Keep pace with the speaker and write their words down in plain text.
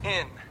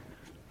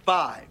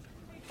5,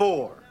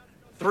 4,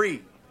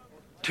 3,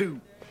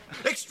 2.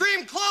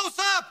 Extreme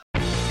close-up!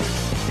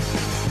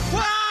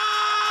 Wah!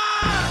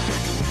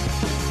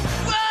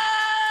 Wah!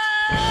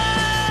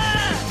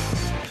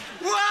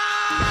 Wah!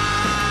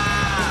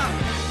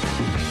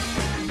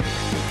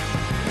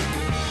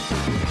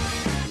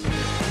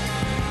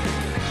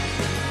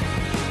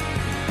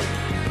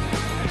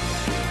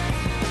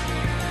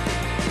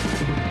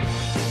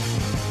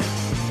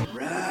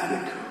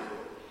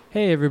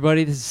 Hey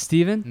everybody, this is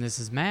Steven. And this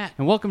is Matt.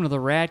 And welcome to the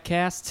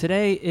Radkast.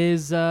 Today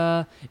is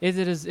it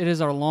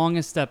is our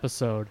longest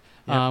episode.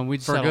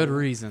 Yep, for good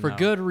reason. For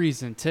good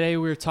reason. Today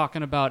we're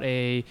talking about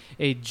a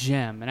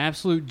gem, an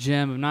absolute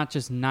gem of not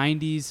just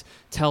 90s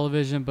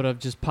television, but of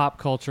just pop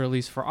culture, at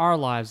least for our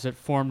lives, that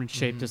formed and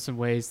shaped us in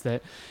ways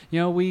that,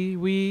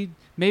 we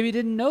maybe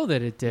didn't know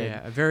that it did.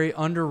 Yeah, a very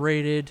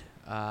underrated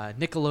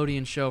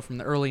Nickelodeon show from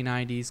the early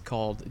 90s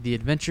called The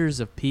Adventures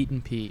of Pete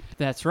and Pete.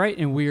 That's right,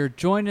 and we are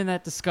joined in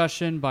that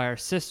discussion by our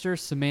sister,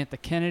 Samantha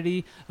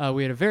Kennedy.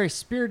 We had a very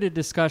spirited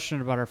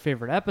discussion about our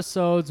favorite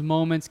episodes,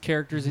 moments,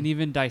 characters, and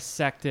even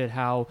dissected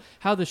how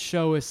the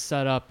show is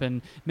set up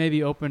and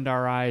maybe opened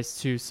our eyes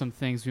to some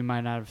things we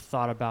might not have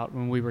thought about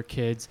when we were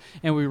kids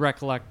and we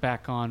recollect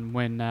back on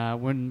when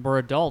we're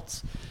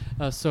adults.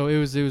 So it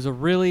was a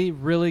really,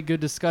 really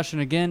good discussion.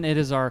 Again,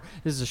 this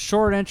is a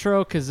short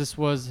intro because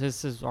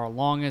this is our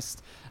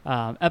longest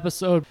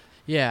episode.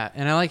 Yeah,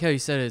 and I like how you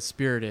said it's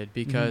spirited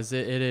because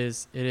it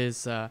is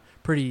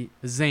pretty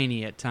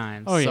zany at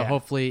times. Oh, yeah. So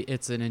hopefully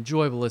it's an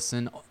enjoyable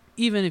listen,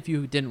 even if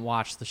you didn't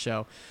watch the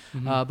show.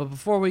 But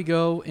before we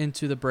go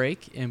into the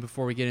break and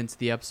before we get into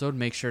the episode,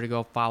 make sure to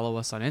go follow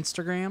us on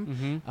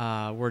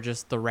Instagram. We're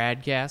just the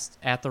Radkast,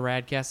 at the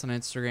Radkast on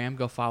Instagram.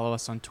 Go follow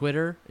us on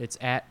Twitter. It's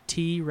at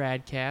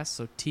TRadcast,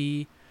 so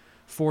T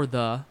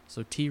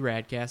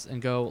Radcast,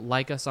 and go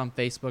like us on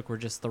Facebook. We're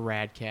just the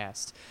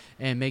Radcast.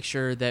 And make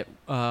sure that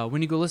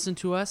when you go listen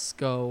to us,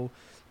 go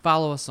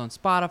follow us on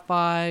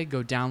Spotify,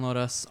 go download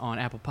us on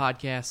Apple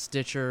Podcasts,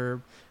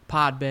 Stitcher,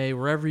 Podbay,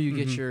 wherever you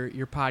get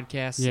your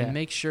podcasts, and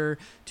make sure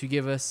to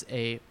give us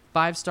a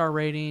 5-star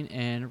rating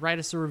and write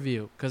us a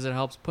review because it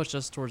helps push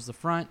us towards the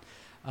front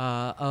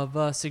of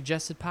a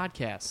suggested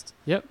podcast.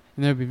 Yep,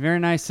 and that would be very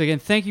nice. Again,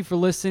 thank you for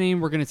listening.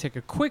 We're going to take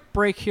a quick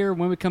break here.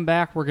 When we come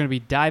back, we're going to be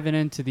diving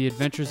into the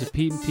adventures of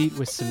Pete and Pete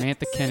with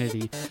Samantha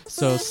Kennedy.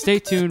 So stay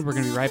tuned. We're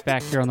going to be right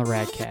back here on the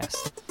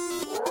Radkast.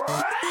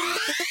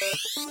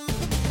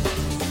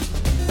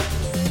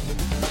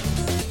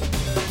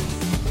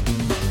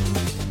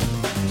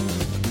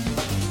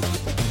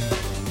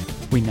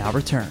 We now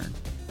return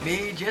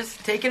Me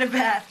just taking a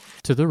bath.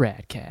 to the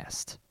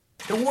Radkast.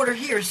 The water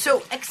here is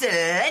so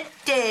excellent.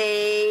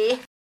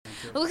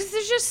 Well, because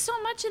there's just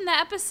so much in the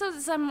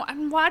episodes.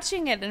 I'm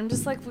watching it, and I'm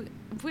just like,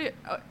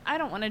 I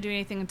don't want to do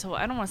anything until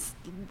I don't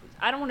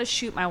want to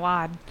shoot my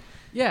wad.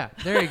 Yeah,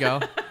 there you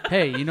go.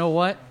 Hey, you know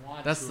what?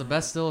 That's the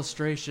best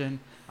illustration.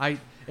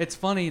 It's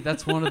funny.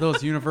 That's one of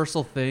those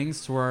universal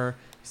things where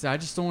you say, I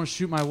just don't want to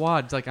shoot my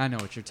wad. It's like, I know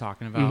what you're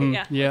talking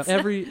about. Yeah.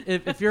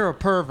 If you're a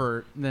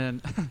pervert,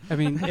 then I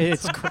mean,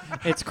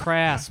 it's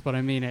crass, but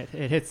I mean, it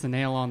hits the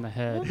nail on the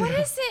head. Well, what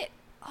is it?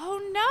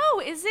 Oh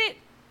no, is it?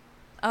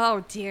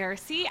 Oh dear.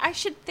 See, I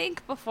should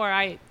think before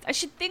I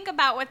should think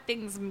about what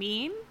things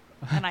mean,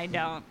 and I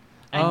don't.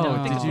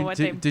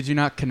 Did you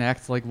not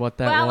connect like what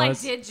that was? Well, I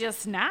did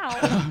just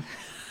now.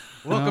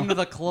 Welcome to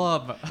the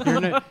club.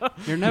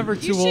 You're never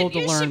too old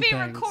to learn things. You should be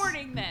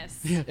recording this.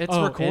 Yeah, it's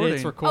recording.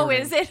 It's recording.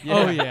 Oh, is it? Yeah.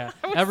 Oh, yeah.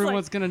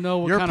 Everyone's going to know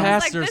what your kind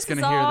pastor's going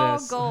to hear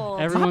this. Gold.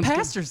 My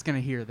pastor's going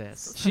to hear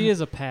this. She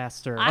is a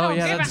pastor. I don't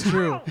give that's a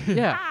true.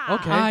 Yeah.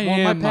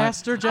 Okay. My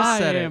pastor just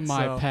said it. I am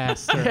my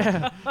pastor.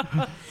 Yeah.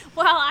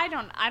 Well, I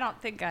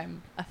don't think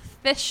I'm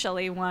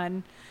officially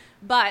one,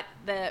 but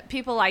the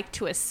people like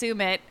to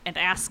assume it and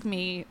ask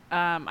me.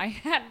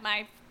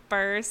 I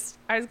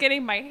was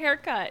getting my hair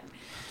cut.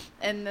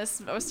 And I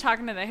was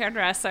talking to the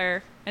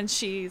hairdresser, and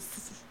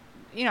she's,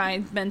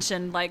 I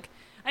mentioned, like,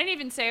 I didn't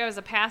even say I was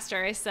a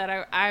pastor. I said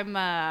I'm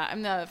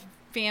the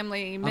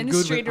family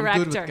ministry director.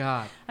 I'm good with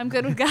God. I'm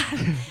good with God.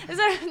 I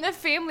said I'm the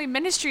family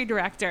ministry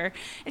director.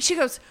 And she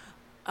goes,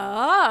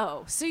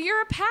 oh, so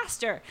you're a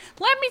pastor.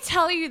 Let me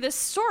tell you this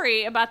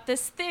story about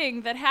this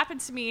thing that happened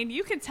to me, and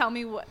you can tell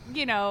me what,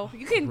 you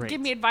can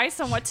give me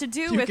advice on what to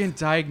do with can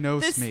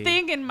diagnose this me.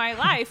 thing in my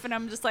life. And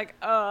I'm just like,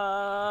 wait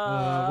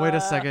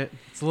a second.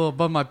 It's a little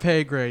above my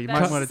pay grade. You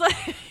might want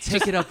to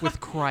take it up with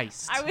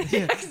Christ.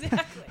 Exactly.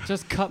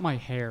 Just cut my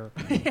hair.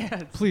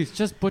 Yeah. Please,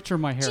 just butcher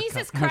my hair.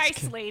 Jesus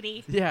Christ,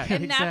 lady. Yeah,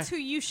 and that's who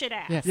you should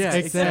ask. Yeah,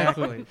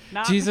 exactly.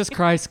 Jesus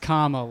Christ,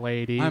 comma,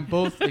 lady. I'm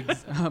both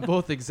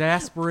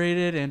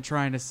exasperated and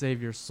trying to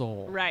save your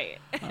soul. Right.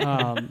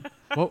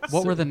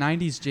 What were the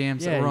 90s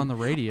jams that were on the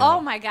radio? Oh,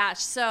 my gosh.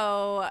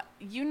 So,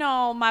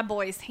 my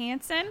boys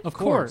Hanson. Of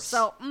course.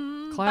 So,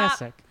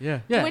 classic. Yeah.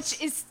 Yes.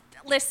 Which is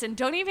Listen,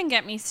 don't even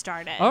get me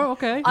started. Oh,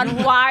 okay.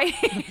 On why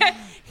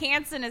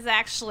Hanson is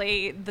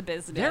actually the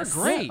business. They're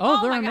great.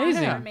 Oh, they're my God,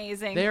 amazing. they're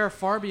amazing. They are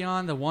far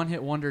beyond the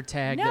one-hit wonder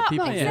tag no, that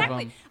people give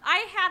exactly. them.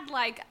 I had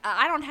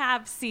I don't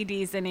have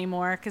CDs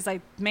anymore because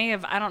I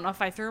don't know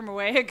if I threw them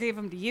away or gave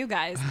them to you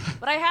guys,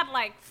 but I had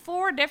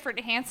 4 different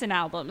Hanson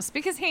albums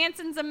because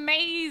Hanson's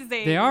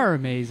amazing. They are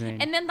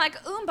amazing. And then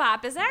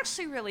Bop is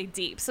actually really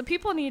deep, so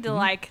people need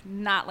to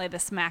not lay the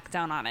smack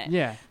down on it.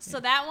 Yeah. So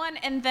that one,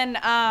 and then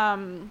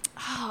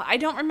I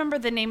don't remember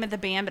the name of the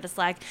band, but it's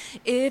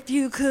if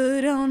you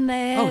could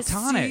only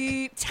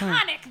Tonic.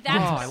 Tonic.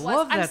 That's what I it was.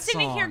 love I'm that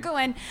sitting song. here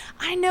going,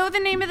 I know the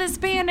name of this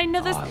band. I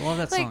know this. I love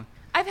that song.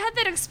 I've had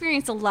that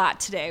experience a lot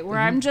today, where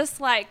I'm just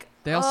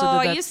They also did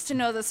I that- used to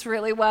know this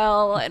really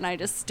well, and I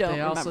just don't They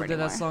remember also did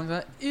anymore. that song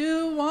that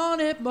you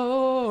want it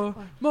more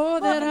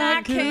than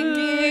I can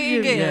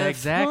give. Yeah,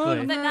 exactly.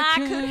 More than I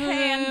could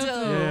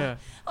handle. Yeah.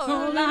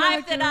 Or a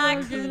life that I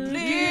could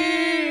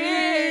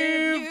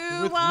live.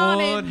 You With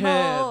want it one more.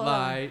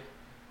 headlight.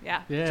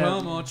 Yeah. Yeah.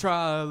 Come on,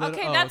 try a little.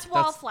 Okay, that's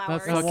Wallflowers.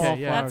 that's the Wallflowers.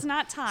 That's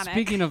not Tonic.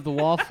 Speaking of the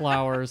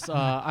Wallflowers,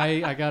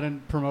 I got a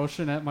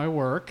promotion at my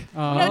work.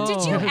 No,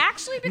 did you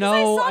actually? Because I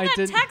No, saw I that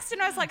didn't. text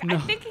and I was like, I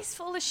think he's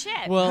full of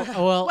shit.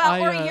 Well,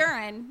 or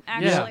urine,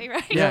 actually,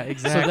 right? Yeah,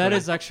 exactly. So that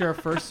is actually our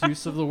first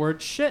use of the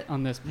word shit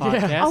on this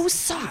podcast. Oh,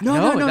 sorry.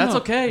 No, that's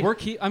okay.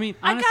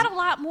 I got a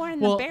lot more in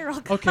the barrel.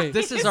 Okay,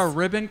 This is our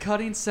ribbon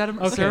cutting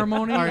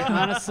ceremony. All right,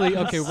 honestly,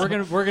 okay,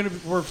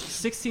 we're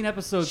 16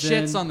 episodes in.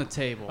 Shit's on the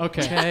table.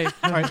 Okay.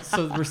 All right,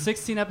 so we're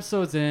 16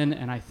 episodes in,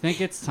 and I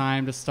think it's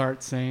time to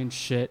start saying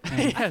shit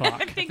and fuck. I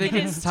think I think it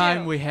it's is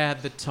time too. we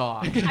had the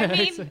talk. I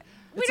mean,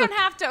 we don't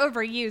have to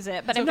overuse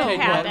it, but if Okay, we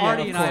had but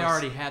Artie it, and I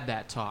already had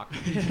that talk.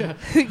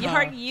 who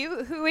and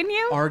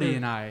you? Artie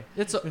and I.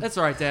 It's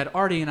all right, Dad.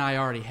 Artie and I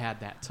already had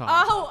that talk.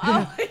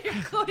 Oh, you're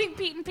quoting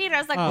Pete and Peter. I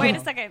was like, wait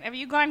a second, have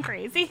you gone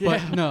crazy?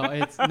 But no,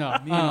 it's no.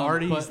 Me and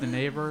Artie, he's the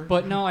neighbor.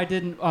 But no, I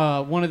didn't.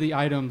 One of the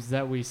items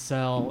that we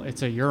sell,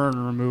 it's a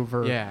urine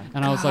remover. Yeah.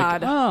 And I was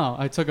God. like, oh,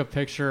 I took a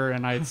picture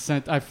and I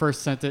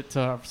first sent it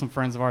to some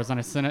friends of ours, and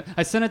I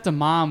sent it to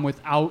Mom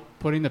without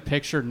putting the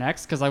picture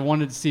next because I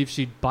wanted to see if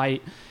she'd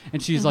bite.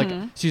 And she's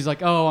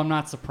like, oh, I'm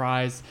not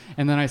surprised.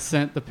 And then I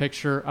sent the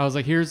picture. I was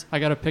like, I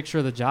got a picture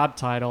of the job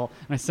title,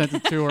 and I sent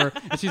it to her.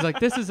 And she's like,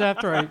 this is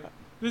after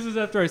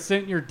I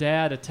sent your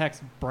dad a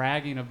text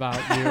bragging about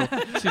you.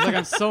 She's like,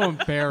 I'm so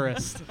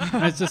embarrassed.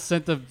 And I just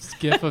sent the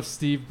gif of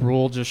Steve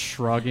Brule just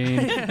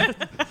shrugging.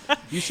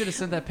 You should have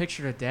sent that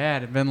picture to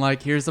Dad and been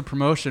like, here's the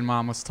promotion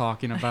Mom was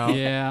talking about.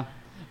 Yeah.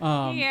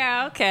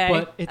 Yeah, okay.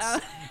 But it's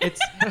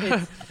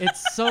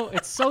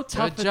so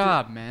tough. Good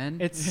job, man.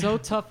 It's so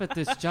tough at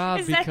this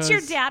job is because that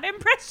your dad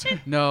impression?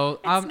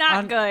 No, I'm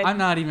not good. I'm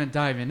not even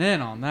diving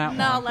in on that one.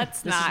 No,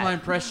 let's This not. is my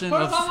impression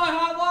Put of. us on my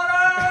hot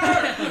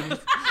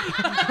water!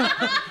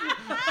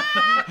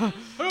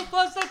 Who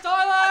flushed the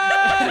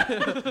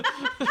toilet?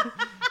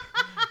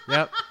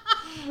 Yep.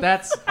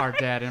 That's our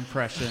dad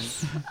impression.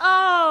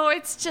 Oh,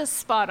 it's just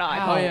spot on.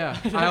 Oh yeah.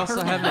 I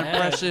also have an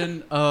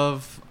impression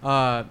of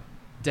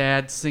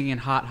Dad singing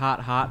 "Hot, Hot,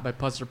 Hot" by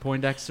Buster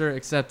Poindexter,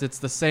 except it's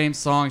the same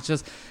song. It's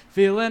just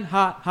feeling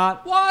hot,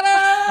 hot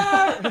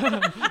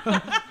water.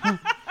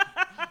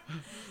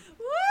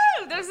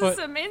 Woo! There's But-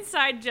 some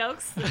inside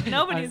jokes that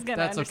nobody's gonna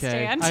That's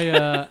okay.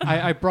 understand.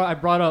 I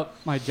brought up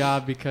my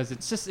job because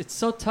it's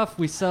so tough.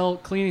 We sell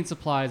cleaning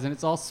supplies and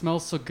it all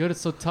smells so good.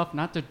 It's so tough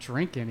not to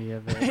drink any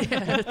of it.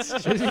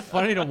 It's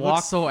funny to walk.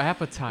 Looks so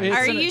appetizing. Are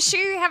it's an- you sure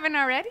you haven't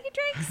already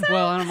drank some?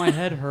 Well, I don't know, my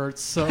head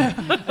hurts, so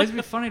it'd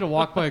be funny to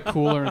walk by a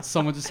cooler and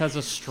someone just has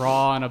a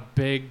straw and a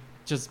big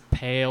just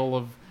pail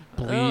of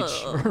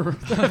bleach.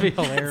 That'd be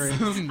hilarious.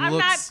 I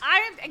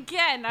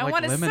like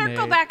want to circle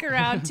lemonade. back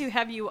around to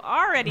have you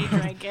already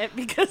drank it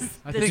because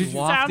I this think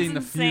wafting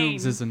sounds the insane.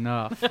 fumes is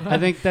enough. I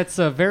think that's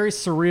very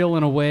surreal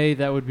in a way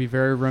that would be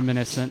very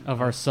reminiscent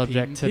of our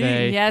subject and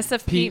today. Pete. Yes,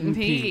 of Pete and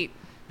Pete.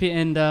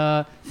 And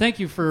thank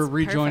you for That's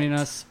rejoining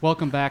perfect. us.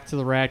 Welcome back to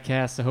the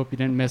Radkast. I hope you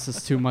didn't miss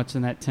us too much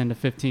in that 10 to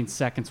 15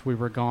 seconds we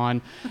were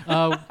gone.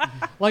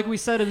 Like we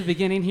said at the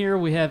beginning here,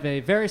 we have a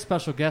very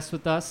special guest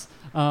with us.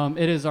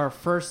 It is our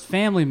first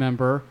family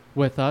member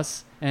with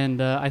us,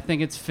 and I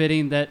think it's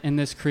fitting that in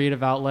this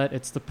creative outlet,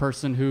 it's the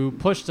person who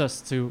pushed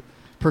us to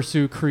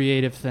pursue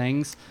creative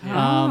things.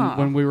 Ah.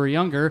 When we were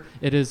younger,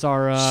 it is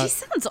our She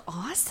sounds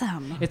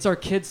awesome. it's our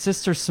kid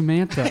sister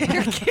Samantha.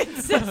 Your kid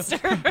sister.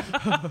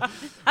 How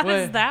does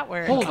Wait, that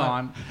work? Hold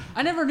on.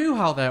 I never knew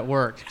how that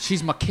worked.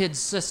 She's my kid's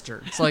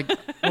sister. It's like,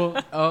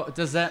 well,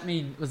 does that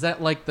mean, was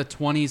that like the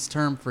 20s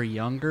term for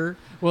younger?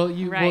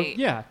 Right.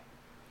 Yeah.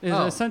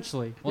 Oh.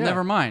 Essentially. Well, yeah.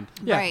 never mind.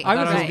 Yeah, Right. I was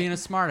thought I was right. being a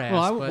smart ass,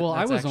 Well, but I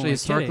that's was actually only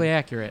historically kidding.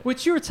 accurate.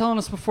 Which you were telling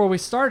us before we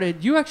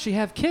started, you actually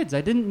have kids. I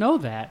didn't know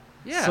that.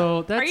 Yeah.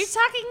 So that's, Are you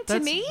talking to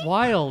that's me?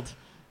 wild.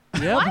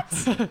 Yep.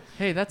 What?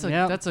 Hey, that's a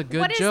Yep. that's a good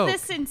What is joke.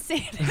 this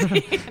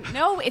insanity?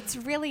 No, it's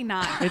really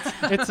not.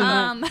 It's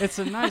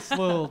a nice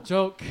little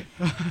joke.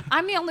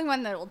 I'm the only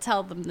one that will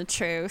tell them the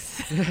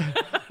truth.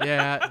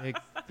 Yeah,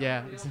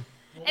 yeah.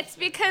 It's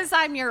because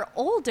I'm your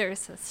older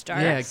sister.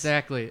 Yeah,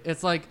 exactly.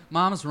 It's like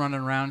mom's running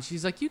around.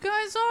 She's like, "You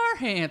guys are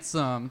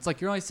handsome." It's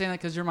like you're only saying that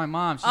because you're my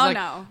mom. She's like,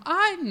 no.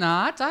 "I'm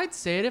not. I'd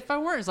say it if I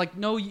weren't." It's like,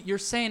 no, you're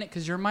saying it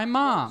because you're my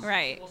mom.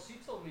 Right. Well, she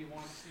told me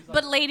once. She's like,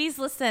 But ladies,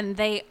 listen,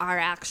 they are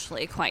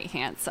actually quite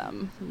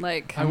handsome.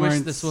 Like, I I'm wish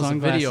wearing this was a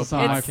video sunglasses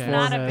on my it's podcast.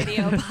 not a forehead.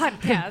 video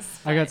podcast.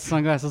 I got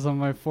sunglasses on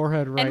my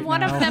forehead right and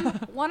now.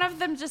 one of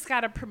them just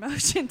got a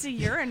promotion to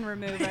urine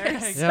remover.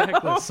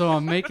 Exactly. So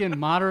I'm making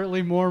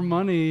moderately more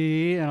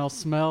money, and I'll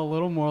smell a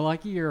little more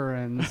like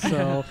urine.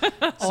 So,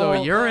 So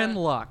you're in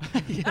luck.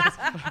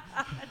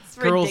 It's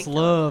girls ridiculous.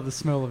 love the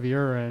smell of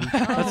urine.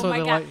 That's Oh what my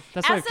they God. like.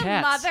 That's why As a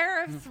cats. mother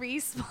of 3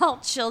 small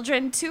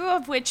children, 2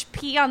 of which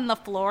pee on the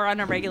floor on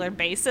a regular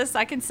basis,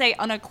 I can say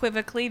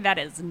unequivocally that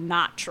is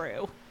not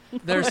true.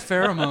 There's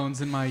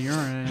pheromones in my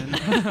urine.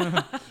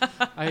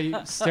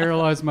 I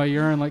sterilize my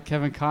urine like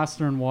Kevin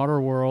Costner in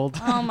Waterworld.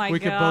 Oh my we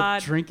could God.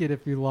 both drink it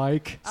if you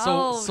like.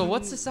 So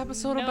what's this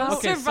episode no. about?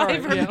 Okay, sorry.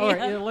 Survivor Yeah, all right.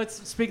 Man. Yeah,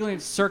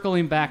 let's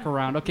circling back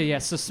around. Okay, yeah.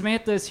 So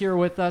Samantha is here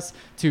with us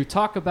to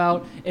talk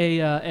about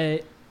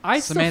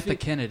Samantha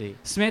Kennedy.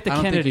 Samantha I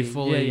don't think Kennedy. you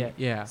fully-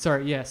 yeah.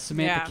 Sorry. Yeah.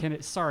 Samantha Yeah.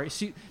 Kennedy. Sorry.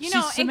 She's You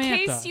know, in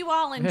Samantha. case you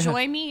all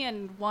enjoy me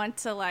and want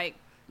to like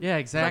Yeah, put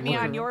exactly. me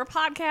on your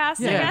podcast,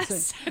 Yeah. I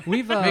guess.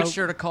 We've Make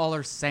sure to call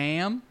her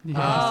Sam.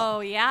 Oh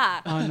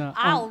yeah, On,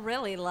 I'll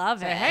really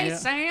love it. Hey, Yeah.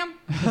 Sam.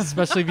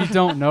 especially if you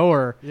don't know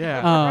her.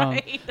 Yeah.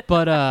 Right.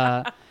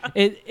 But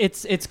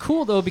it's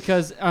cool though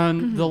because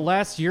on the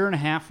last year and a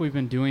half we've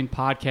been doing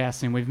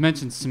podcasting. We've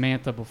mentioned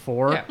Samantha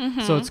before,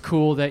 Yeah. so it's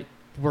cool that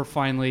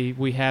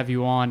we have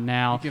you on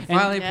now. You can And-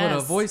 finally put a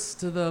Yes. voice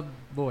to the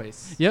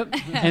voice. Yep.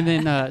 And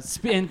then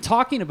and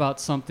talking about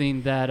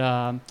something that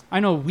I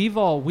know we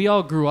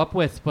all grew up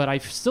with, but I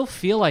still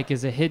feel like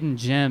is a hidden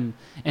gem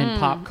in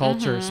pop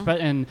culture,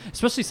 and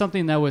especially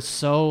something that was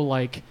so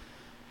like.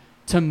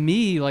 To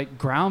me, like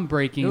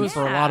groundbreaking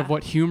for a lot of Yeah.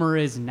 what humor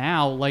is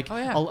now. Like, Oh,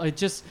 yeah. it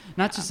just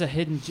not just a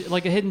hidden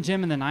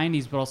gem in the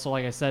 '90s, but also,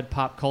 like I said,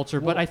 pop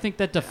culture. But I think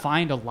that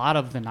defined a lot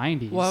of the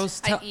 '90s. Well,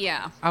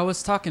 Yeah, I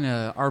was talking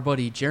to our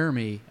buddy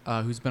Jeremy,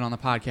 who's been on the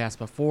podcast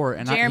before,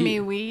 and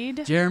Jeremy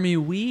Weed. Jeremy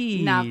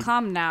Weed. Now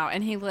come now,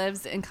 and he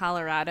lives in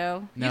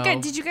Colorado. No.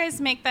 Did you guys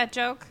make that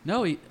joke?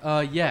 No,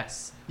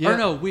 yes. Yeah. Or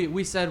no,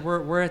 we said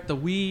we're at the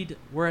weed.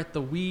 We're at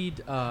the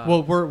weed.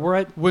 well, we're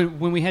at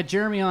when we had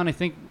Jeremy on.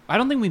 I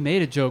don't think we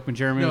made a joke when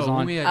Jeremy was on.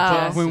 when we had Oh.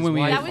 Jess, When his we-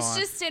 wife That was on.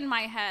 just in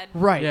my head.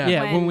 Right. Yeah.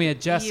 Yeah. When When we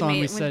had Jess you on, made- we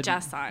when said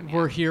Jess on, yeah.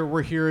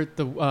 we're here at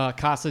the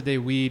Casa de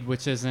Weed,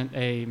 which isn't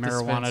a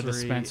marijuana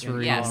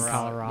dispensary Yes. in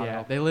Colorado.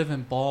 Yeah, they live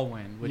in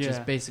Baldwin, which is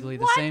Yeah. basically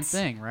the What? same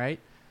thing, right?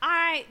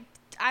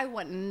 I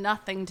want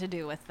nothing to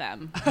do with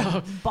them.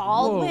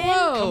 Baldwin?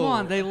 Come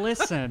on, they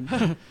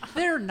listen.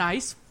 They're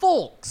nice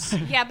folks.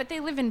 Yeah, but they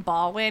live in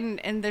Baldwin,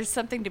 and there's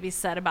something to be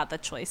said about the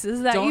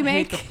choices that Don't you hate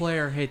make. the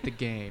player, hate the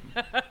game.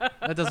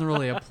 That doesn't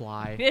really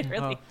apply. It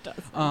really does.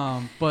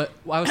 But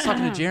I was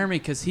talking to Jeremy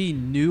because he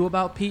knew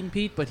about Pete and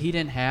Pete, but he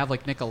didn't have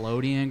like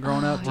Nickelodeon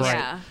growing up. Oh,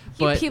 Yeah.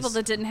 But You people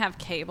that didn't have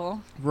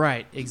cable.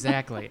 Right,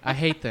 exactly. I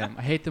hate them.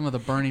 I hate them with a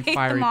burning, Hate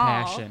fiery them all.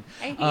 passion.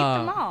 I hate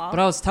them all. But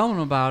I was telling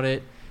him about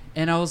it,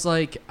 and I was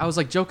like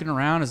joking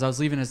around as I was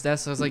leaving his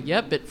desk. I was like,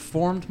 "Yep, it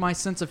formed my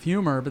sense of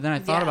humor." But then I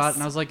thought about Yes. it,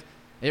 and I was like,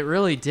 "It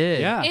really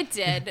did." Yeah. It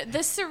did. The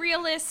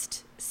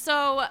surrealist.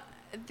 So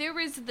there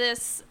was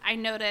this, I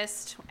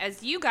noticed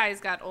as you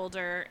guys got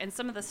older and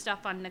some of the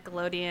stuff on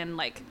Nickelodeon,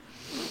 like,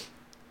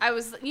 I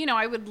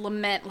would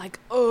lament, like,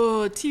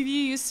 oh, TV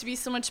used to be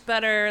so much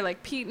better,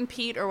 like Pete and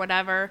Pete or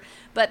whatever.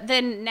 But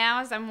then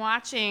now as I'm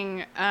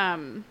watching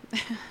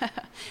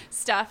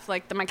stuff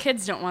like my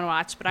kids don't want to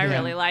watch, but I Yeah.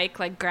 really like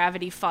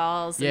Gravity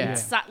Falls Yeah.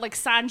 and like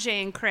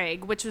Sanjay and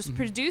Craig, which was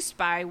produced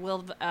by Will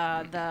Will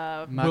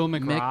the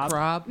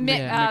McRobb.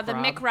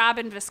 Mick Rob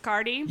and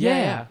Viscardi.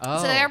 Yeah. So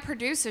Oh. they're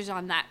producers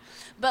on that.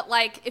 But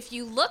like if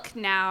you look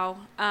now,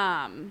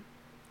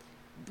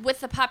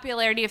 with the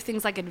popularity of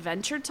things like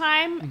Adventure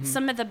Time,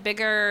 some of the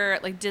bigger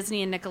like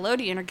Disney and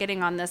Nickelodeon are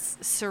getting on this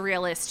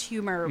surrealist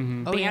humor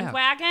Oh, yeah.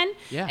 bandwagon.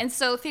 Yeah. And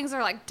so things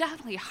are like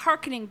definitely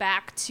hearkening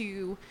back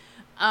to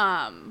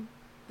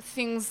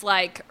things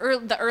like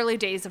the early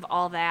days of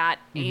all that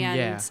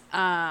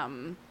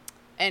and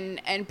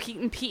Pete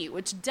and Pete,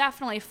 which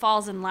definitely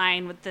falls in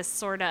line with this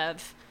sort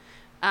of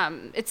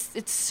it's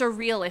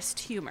surrealist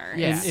humor.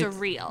 Yeah. It's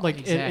surreal. Like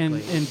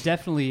Exactly. and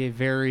definitely a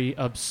very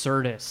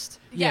absurdist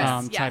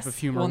Yes, type yes. of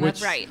humor, Well,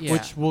 which that's- Right. yeah.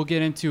 which we'll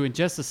get into in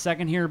just a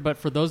second here. But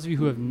for those of you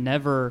who have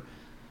never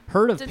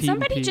heard of Did Pete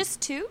somebody and Pete, just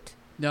toot?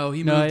 No,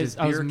 he no, moved his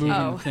I was beer moving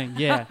can. Oh. the thing.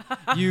 Yeah,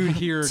 you'd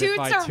hear it if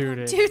I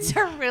tooted. Toots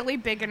are really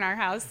big in our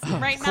house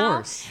right Of now.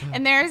 course.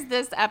 And there's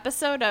this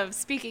episode of,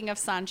 speaking of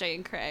Sanjay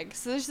and Craig,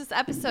 so there's this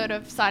episode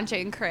of Sanjay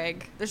and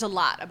Craig. There's a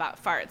lot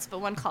about farts, but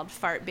one called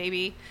Fart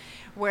Baby,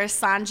 where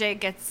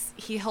Sanjay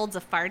he holds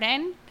a fart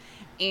in,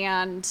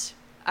 and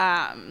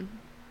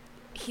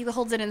he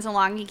holds it in so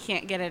long he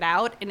can't get it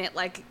out, and it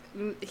like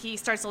he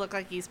starts to look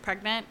like he's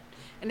pregnant.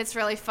 And it's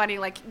really funny.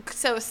 Like,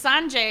 so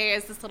Sanjay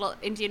is this little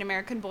Indian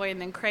American boy, and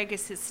then Craig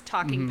is his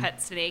talking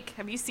pet snake.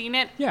 Have you seen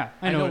it? Yeah,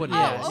 I know know what it it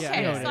Oh, is.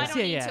 okay. Yeah, So I don't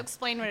need to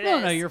explain what it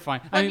is. No, you're fine.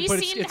 Have you but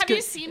seen? it's Have good.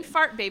 you seen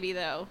Fart Baby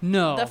though?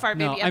 No, the Fart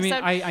no. Baby I mean,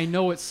 episode. I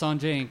know what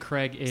Sanjay and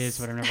Craig is,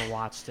 but I've never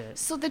watched it.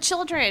 So the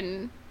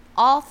children,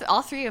 all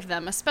three of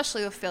them,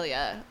 especially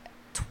Ophelia,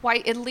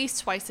 at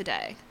least twice a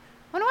day.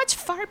 I want to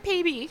watch Fart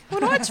Baby. I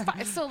want to watch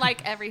Fart. So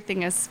like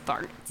everything is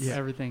farts. Yeah,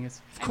 everything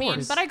is. I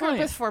mean, but I grew up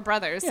with 4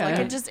 brothers. Yeah,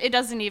 like yeah. it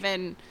doesn't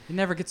even It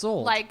never gets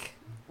old. like.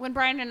 When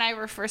Brian and I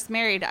were first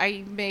married,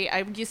 I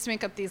used to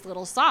make up these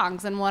little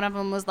songs, and one of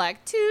them was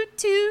like "Toot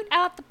toot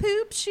out the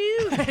poop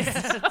chute."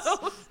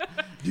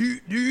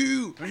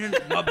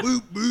 My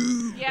boop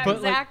boop. Yeah, But,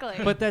 exactly.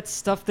 but that's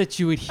stuff that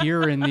you would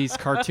hear in these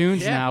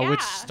cartoons now, which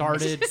Yeah.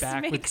 started It just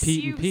back with makes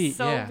Pete you and Pete.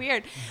 So Yeah.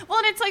 weird. Well,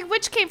 and it's like,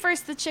 which came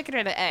first, the chicken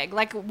or the egg?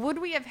 Like, would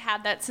we have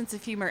had that sense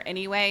of humor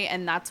anyway,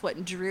 and that's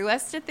what drew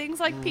us to things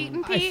like Pete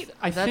and Pete?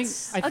 I think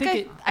Okay,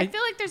 it, I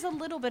feel like there's a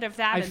little bit of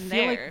that I in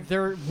feel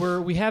there.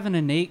 like we have an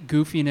innate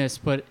goofiness,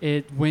 but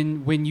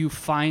when you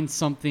find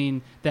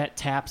something that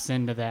taps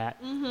into that,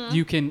 Mm-hmm.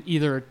 you can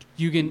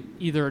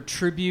either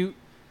attribute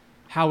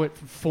how it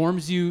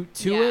forms you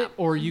to Yeah. it,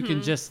 or you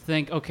can just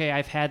think, okay,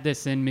 I've had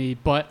this in me,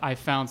 but I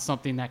found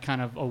something that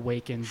kind of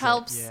awakens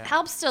it.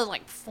 helps to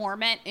like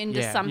form it into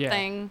Yeah.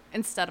 something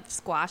instead of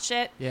squash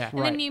it. Yeah. And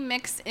then Right. you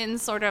mix in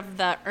sort of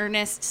the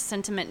earnest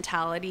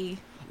sentimentality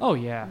Oh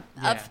yeah,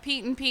 of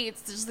Pete and Pete.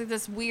 It's just like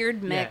this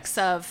weird mix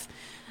Yes.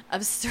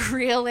 of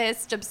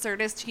surrealist,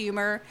 absurdist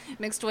humor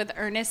mixed with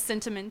earnest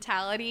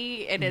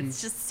sentimentality, and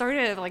it's just sort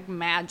of like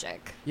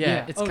magic. Yeah,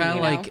 Yeah. it's Oh, kind of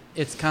you like know.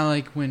 it's kind of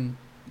like when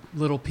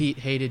little Pete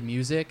hated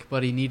music,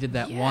 but he needed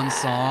that one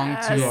song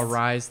to Yes.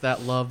 arise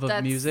that love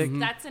of music.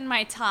 That's in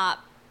my top.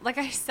 Like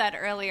I said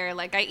earlier,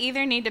 like I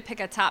either need to pick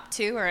a top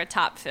 2 or a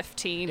top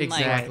 15. Like,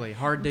 Exactly.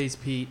 Hard Days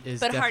Pete is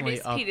but Hard definitely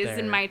Days up Pete there. is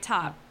in my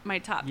top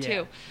Yeah.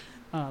 2.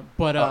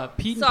 But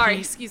Pete and Sorry,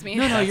 Pete, excuse me.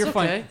 No, That's you're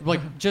okay. fine. Like,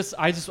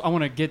 I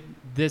want to get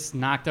this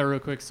knocked out real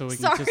quick so we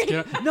can just Sorry.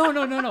 get.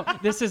 No.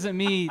 This isn't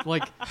me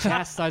like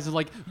chastising.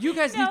 Like, you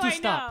guys need to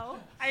stop.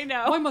 I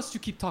know. Why must you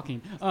keep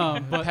talking?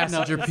 But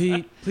Passenger no,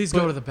 Pete, please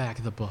go to the back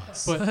of the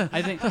bus. But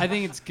I think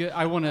it's good.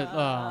 I want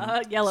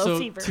to Yellow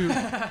fever.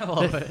 I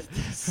love it.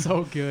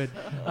 So good.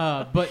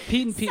 But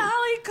Pete and Pete.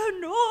 Sally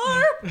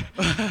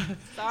Knorr.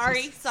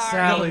 sorry.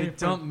 Sally,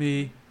 dump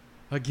me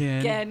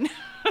again.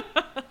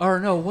 Or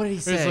no, what did he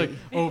It's say? like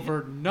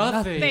over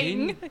nothing.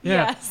 Thing.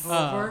 Yeah. Yes.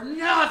 For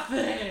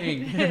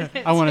nothing.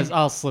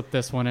 I'll slip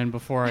this one in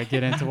before I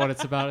get into what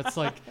it's about. It's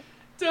like,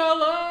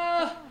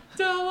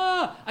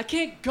 Della, I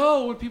can't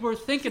go when people are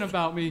thinking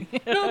about me.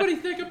 Nobody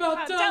think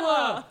about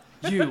Della.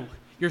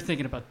 You're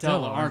thinking about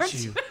Della, aren't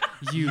you?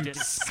 You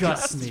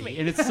disgust me.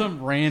 And it's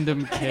some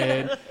random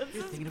kid.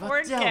 You're thinking Poor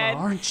about Della, kid.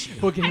 aren't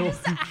you?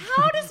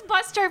 How does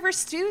bus driver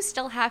Stu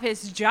still have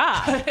his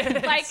job?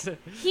 Like,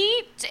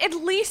 he, at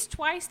least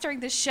twice during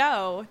the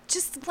show,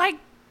 just, like,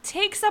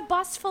 takes a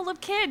bus full of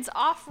kids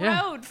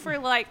off-road for,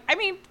 like, I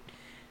mean,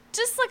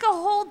 just, like, a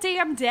whole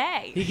damn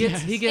day. He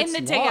gets In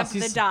the day of lost. the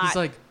He's dot.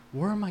 like,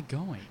 where am I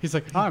going? He's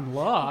like, I'm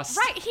lost.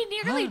 Right, he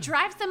nearly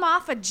drives them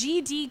off a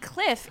GD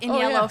cliff in Oh,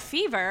 Yellow yeah.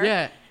 Fever.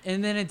 Yeah,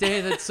 and then a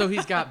day that so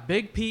he's got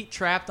Big Pete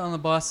trapped on the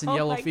bus in Oh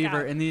Yellow my Fever,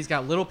 God. and then he's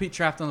got Little Pete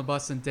trapped on the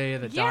bus in Day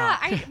of the Yeah,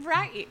 Dawn.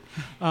 right.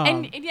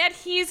 And yet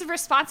he's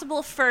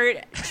responsible for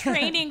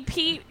training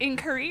Pete in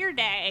Career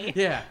Day.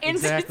 Yeah, in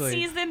exactly.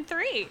 season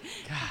 3.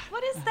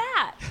 What is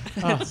that?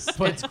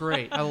 It's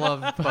great. I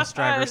love Bus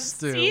Driver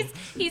Stu.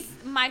 He's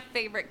my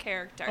favorite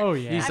character. Oh,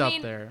 yeah. He's I up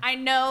mean, there. I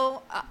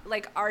know,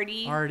 like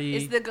Artie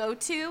is the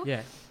go-to.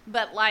 Yeah,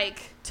 But like,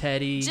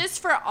 Teddy.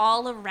 just for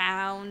all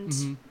around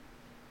Mm-hmm.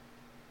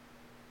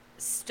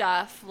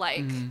 stuff,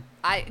 like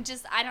I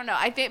don't know.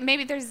 I think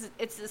maybe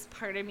it's this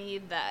part of me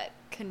that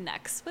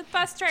connects with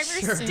Bus Driver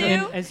Stu.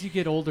 And as you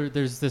get older,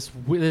 there's this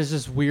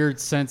weird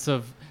sense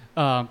of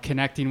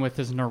connecting with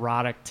his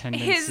neurotic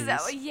tendencies.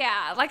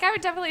 Like I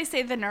would definitely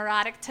say the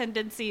neurotic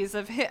tendencies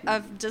of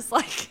just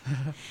like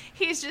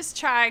he's just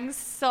trying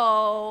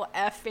so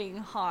effing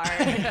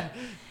hard,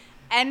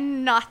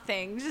 and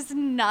nothing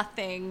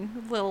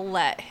will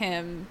let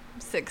him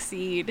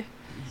succeed.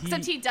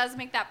 Except he does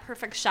make that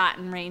perfect shot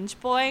in Range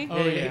Boy,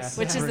 Oh, yeah.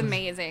 which is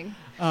amazing.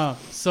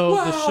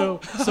 So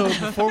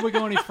before we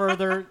go any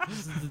further,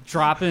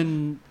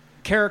 dropping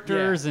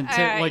characters and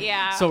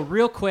so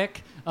real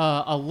quick,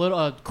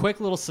 a quick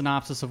little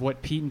synopsis of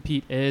what Pete and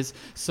Pete is.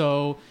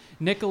 So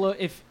Nicola,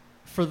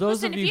 for those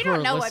Listen, of if you you who are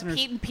don't know what listeners,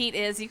 Pete and Pete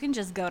is, you can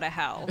just go to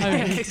hell.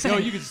 I mean, no,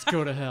 you can just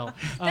go to hell.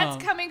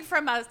 That's coming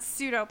from a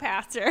pseudo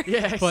pastor.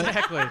 Yeah,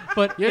 exactly.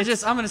 But I'm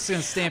just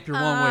gonna stamp your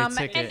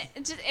one-way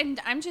ticket. And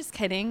I'm just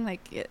kidding.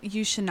 Like,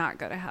 you should not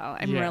go to hell.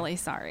 I'm really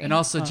sorry. And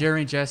also,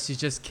 Jerry and Jesse's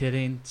just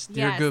kidding.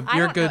 You're Yes, good. I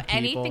You're don't good know people.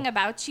 anything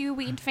about you,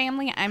 Weed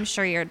family. I'm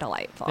sure you're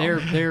delightful.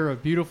 they're a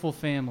beautiful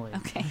family.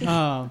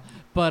 Okay.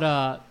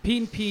 But Pete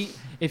and Pete,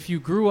 if you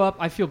grew up,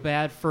 I feel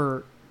bad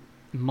for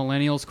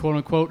millennials, quote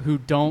unquote, who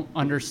don't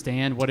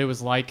understand what it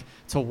was like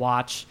to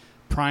watch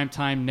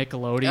primetime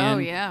Nickelodeon Oh,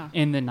 yeah.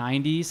 in the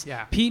 90s.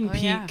 Yeah. Pete and Oh,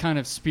 Pete yeah. kind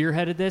of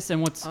spearheaded this,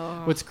 and what's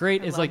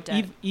great I is like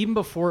loved it. even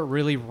before it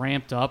really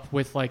ramped up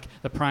with like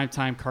the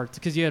primetime cartoons,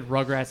 because you had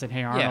Rugrats and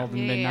Hey Arnold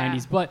in the Yeah. mid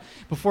 90s, but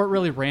before it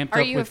really ramped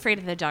Are up You with Afraid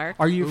of the Dark?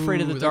 Are You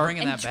Afraid of the Ooh, they're Dark?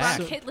 bringing And that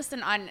back.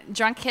 listen, on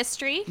Drunk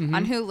History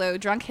on Hulu,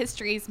 Drunk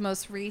History's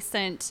most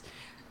recent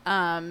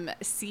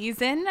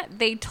season,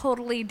 they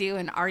totally do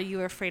an Are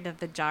You Afraid of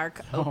the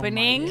Dark Oh my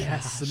opening.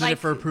 Yes, submitted Like,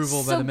 for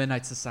approval by so- the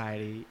Midnight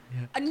Society.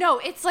 Yeah. No,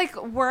 it's like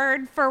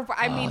word for word.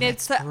 I mean,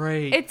 that's it's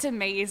great. It's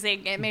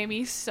amazing. It made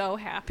me so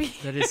happy.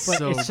 That is But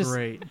so it's just-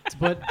 great.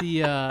 But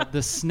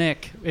the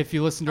Snick, if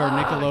you listen to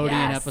our Nickelodeon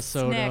yes,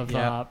 episode Snick. of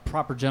Yep.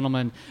 Proper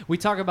Gentlemen, we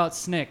talk about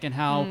Snick and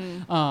how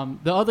Hmm.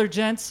 the other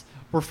gents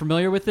were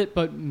familiar with it,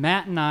 but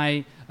Matt and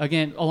I,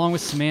 again, along with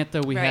Samantha,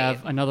 we Right.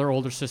 have another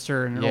older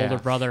sister and an Yeah. older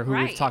brother who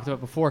we've Right. talked about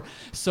before.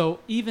 So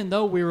even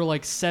though we were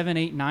like 7,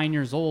 8, 9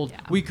 years old, Yeah.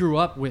 we grew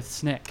up with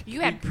Snick.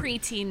 You had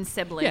preteen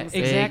siblings. Yeah,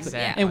 exactly.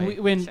 Exactly.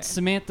 And when Sure.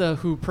 Samantha,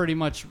 who pretty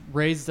much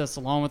raised us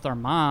along with our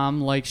mom,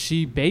 like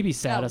she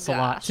babysat Oh, us a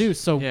lot gosh. too.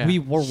 So Yeah. we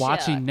were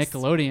watching Shucks.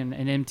 Nickelodeon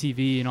and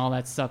MTV and all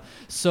that stuff.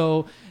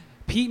 So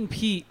Pete and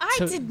Pete. I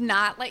to- did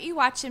not let you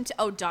watch him.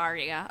 Oh,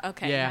 Daria.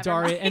 Okay. Yeah. never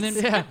Daria, mind. and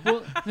then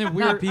then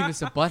we were. Not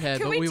Beavis and Butthead,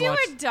 Can but we we do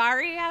watched. a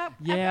Daria?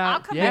 Yeah, I'll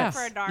come yes,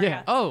 back for a Daria.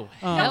 yeah. Oh,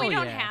 No, hell we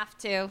don't yeah. have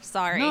to.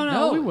 Sorry. No,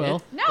 No, we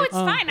will. No, it's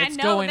fine. I it's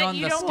know going that on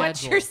you the don't want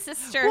schedule. your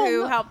sister Well, who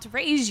no. helped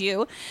raise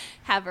you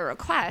have a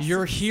request.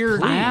 You're here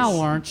Please. now,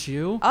 aren't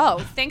you? Oh,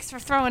 thanks for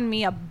throwing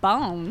me a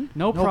bone,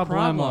 No, No problemo.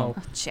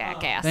 problem.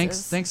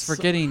 jackasses. Thanks for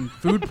getting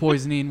food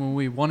poisoning when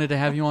we wanted to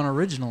have you on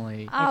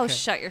originally. Oh, Okay.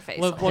 shut your face.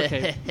 Look,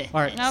 okay.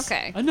 All right. Okay.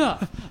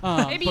 Enough.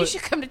 Maybe you but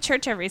should come to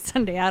church every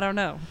Sunday. I don't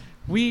know.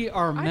 We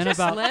are I men just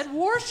about. led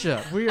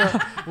worship. We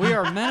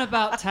are men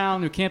about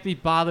town who can't be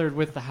bothered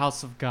with the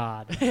house of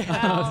God. Well,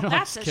 No, I'm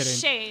that's just a kidding.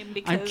 shame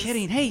because I'm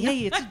kidding. Hey,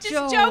 it's I'm a just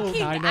joke.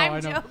 joking. I know. I'm I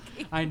know.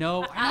 joking. I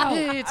know. I know.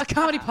 Hey, it's a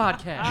comedy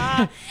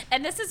podcast.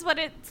 And this is what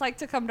it's like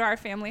to come to our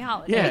family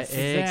holidays. Yeah,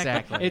 Exactly.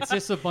 exactly. It's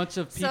just a bunch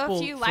of people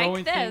So if you throwing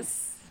like things,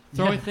 this,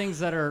 throwing things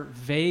that are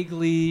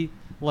vaguely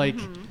like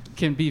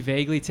can be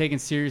vaguely taken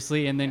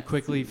seriously and then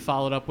quickly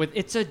followed up with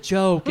it's a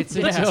joke. It's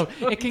a joke.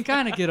 It can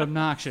kind of get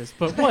obnoxious,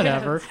 but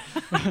whatever.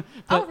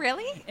 oh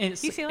really?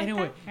 And You feel like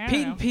anyway, that? I don't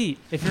Pete know. and Pete.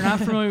 If you're not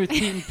familiar with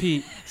Pete and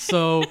Pete,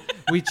 so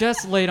we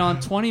just laid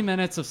on 20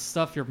 minutes of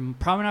stuff you're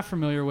probably not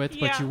familiar with, but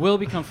Yeah. you will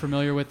become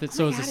familiar with it.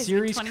 So my it's a God, it's been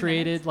series 20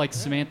 created, minutes. like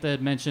Samantha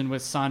had mentioned,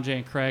 with Sanjay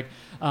and Craig,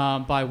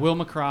 by Will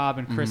McCrobb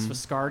and Chris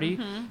Viscardi.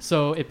 Mm-hmm.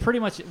 So it pretty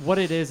much what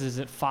it is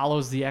it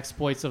follows the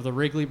exploits of the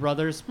Wrigley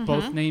brothers, Mm-hmm.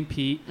 both named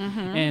Pete,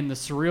 and the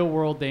surreal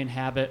world they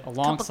inhabit Couple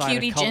alongside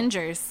cutie a couple.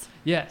 gingers.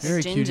 Yes.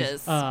 Very cute.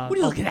 Ginges. What are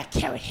you looking at,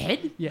 carrot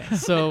head? Yeah.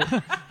 So,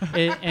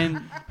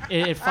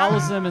 it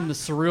follows them in the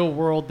surreal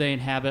world they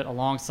inhabit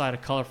alongside a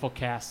colorful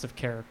cast of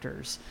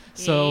characters.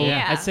 So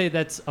Yeah. I'd say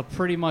that's a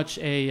pretty much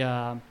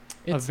a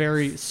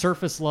very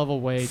surface level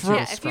way to Yeah,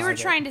 describe if you were it.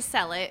 trying to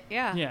sell it,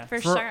 yeah,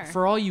 for sure.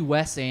 For all you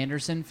Wes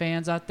Anderson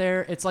fans out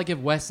there, it's like if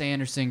Wes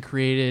Anderson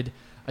created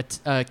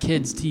a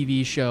kids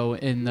TV show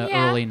in the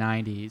Yeah. early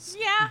 90s.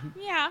 yeah,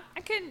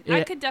 I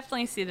It- could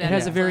definitely see that. It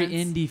has a very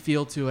influence. indie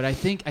feel to it. I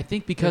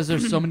think because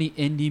there's so many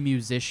indie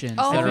musicians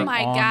that Oh are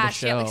my on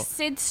gosh! the Yeah, show. like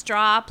Sid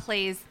Straw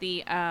plays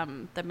the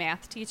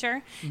math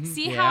teacher.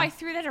 See how Yeah. I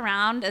threw that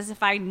around as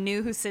if I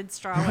knew who Sid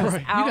Straw was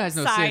Right. outside You guys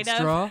know Sid of.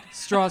 Straw.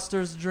 Straw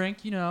stirs the drink,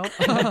 you know.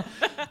 No,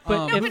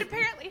 but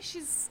apparently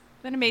she's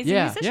an amazing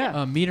yeah, musician.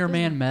 yeah. Meter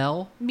Man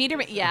Mel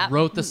Meter, yeah.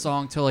 wrote the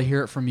song "Till I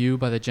Hear It From You"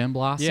 by the Gem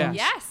Blossoms. Yeah.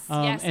 Yes,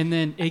 Um, yes. And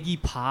then Iggy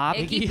Pop.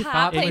 Iggy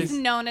Pop plays plays-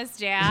 Nona's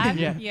dad.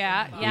 Yeah.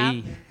 yeah.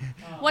 E.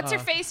 What's her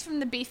face from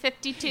the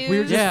B-52s? We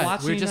were just Yeah,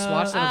 watching, we just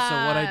watched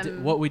that. So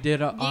what we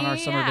did on our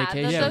summer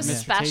vacation. Yeah, Those Mr.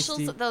 specials,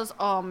 Tasty. those.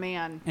 Oh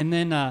man. And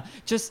then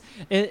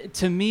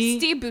to me,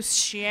 Steve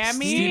Buscemi.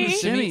 Steve Buscemi.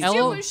 Steve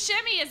LL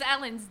Buscemi is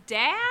Ellen's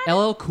dad.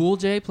 LL Cool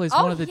J plays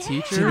Oh, one of the yeah.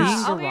 teachers.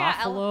 Janine Oh, yeah,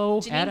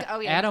 Garofalo.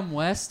 Janine- Adam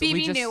West. we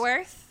Phoebe just,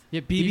 Newirth.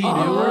 yeah, BB BB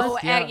Newirth. Oh,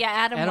 yeah,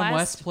 Adam West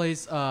West.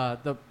 plays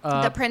The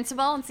the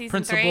principal in season 3.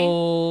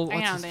 principal. I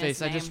What's don't his know face?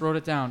 his I just name. wrote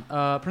it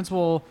down.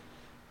 Principal.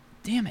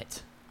 Damn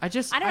it! I I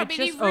don't know, but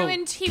he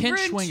ruined. He Ken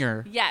ruined.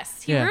 Schwinger.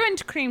 Yes, he Yeah.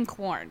 ruined cream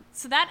corn.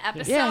 So that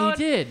episode. Yeah, he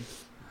did.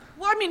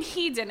 Well, I mean,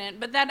 he didn't,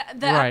 but that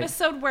the Right.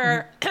 episode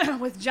where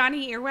with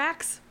Johnny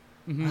Earwax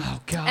Oh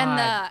God. and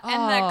the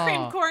Oh.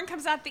 cream corn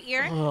comes out the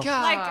ear. God.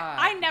 Like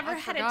I never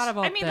had forgot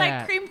about I mean, that.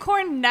 like cream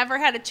corn never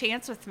had a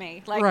chance with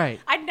me. Like Right.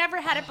 I'd never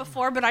had it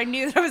before, but I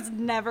knew that I was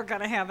never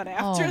gonna have it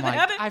after Oh my!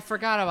 that. I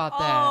forgot about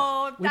that.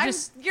 Oh,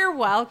 you're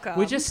welcome.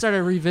 We just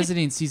started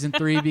revisiting season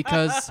 3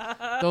 because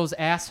those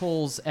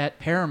assholes at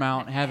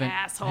Paramount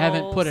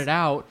haven't put it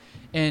out,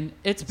 and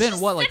it's been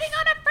Just what like sitting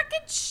on a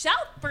freaking shelf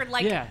for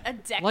like a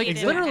decade. Like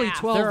and literally a half.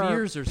 12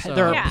 years or so.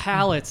 There are Yeah.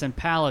 pallets and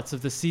pallets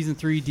of the season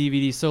 3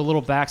 DVD. So a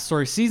little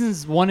backstory: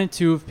 seasons 1 and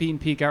 2 of Pete and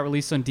Pete got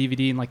released on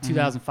DVD in like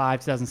 2005,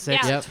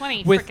 2006. Yeah, Yep.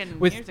 20 With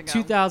freaking years ago.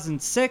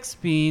 2006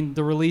 being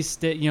the release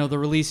the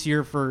release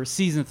year for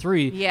season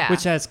 3, Yeah.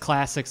 which has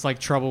classics like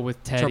Trouble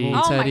with Teddy Trouble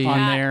with Oh Teddy. my on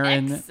God. there,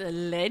 and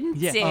Excellent.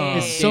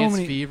 it's so Dance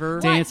many Fever.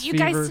 What? Dance You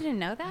Fever. guys didn't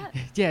know that?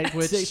 Yeah,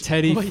 Which-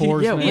 Teddy Well,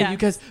 Forsman. yeah, you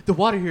guys, the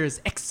water here is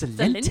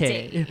excelente.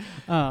 Excelente.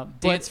 But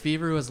Dance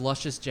Fever was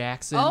Luscious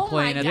Jackson Oh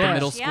playing my at gosh, the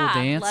middle school yeah.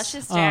 dance.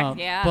 Luscious Jack,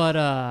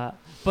 yeah.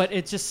 But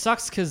it just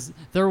sucks because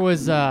there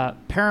was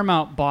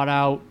Paramount bought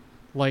out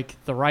like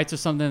the rights or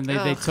something.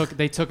 And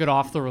they took it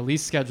off the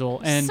release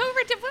schedule, and so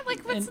ridiculous.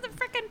 Like, what's and- the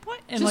freaking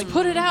point? and, Just like,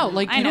 put it out.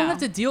 Like I you don't know. have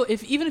to deal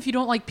even if you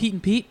don't like Pete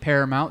and Pete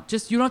Paramount,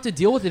 just you don't have to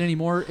deal with it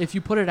anymore. If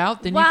you put it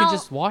out, then you can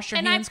just wash your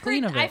and hands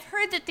clean of it. I've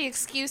heard that the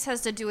excuse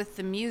has to do with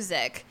the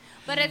music.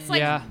 But it's like,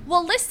 Yeah.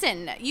 well,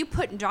 listen, you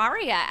put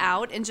Daria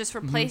out and Mm-hmm. just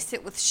replace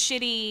it with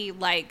shitty,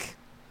 like,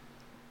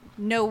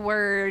 no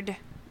word,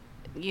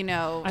 I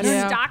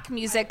don't- stock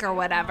music or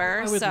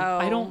whatever.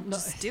 I don't know.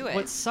 Just do it.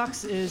 What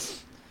sucks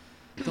is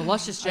The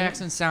Luscious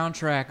Jackson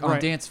soundtrack on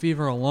Right. Dance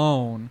Fever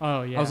alone.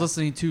 Oh, yeah. I was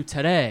listening to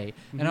today,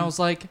 and I was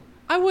like,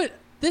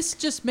 this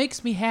just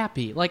makes me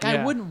happy. Like I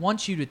Yeah. wouldn't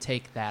want you to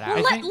take that out.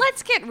 Well, think-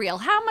 let's get real.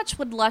 How much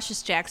would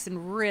Luscious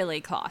Jackson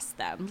really cost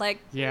them? Like,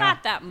 Yeah.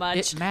 not that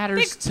much. It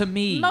matters to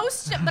me.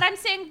 But I'm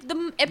saying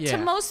to Yeah.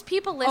 most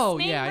people listening Oh,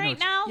 yeah, I know right what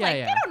now, you- yeah, like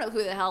yeah. they don't know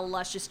who the hell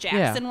Luscious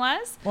Jackson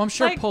was. Well, I'm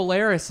sure Like,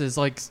 Polaris is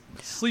like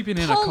sleeping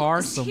in a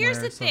car somewhere. Here's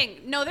the so-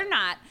 thing. No, they're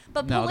not.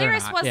 But No, they're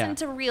Polaris not,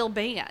 wasn't yeah. a real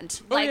band.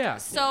 Oh, Like, yeah.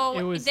 so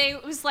It was-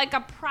 it was like a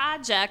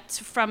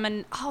project from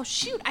an. Oh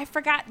shoot, I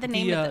forgot the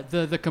name of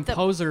the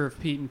composer of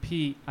Pete and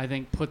Pete, I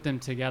think, put them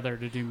together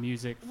to do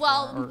music.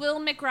 Well, Will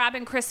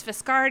McRobin, Chris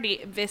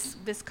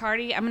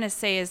Viscardi, I'm gonna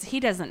say he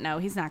doesn't know.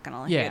 He's not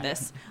gonna Yeah. hear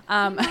this.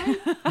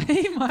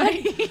 He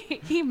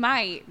might. He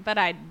might, but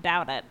I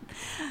doubt it.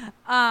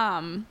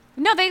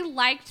 No, they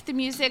liked the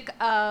music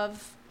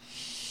of.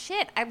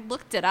 Shit, I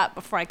looked it up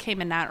before I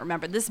came in. I don't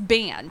remember this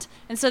band,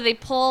 and so they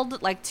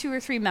pulled like 2 or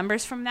 3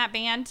 members from that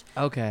band.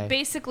 Okay.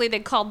 Basically, they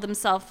called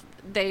themselves.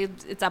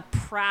 It's a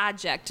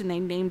project, and they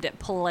named it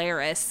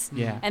Polaris.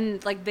 Yeah.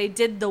 And like they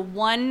did the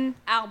one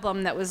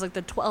album that was like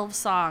the 12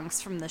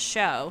 songs from the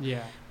show.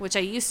 Yeah. Which I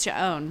used to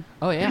own.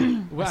 Oh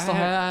yeah. Well, I still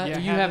you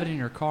have have it. it in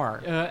your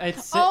car. I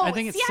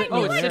think it's see, sitting I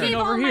knew over I there. gave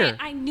over all here.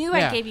 I knew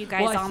Yeah. I gave you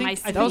guys Well, all my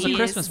CDs. that was a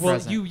Christmas Well,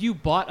 present. you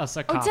bought us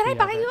a Oh, copy. did I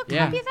buy of you a it.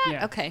 Yeah. copy of that?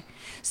 Yeah. Okay.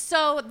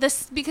 So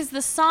because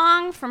the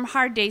song from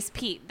Hard Days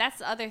Pete, that's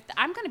the other.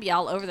 I'm going to be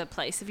all over the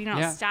place if you don't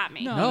Yeah. stop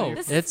me. No,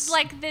 this it's- is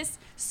like this.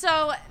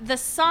 So the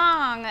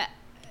song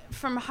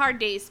from Hard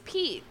Days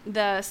Pete,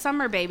 the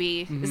Summer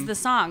Baby, is the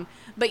song.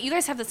 But you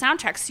guys have the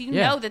soundtrack, so you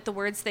Yeah. know that the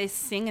words they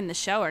sing in the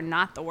show are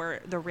not the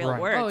real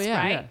Right. words, Oh yeah,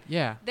 right?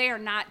 yeah. They are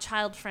not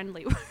child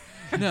friendly words.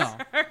 No.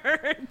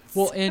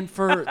 Well, and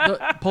for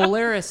the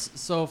Polaris,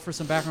 so for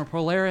some background,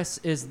 Polaris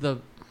is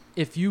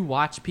if you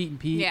watch Pete and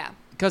Pete, Yeah.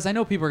 because I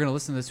know people are going to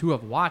listen to this who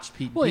have watched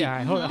Pete and Well, Pete. yeah,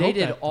 I hope they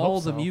did that- all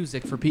hope the so.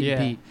 music for Pete Yeah.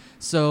 and Pete.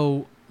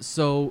 So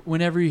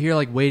whenever you hear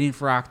like Waiting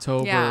for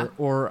October Yeah.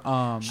 or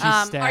She's Are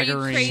you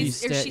staggering. crazy?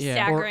 She's Or sta- she's yeah.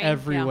 staggering? Or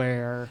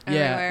everywhere.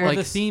 Everywhere. Or like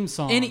the theme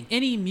song.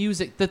 any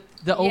music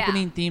the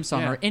opening theme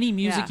song Yeah. or any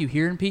music Yeah. you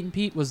hear in Pete and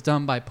Pete was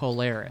done by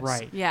Polaris.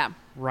 Right. Yeah.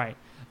 Right.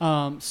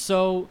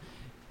 So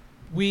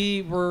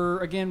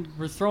we're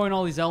throwing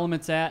all these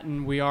elements at,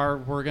 and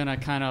we're gonna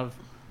kind of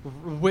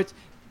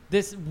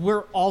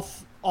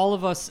all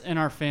of us in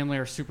our family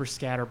are super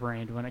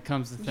scatterbrained when it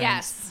comes to things.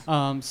 Yes.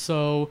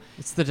 So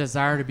It's the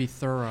desire to be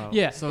thorough.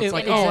 Yeah, So it's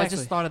like, exactly. I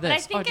just thought of this.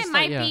 But I Oh, think just it thought-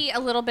 might yeah. be a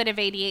little bit of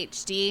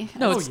ADHD.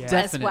 No, Oh, it's yeah. as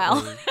definitely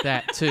well.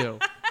 that too.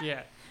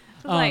 yeah.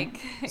 Like,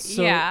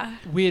 So yeah.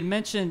 we had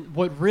mentioned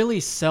what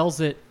really sells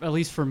it, at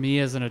least for me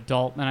as an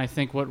adult, and I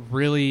think what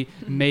really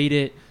made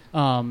it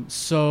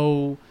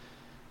so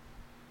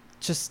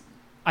just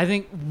I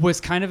think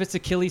was kind of its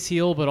Achilles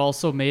heel, but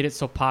also made it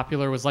so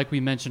popular was, like we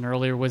mentioned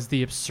earlier, was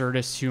the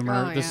absurdist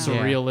humor, Oh, the yeah.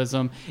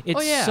 surrealism.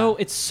 It's yeah.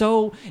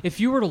 so if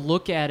you were to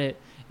look at it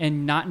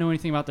and not know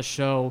anything about the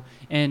show,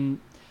 and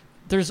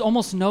there's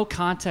almost no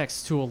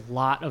context to a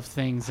lot of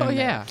things in Oh, there.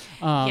 yeah.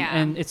 Yeah.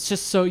 And it's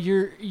just so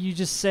you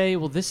just say,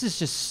 well, this is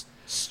just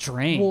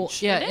strange. Well,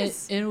 yeah, It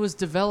is. and it was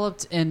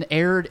developed and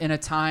aired in a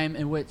time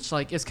in which,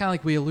 like, it's kind of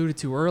like we alluded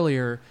to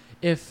earlier.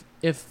 If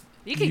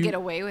You could get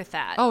away with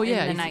that Oh,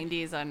 yeah, in the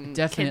if- 90s on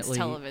definitely kids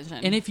television.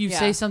 And if you Yeah.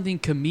 say something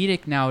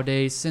comedic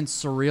nowadays, since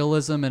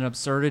surrealism and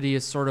absurdity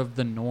is sort of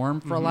the norm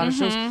for a lot of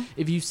shows,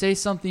 if you say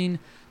something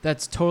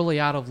that's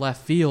totally out of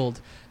left field,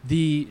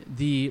 the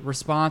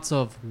response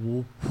of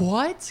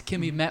what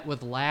can be met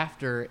with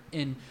laughter,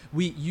 and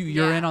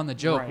you're Yeah. in on the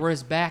joke. Right.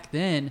 Whereas back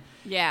then,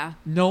 Yeah.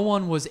 no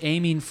one was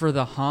aiming for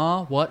the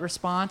what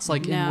response,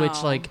 like in which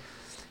No. like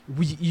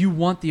you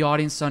want the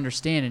audience to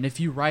understand. And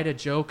if you write a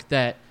joke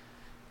that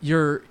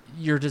your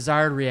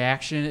desired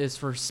reaction is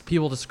for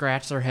people to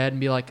scratch their head and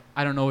be like,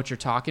 I don't know what you're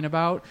talking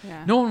about.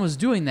 Yeah. No one was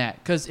doing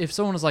that, because if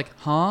someone was like,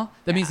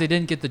 that means they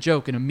didn't get the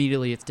joke, and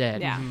immediately it's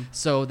dead. Yeah. Mm-hmm.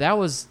 So that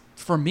was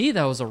for me,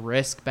 that was a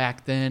risk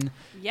back then.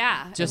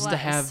 Yeah, Just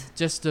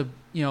to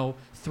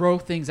throw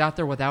things out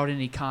there without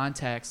any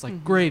context,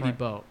 like gravy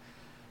boat,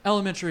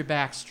 elementary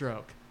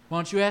backstroke. Why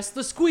don't you ask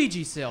the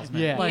squeegee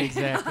salesman? Yeah, like,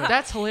 exactly.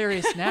 That's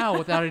hilarious now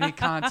without any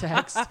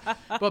context.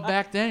 But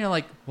back then, you're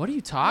like, what are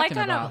you talking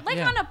about?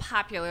 On a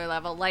popular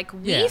level, like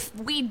we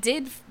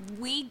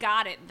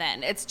got it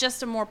then. It's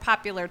just a more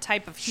popular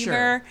type of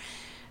humor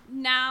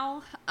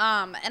now.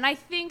 And I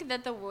think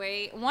that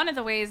one of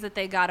the ways that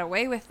they got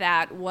away with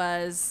that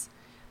was,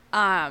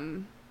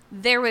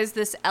 there was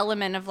this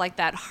element of like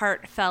that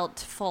heartfelt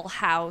Full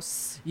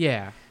House.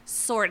 Yeah.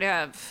 Sort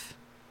of.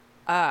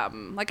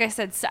 Like I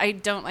said, I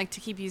don't like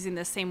to keep using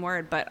the same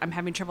word, but I'm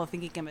having trouble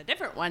thinking of a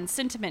different one.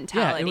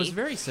 Sentimentality. Yeah, it was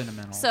very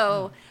sentimental.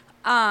 So,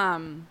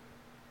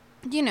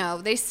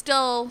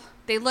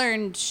 they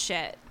learned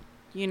shit,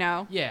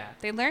 Yeah.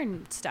 They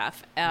learned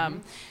stuff.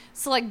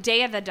 So like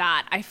Day of the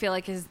Dot, I feel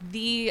like is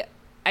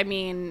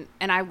and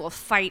I will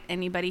fight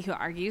anybody who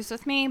argues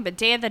with me, but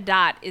Day of the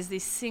Dot is the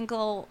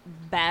single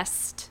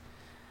best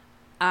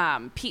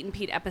Pete and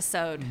Pete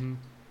episode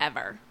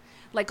ever.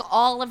 Like,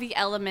 all of the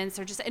elements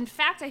are just... In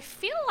fact, I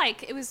feel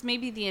like it was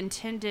maybe the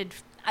intended...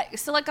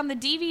 So, like, on the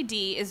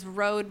DVD is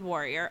Road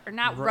Warrior. Or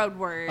not Road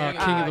Warrior.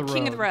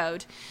 King of the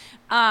Road.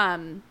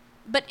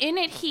 But in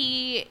it,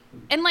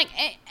 And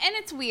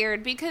it's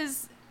weird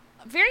because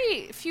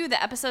very few of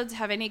the episodes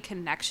have any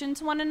connection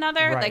to one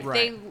another.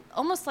 They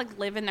almost, like,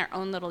 live in their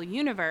own little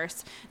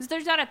universe. So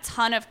there's not a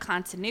ton of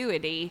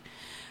continuity.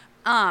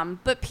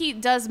 But Pete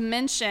does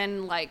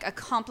mention like a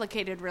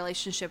complicated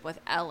relationship with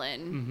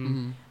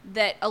Ellen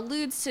that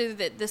alludes to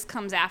that this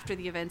comes after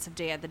the events of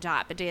Day of the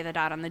Dot, but Day of the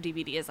Dot on the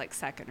DVD is like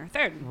second or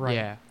third. Right.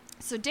 Yeah.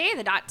 So Day of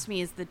the Dot to me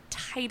is the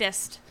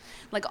tightest,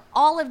 like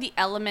all of the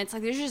elements,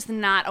 like there's just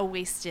not a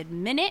wasted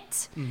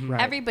minute.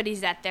 Right.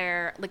 Everybody's at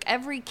their, like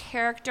every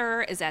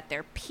character is at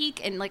their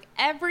peak, and like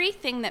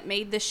everything that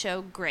made the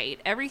show great,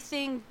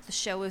 everything the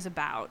show was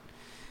about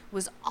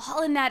was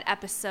all in that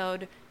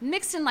episode,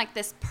 mixed in like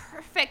this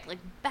perfect like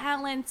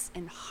balance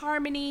and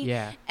harmony.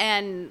 Yeah.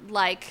 And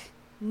like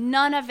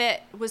none of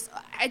it was,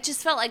 I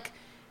just felt like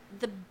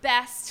the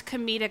best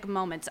comedic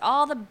moments,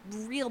 all the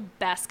real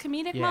best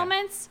comedic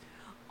moments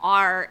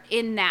are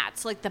in that.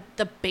 So like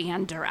the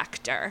band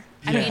director.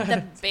 I mean,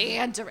 the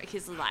band director,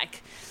 he's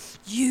like,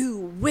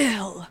 you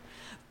will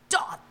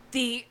dot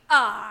the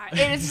R.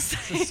 And it's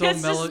just, so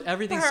mellow.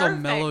 Everything's so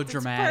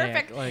melodramatic.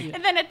 It's perfect. Like,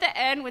 and then at the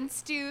end when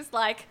Stu's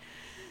like,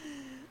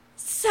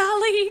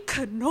 Sally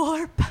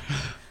Knorp,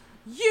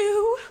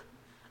 you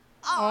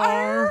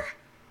are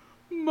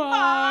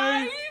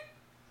my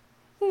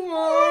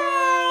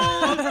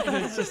world.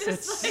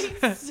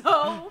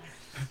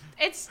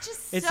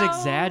 It's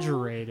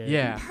exaggerated.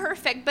 Yeah.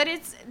 Perfect. But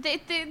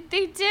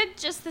they did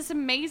just this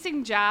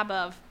amazing job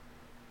of,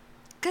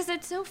 because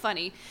it's so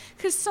funny,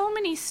 because so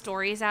many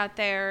stories out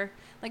there,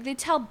 like they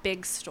tell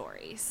big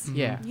stories.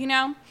 Yeah.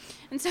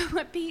 And so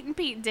what Pete and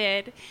Pete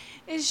did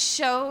is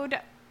showed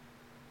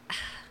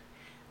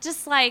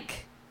just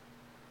like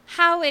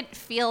how it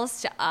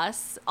feels to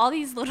us, all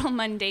these little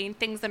mundane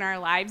things in our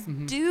lives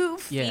do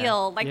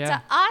feel like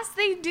to us,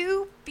 they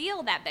do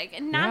feel that big.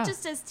 And not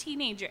just as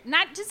teenagers,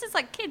 not just as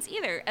like kids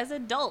either, as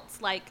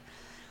adults. Like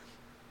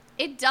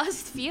it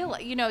does feel,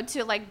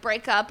 to like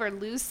break up or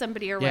lose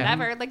somebody or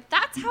whatever. Like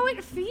that's how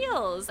it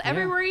feels.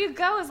 Everywhere you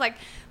go is like,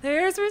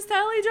 there's where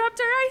Sally dropped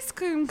her ice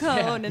cream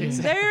cone, and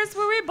there's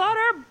where we bought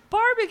our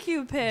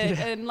barbecue pit,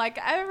 and like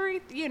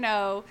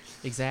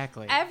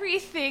exactly.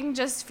 Everything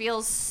just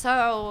feels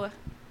so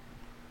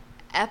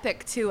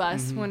epic to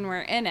us when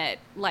we're in it,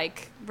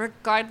 like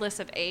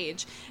regardless of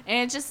age.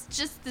 And it's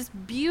just this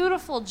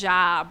beautiful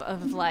job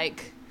of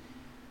like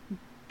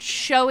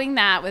showing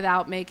that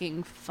without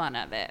making fun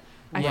of it.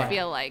 I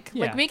feel like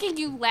making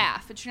you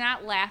laugh, but you're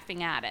not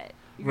laughing at it.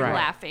 You're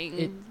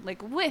laughing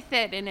like with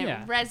it, and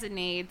it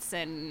resonates,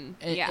 and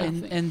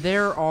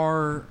there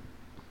are,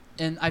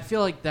 and I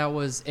feel like that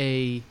was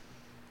a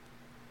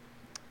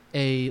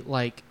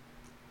like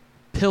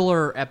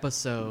pillar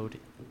episode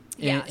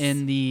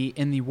in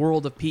the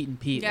world of Pete and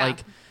Pete.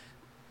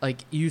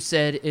 Like you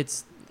said,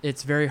 it's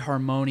very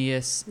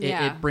harmonious.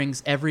 It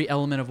brings every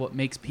element of what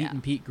makes Pete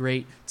and Pete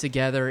great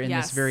together in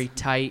this very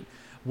tight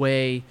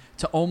way,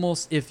 to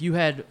almost, if you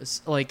had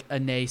like a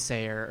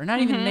naysayer, or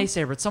not even a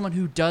naysayer, but someone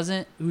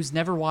who's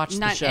never watched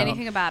the show,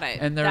 anything about it,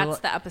 and that's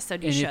the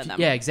episode you show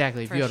them. Yeah,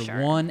 exactly. If you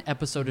had one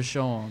episode to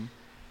show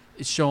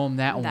them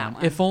that one.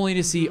 If only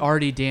to see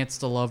Artie dance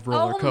to Love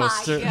Roller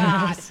Coaster. Oh my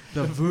God.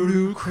 The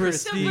Voodoo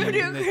Crispy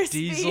and the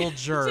Diesel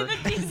Jerk. To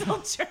the Diesel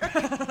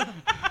Jerk.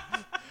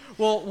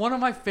 Well, one of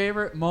my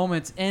favorite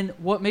moments, and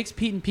what makes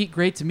Pete and Pete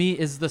great to me,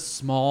 is the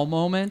small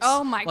moments.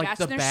 Oh my like gosh,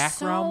 the there's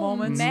background so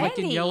moments, many. like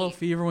in Yellow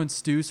Fever when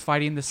Stu's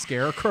fighting the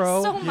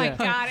Scarecrow. Oh my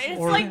God, it's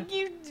like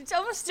you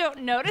almost don't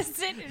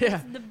notice it. And Yeah.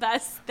 It's the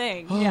best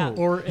thing. Oh, Yeah.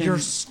 Or you're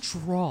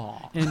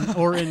straw. in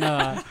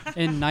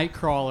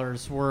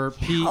Nightcrawlers, where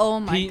Pete, Oh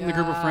my Pete and the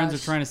group of friends are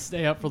gosh. trying to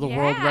stay up for the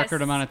world Yes.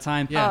 record amount of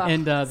time. Yeah.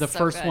 And the So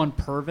first good. one,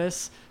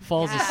 Purvis,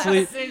 falls Yes.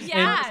 asleep.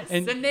 Yes.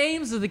 And The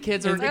names of the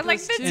kids are They're like,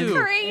 ridiculous that's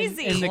too.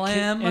 crazy. and the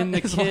Clem and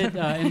the is kid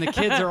one. and the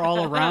kids are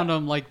all around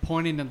him, like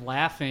pointing and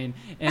laughing,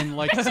 and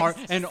like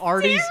and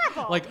Artie's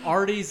terrible.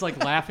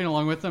 like laughing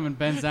along with them, and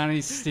bends down and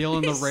he's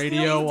stealing the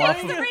radio He's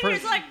off doing of the Per-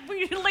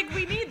 radio's like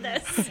we need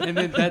this. and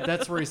then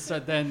that's where he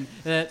said. Then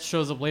that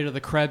shows up later.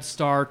 The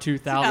Krebstar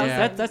 2000.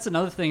 Yeah. That's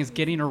another thing, is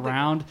getting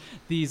around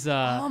these.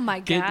 Oh my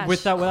gosh.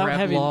 Without Creb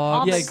having.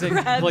 logs. Yeah, All the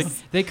exactly. Krebs.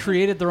 Like they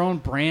created their own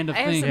brand of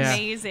It's things.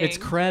 amazing. It's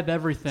Kreb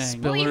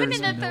everything. Well, even Spillers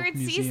in the Milk third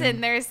Museum.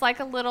 season, there's like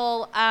a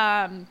little,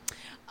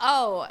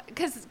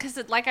 because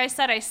like I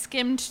said, I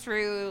skimmed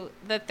through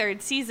the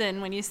third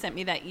season when you sent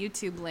me that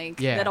YouTube link.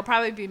 Yeah. That'll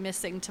probably be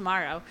missing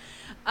tomorrow.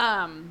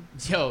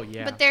 Yo,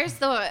 yeah. But there's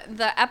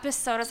the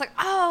episode. I was like,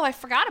 oh, I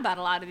forgot about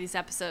a lot of these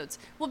episodes.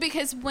 Well,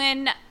 because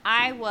when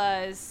it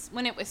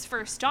was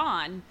first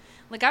on,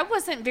 like I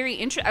wasn't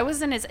I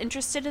wasn't as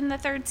interested in the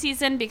third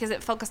season because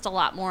it focused a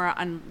lot more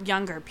on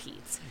younger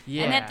Pete's.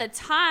 Yeah. And at the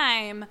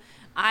time,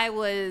 I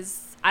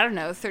was, I don't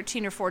know,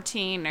 13 or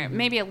 14 or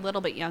maybe a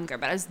little bit younger,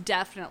 but I was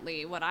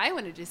definitely, what I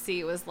wanted to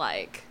see was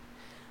like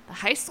the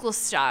high school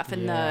stuff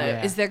and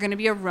Yeah. is there going to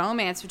be a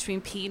romance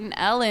between Pete and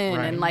Ellen?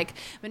 Right. And like,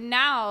 but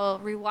now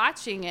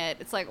rewatching it,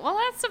 it's like, well,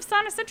 that stuff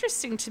sounds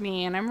interesting to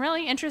me. And I'm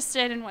really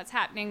interested in what's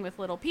happening with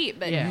little Pete.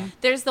 But Yeah.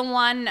 there's the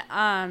one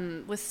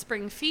with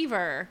Spring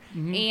Fever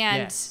and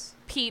Yes.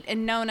 Pete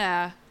and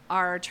Nona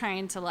are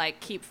trying to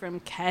like keep from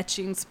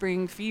catching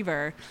spring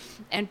fever,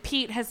 and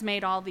Pete has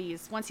made all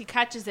these. Once he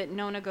catches it,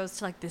 Nona goes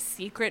to like the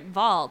secret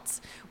vault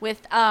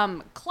with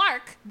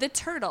Clark the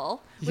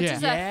turtle, which Yeah.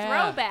 is Yeah, a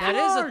throwback. that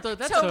is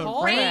that's to a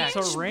callback. Range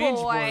To Range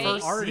Boy. Boy.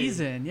 First Artie.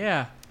 season,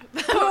 yeah.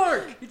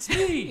 Clark, it's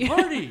me,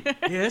 Artie.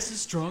 Yes, the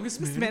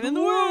strongest man in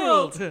the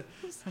world.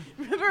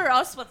 Remember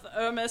us with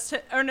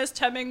Ernest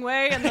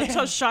Hemingway and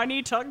the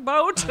shiny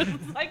tugboat?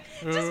 Like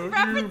just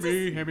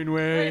references.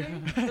 Hemingway.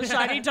 The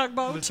shiny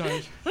tugboat. It's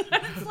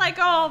like,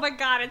 oh my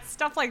god, it's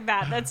stuff like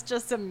that. That's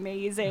just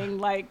amazing.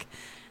 Like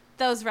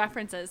those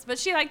references. But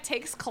she like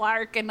takes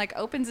Clark and like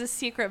opens a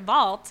secret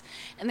vault,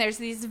 and there's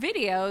these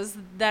videos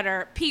that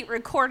are Pete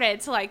recorded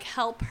to like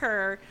help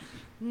her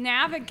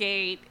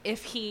navigate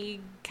if he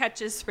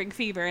catches spring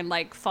fever and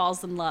like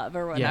falls in love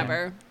or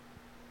whatever.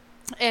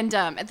 And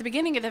at the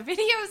beginning of the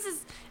videos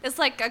is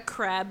like a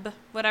Krebstar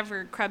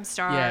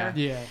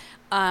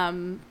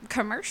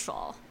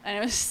commercial, and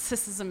it was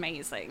this is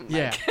amazing.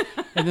 Yeah.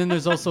 And then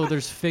there's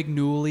Fig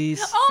Newlies.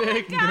 Oh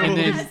Fig my god, and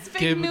then yes,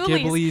 Fig Newlies.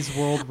 Ghibli's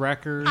World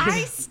Record.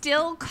 I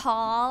still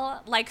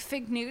call like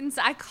Fig Newtons.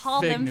 I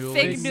call Fig them Newlies.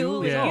 Fig Fig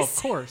Newlies. Newlies. Oh, of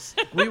course.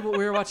 we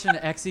were watching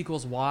X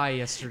equals Y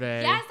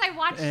yesterday. Yes, I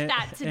watched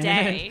that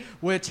today.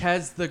 Which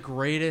has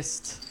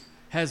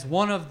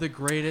one of the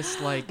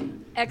greatest like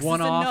X is a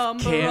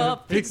one-off number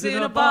of pigs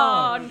in a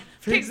barn.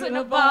 Pigs in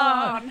a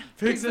barn.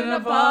 Pigs in a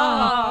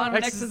barn.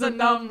 X is a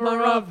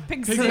number of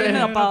pigs in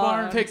a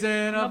barn. Pigs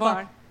in a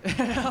barn.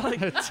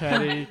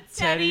 Teddy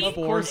Teddy.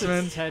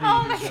 Forsman. Teddy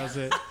Oh my who does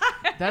it.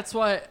 That's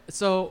why.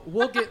 So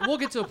we'll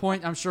get to a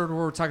point. I'm sure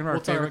we're talking about We'll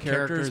our favorite talk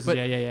about characters, but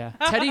yeah.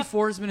 Teddy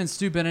Forsman and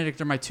Stu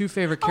Benedict are my two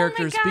favorite Oh my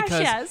characters gosh, because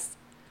yes.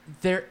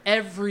 they're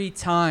every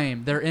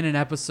time they're in an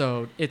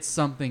episode, it's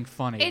something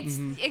funny. It's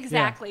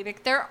exactly.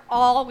 Like they're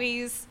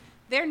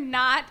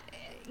not,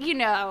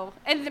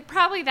 and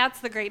probably that's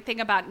the great thing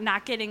about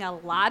not getting a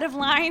lot of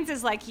lines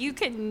is like you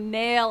can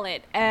nail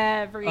it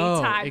every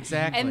time.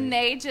 Exactly. And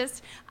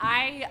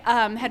I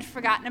had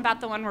forgotten about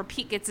the one where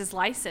Pete gets his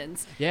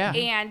license. Yeah.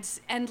 And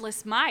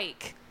Endless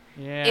Mike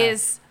Yeah.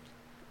 is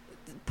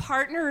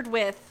partnered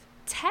with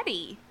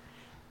Teddy.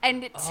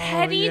 And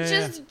Teddy yeah.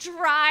 just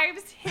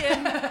drives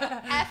him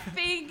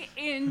effing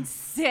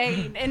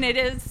insane. And it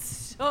is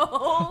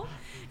so...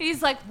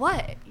 He's like,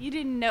 what? You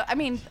didn't know? I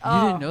mean,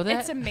 didn't know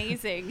that? It's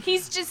amazing.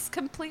 He's just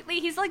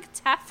he's like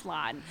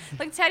Teflon.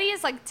 Like, Teddy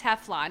is like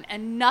Teflon,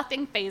 and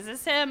nothing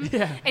phases him.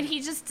 Yeah. And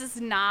he just does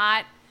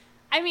not...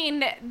 I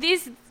mean,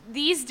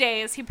 these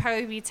days, he'd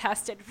probably be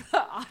tested for the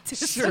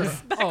autism Sure.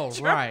 spectrum. Oh,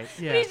 right.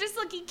 Yeah. But he's just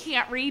like, he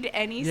can't read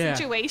any Yeah.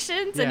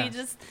 situations, and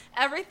Yeah.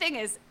 everything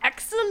is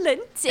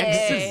excellent.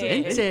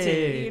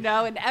 Excelente. And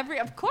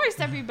of course,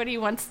 everybody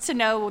wants to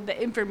know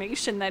the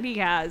information that he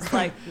has.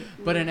 Like,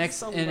 But in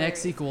it's X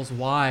hilarious. equals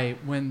Y,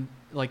 when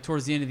like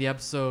towards the end of the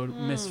episode,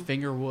 Miss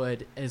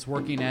Fingerwood is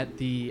working at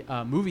the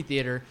movie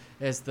theater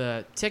as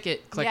the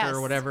ticket clicker Yes.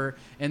 or whatever,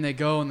 and they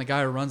go and the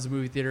guy who runs the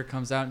movie theater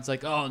comes out and it's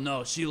like, oh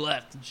no, she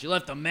left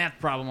a math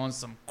problem on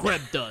some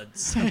Kreb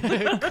duds.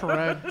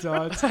 Crab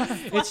duds.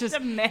 It's just a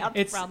math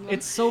problem.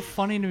 it's so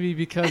funny to me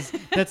because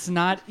that's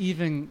not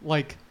even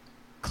like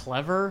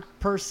clever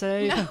per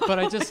se, but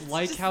I just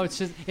like how it's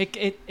just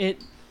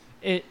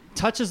it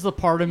touches the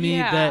part of me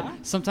Yeah.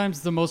 that sometimes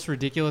the most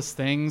ridiculous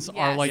things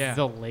are Yes. like Yeah.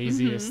 the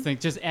laziest thing.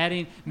 Just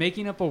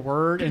making up a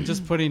word and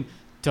just putting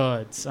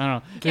duds. I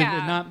don't know.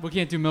 Yeah. We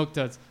can't do milk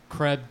duds.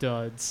 Creb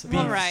duds.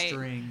 Well, Beef right.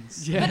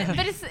 strings. Yeah.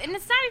 But it's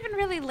not even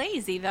really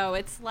lazy though.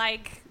 It's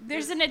like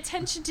there's an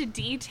attention to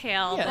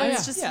detail Yeah,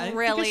 that's just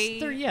really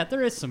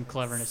there is some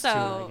cleverness to it,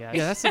 I guess.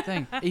 Yeah, that's the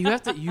thing.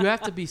 You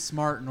have to be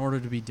smart in order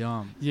to be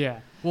dumb. Yeah.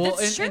 Well,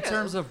 That's in true.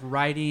 terms of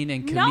writing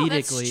and comedically, No,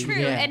 that's true.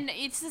 yeah. And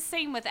it's the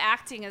same with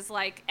acting as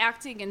like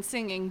acting and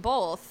singing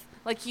both.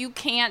 Like you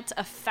can't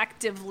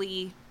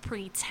effectively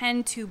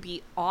pretend to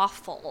be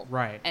awful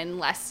Right.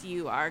 unless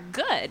you are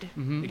good,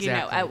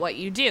 Exactly. at what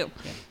you do.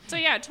 Yeah. So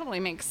yeah, it totally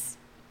makes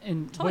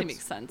And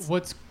makes sense.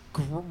 What's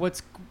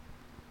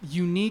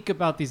unique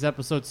about these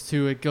episodes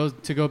too, it goes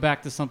to go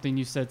back to something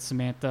you said,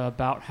 Samantha,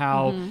 about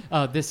how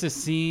this is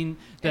seen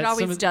that It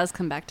always some of- does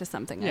come back to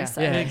something I Yeah,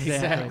 said. yeah,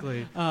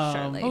 Exactly.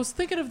 Surely. I was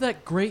thinking of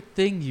that great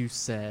thing you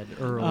said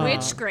earlier.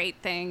 Which great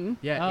thing.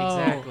 Yeah,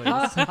 Oh. exactly.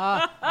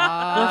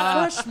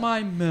 Refresh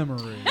my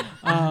memory.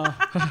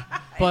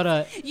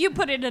 but You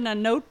put it in a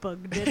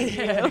notebook,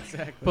 didn't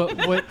you?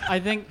 but what I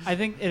think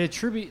it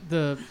attribute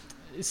the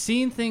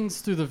seeing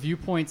things through the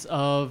viewpoints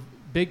of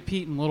Big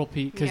Pete and Little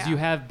Pete, because Yeah. you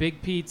have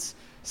Big Pete's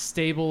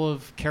stable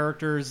of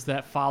characters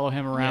that follow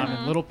him around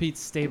and Little Pete's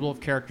stable of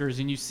characters,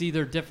 and you see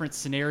their different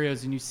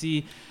scenarios, and you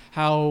see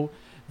how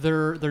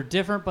they're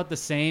different but the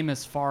same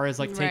as far as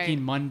like taking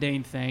Right.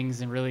 mundane things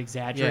and really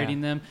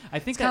exaggerating them. I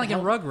think It's kind of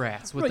that like in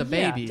Rugrats with Right, the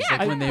yeah. babies, Yeah,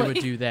 like when they right. would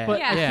do that. But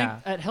Yeah. I yeah.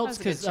 think that helps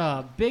That was a good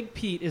because Big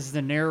Pete is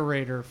the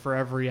narrator for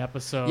every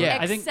episode. Yeah.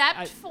 I think Except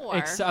I for-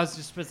 I was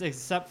just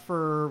except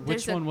for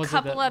which There's one was a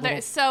couple it? that other.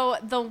 little- So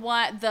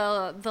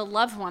the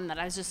love one that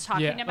I was just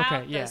talking Yeah, about,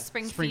 okay, yeah. the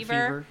Spring Spring Fever,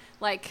 Fever.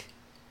 like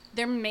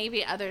there may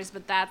be others,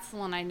 but that's the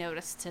one I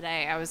noticed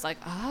today. I was like,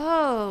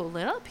 oh,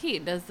 Little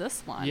Pete does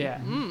this one. Yeah.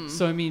 Mm.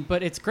 So I mean,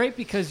 but it's great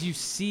because you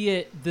see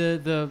it.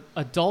 The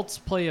adults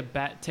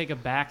take a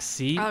back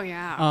seat. Oh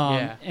yeah.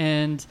 Yeah.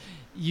 And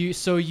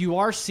you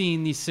are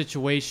seeing these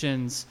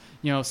situations.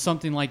 You know,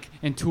 something like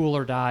in Tool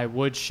or Die,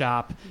 Wood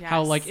Shop.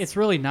 How Yes. like it's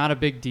really not a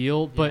big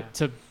deal, but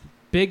Yeah. to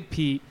Big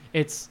Pete,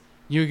 it's.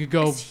 You could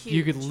go. It's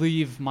You could huge.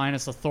 leave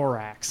minus a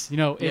thorax. You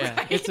know,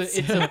 Yeah. it's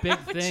a big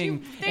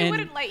thing. They and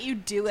wouldn't let you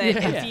do it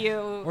Yeah. if you.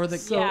 Or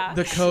yeah.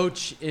 the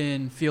coach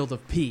in Field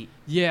of Pete.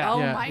 yeah, Oh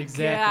yeah, my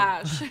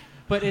exactly. gosh.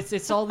 But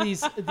it's all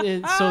these.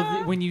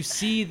 When you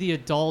see the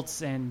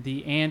adults and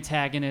the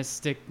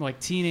antagonistic like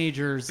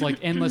teenagers, like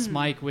Endless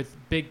Mike with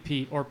Big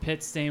Pete, or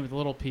Pit Stain with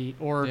Little Pete,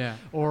 or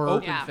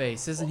Open Yeah.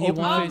 Face. Isn't he Open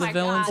one Face. of the my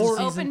villains gosh, in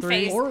season Open 3?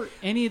 Face. or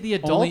any of the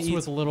Only adults eats-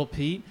 with Little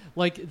Pete,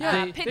 like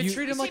Yeah, they, Pit- They you-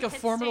 treat him like a Pit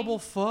formidable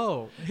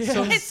foe.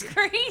 so It's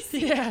crazy.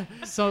 yeah.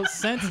 So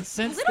since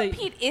Little they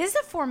Pete is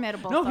a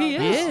formidable. No, he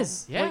foe, is. though. He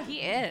is, yeah. Well, he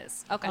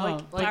is. Okay. Like-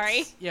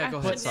 Sorry. Yeah, go I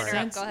ahead, shouldn't sorry.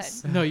 interrupt. Go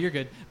ahead. No, you're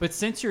good. But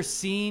since you're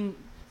seeing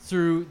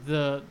through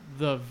the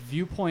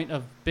viewpoint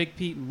of Big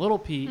Pete and Little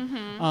Pete,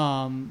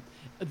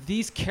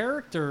 these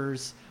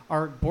characters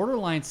are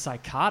borderline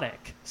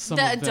psychotic. Some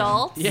The of them.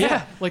 adults?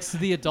 Yeah, like so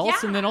the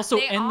adults, and then Yeah, also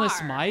they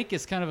Endless are. Mike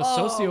is kind of a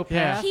Oh,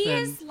 sociopath. He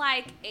and, is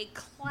like a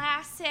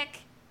classic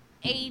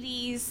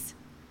 80s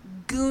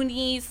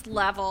Goonies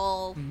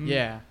level.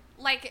 Yeah.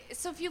 Like,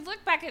 so if you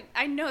look back at,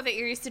 I know that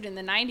you're used to it in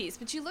the 90s,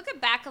 but you look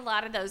at back a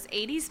lot of those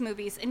 80s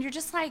movies and you're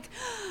just like,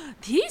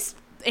 these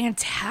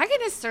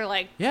antagonists are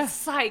like Yeah.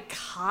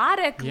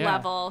 psychotic Yeah.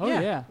 level. Oh,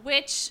 yeah.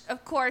 Which,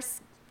 of course,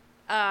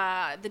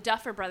 the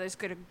Duffer Brothers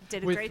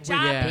did a With- great with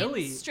job in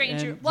Billy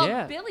Stranger. and- well,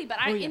 yeah. Billy, but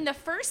Oh, yeah. in the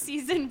first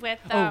season with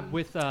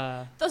with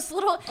those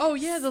little Oh,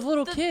 yeah, the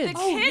little kids. The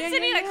Oh, kids, yeah, and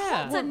he yeah, like yeah.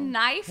 holds a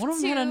knife One of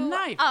to them had a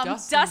knife.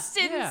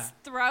 Dustin's yeah.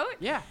 throat.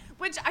 Yeah.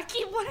 Which I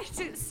keep wanting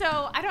to.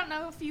 So I don't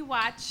know if you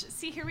watch.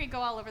 See, here we go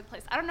all over the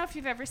place. I don't know if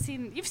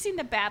you've seen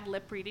the bad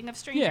lip reading of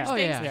Stranger Yeah. Oh,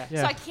 Things. yeah.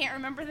 Yeah. So I can't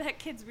remember that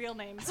kid's real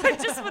name. So I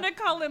just want to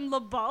call him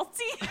Labalti.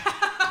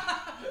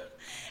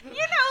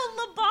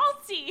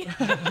 Labalti.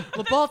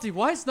 Labalti,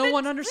 why does no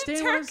one understand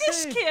the what I'm Turkish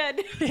saying?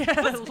 kid.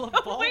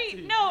 Labalti.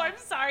 Wait, no, I'm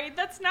sorry.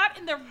 That's not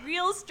in the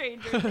real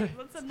Stranger Things.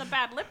 That's in the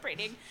bad lip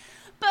reading.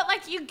 But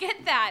like you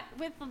get that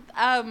with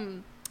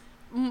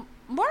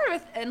more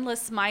with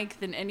Endless Mike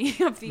than any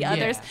of the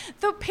others.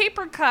 The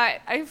paper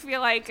cut, I feel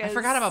like I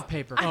forgot about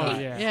Paper Cut. Oh,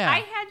 yeah. Yeah. I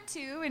had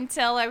to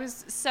until I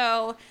was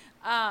so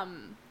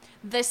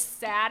the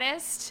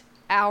saddest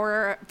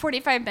hour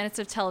 45 minutes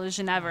of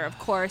television ever, of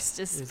course,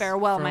 is It's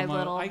Farewell My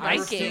Little I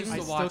Vikings. refuse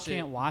to still watch can't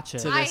it. watch it.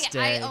 To this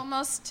day. I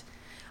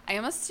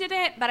almost did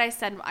it, but I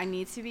said I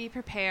need to be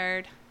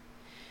prepared.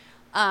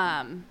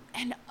 And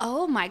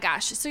oh my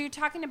gosh, so you're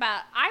talking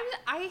about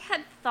I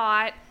had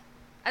thought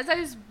as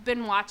I've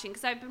been watching,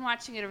 because I've been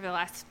watching it over the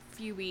last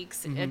few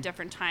weeks at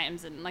different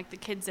times, and like the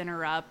kids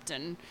interrupt,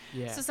 and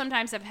so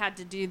sometimes I've had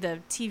to do the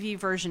TV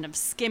version of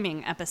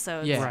skimming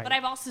episodes, Yeah. Right. but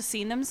I've also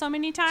seen them so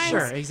many times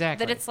Sure,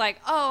 exactly. that it's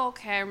like, oh,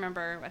 okay, I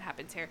remember what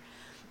happens here.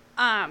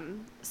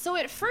 So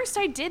at first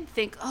I did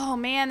think, oh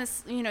man,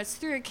 this, it's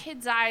through a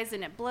kid's eyes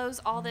and it blows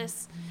all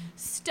this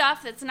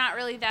stuff that's not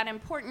really that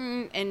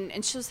important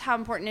and shows how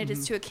important it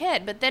is to a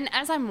kid. But then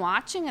as I'm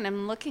watching and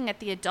I'm looking at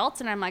the adults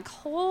and I'm like,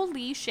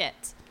 holy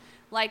shit,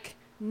 like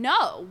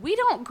No, we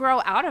don't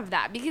grow out of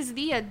that because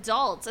the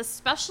adults,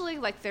 especially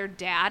like their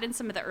dad in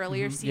some of the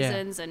earlier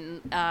seasons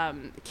and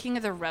King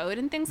of the Road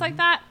and things like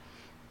that,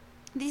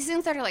 these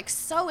things that are like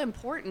so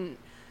important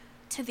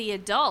to the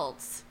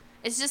adults.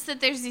 It's just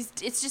that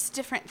it's just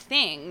different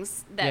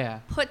things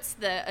that puts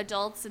the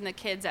adults and the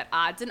kids at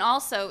odds. And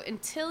also,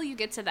 until you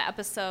get to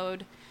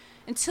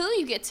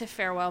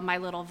Farewell, My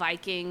Little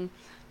Viking,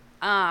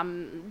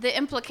 the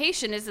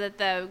implication is that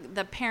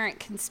the parent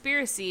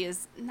conspiracy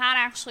is not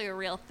actually a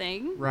real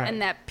thing, and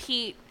that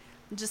Pete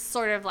just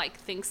sort of like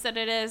thinks that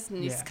it is,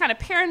 and he's kind of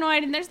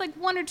paranoid. And there's like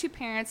one or two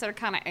parents that are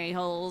kind of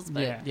a-holes,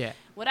 but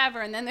whatever.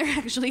 And then there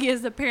actually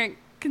is a parent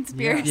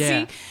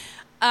conspiracy.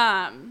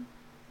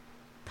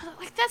 But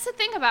like that's the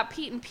thing about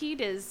Pete, and Pete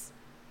is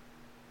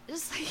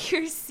just like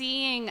you're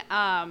seeing.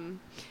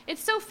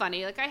 It's so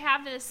funny. Like I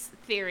have this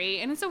theory,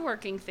 and it's a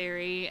working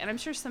theory, and I'm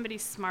sure somebody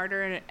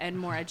smarter and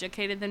more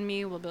educated than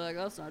me will be like,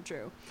 "Oh, that's not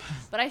true."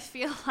 But I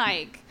feel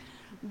like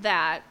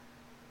that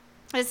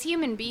as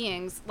human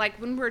beings, like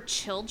when we're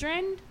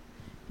children,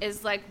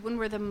 is like when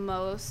we're the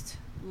most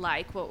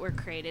like what we're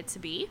created to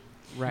be.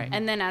 Right.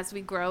 And then as we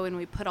grow and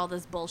we put all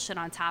this bullshit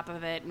on top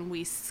of it and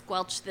we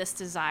squelch this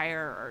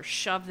desire or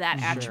shove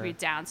that attribute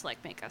down to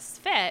like make us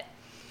fit.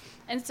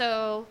 And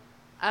so,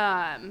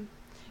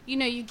 you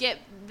know, you get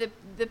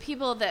the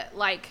people that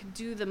like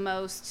do the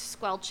most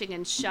squelching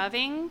and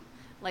shoving,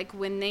 like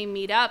when they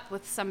meet up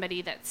with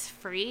somebody that's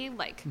free,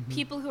 like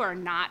people who are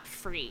not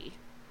free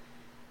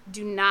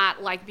do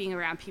not like being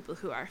around people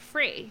who are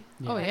free.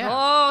 Oh, like, yeah.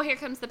 Oh, here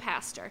comes the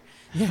pastor.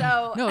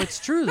 So No, it's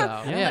true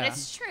though. but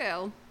it's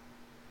true.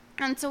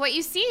 And so what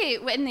you see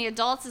in the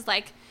adults is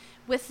like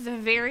with the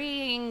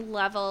varying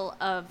level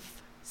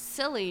of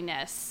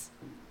silliness,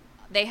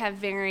 they have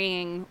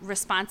varying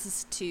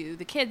responses to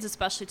the kids,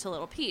 especially to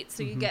little Pete.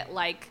 So you get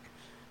like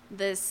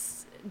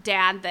this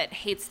dad that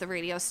hates the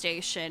radio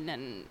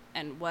station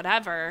and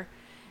whatever.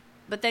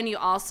 But then you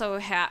also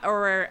have,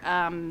 or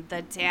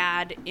the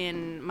dad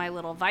in My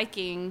Little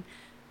Viking,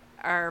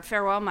 or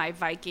Farewell, My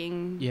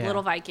Viking,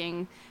 Little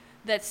Viking,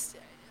 that's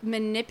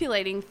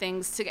manipulating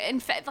things to, in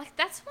fact, like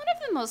that's one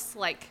of the most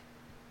like,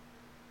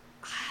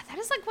 that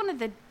is like one of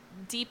the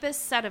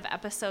deepest set of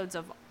episodes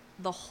of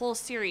the whole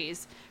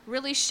series,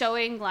 really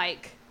showing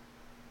like,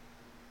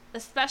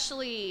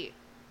 especially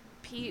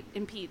Pete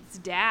and Pete's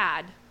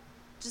dad,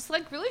 just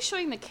like really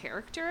showing the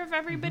character of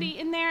everybody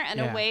in there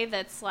in a way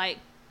that's like,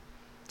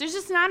 there's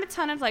just not a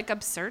ton of like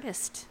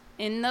absurdist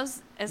in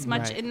those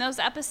in those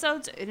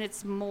episodes, and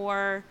it's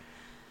more,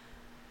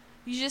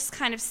 you just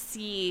kind of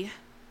see,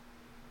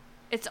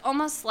 it's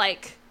almost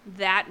like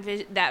that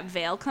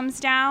veil comes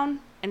down,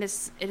 and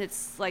it's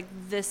like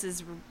this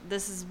is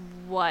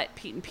what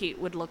Pete and Pete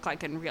would look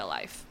like in real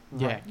life.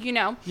 Yeah. You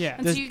know? Yeah.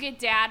 And so you get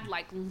dad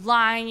like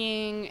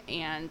lying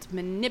and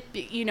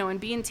and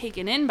being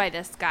taken in by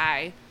this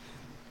guy,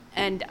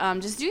 and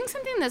just doing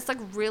something that's like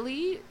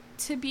really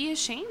to be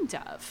ashamed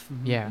of.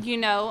 Yeah. You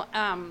know,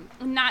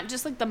 not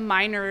just like the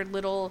minor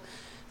little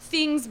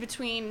things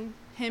between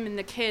him and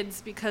the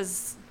kids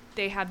because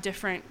they have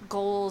different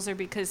goals or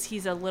because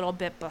he's a little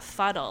bit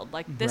befuddled.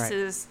 Like this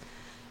is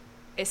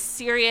a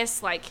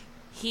serious, like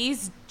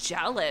he's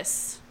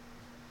jealous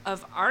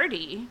of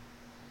Artie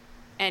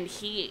and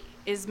he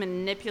is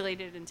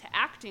manipulated into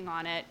acting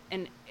on it,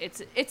 and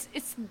it's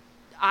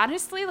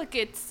honestly like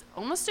it's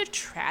almost a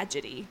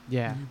tragedy.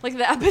 Yeah. Like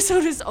the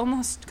episode is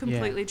almost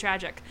completely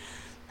tragic.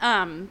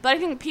 But I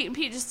think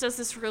Pete just does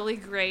this really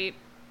great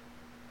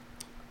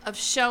of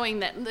showing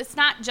that it's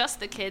not just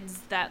the kids,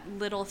 that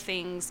little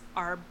things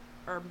are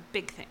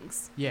big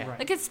things. Yeah. Right.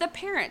 Like it's the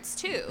parents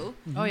too.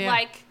 Oh yeah.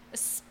 Like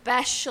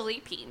especially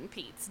Pete and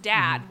Pete's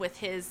dad with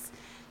his,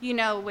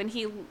 when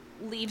he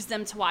leaves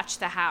them to watch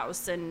the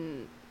house,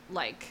 and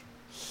like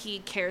he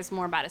cares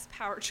more about his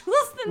power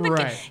tools than the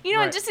kid.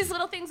 And just these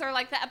little things are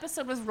like the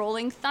episode with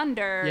Rolling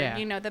Thunder,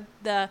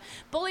 the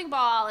bowling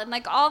ball, and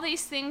like all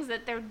these things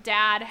that their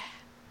dad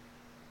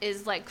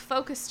is like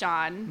focused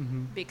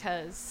on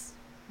because,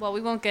 well,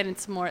 we won't get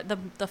into more the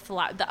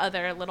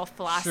other little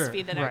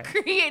philosophy that are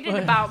created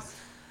about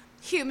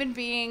human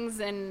beings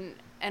and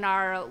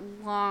our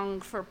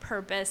long for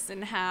purpose,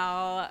 and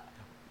how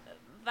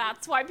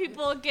that's why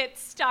people get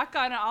stuck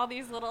on all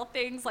these little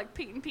things like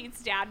Pete and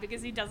Pete's dad,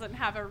 because he doesn't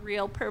have a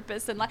real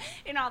purpose and all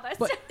that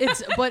stuff.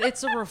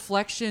 It's a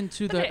reflection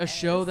to a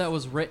show that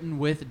was written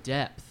with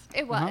depth.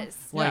 It was.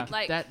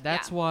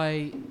 That's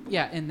why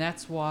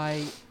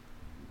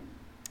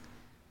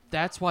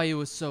it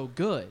was so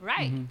good.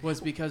 Right.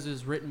 Was because it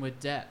was written with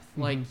depth.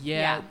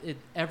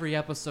 Every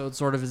episode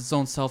sort of is its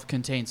own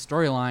self-contained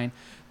storyline,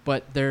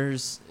 but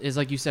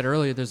like you said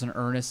earlier, there's an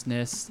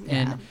earnestness,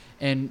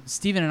 and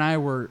Steven and I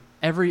were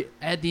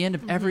at the end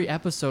of every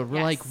episode,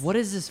 we're like, what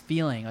is this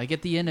feeling? Like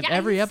at the end of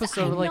every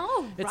episode, we're like,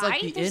 it's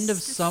like the end of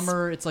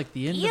summer, it's like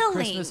the end of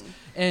Christmas,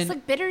 and it's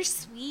like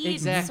bittersweet,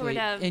 exactly.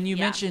 Sort of. And you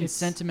mentioned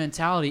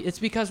sentimentality. It's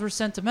because we're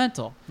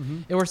sentimental.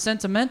 And we're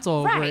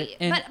sentimental, right?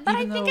 And but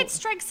I think it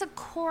strikes a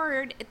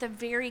chord at the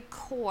very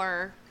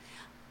core.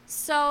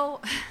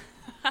 So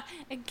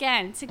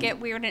again, to get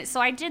weird. So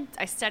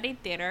I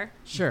studied theater.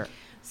 Sure.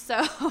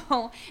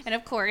 So, and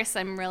of course,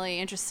 I'm really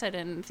interested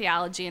in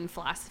theology and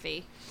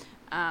philosophy.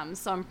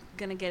 So I'm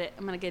gonna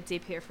get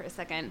deep here for a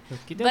second.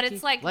 Okey But dokey.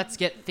 it's like Let's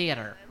get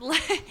theater.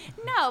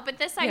 no, but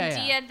this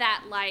idea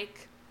that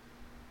like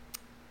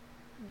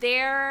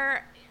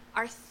there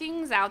are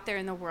things out there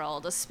in the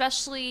world,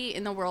 especially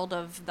in the world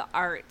of the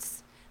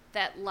arts,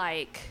 that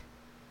like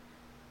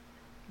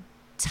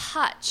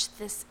touch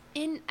this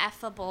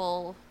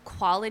ineffable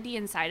quality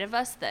inside of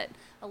us that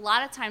a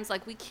lot of times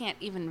like we can't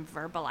even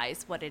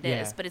verbalize what it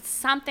is, but it's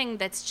something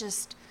that's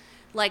just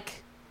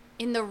like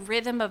in the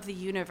rhythm of the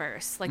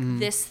universe, like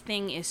this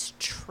thing is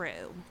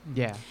true.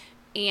 Yeah.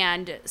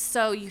 And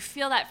so you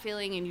feel that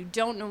feeling and you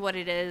don't know what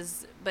it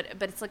is, but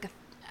it's like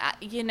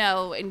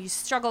and you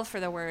struggle for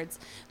the words.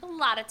 A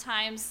lot of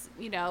times,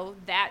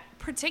 that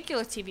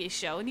particular TV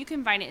show, and you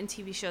can find it in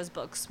TV shows,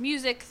 books,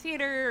 music,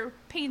 theater,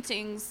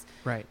 paintings,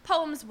 Right.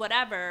 poems,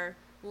 whatever,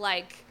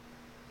 like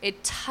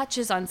it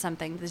touches on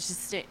something. There's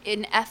just an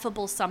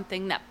ineffable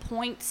something that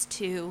points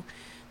to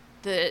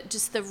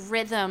the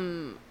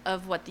rhythm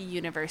of what the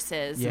universe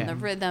is and the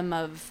rhythm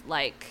of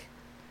like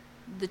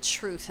the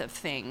truth of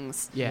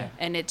things. Yeah.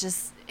 And it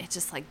just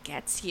like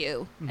gets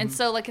you. And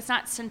so like it's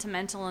not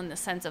sentimental in the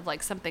sense of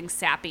like something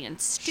sappy and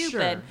stupid,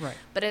 Sure, right.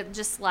 but it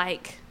just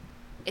like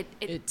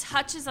it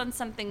touches on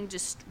something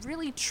just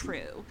really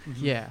true.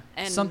 Yeah.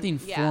 And, something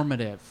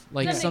formative.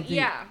 Like something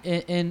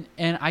and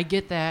I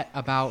get that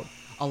about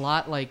a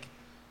lot, like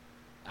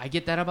I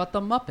get that about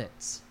the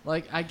Muppets.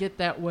 Like I get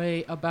that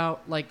way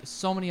about like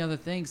so many other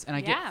things, and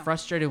I get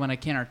frustrated when I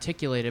can't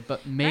articulate it.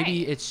 But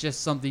maybe it's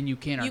just something you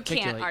can't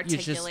articulate. You can't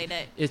articulate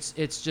it.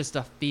 It's just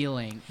a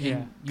feeling. Yeah.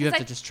 And you have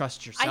to just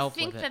trust yourself. I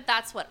think with it.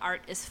 that's what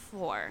art is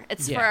for.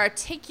 It's for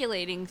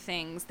articulating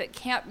things that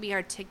can't be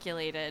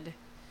articulated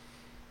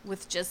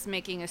with just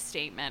making a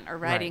statement or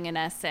writing an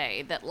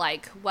essay. That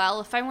like, well,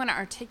 if I want to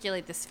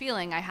articulate this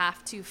feeling, I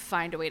have to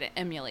find a way to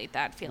emulate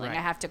that feeling. Right.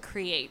 I have to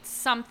create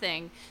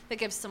something that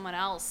gives someone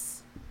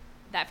else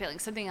that feeling,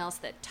 something else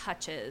that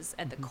touches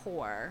at the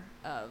core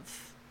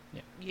of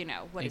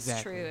what is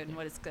true and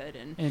what is good.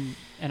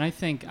 And I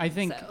think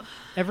So.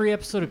 every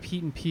episode of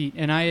Pete and Pete,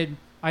 and I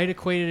had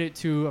equated it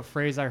to a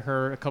phrase I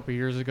heard a couple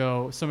years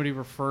ago. Somebody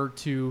referred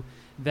to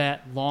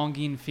that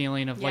longing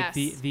feeling of like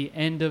the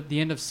end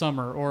of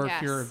summer, or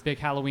if you're a big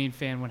Halloween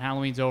fan, when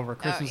Halloween's over,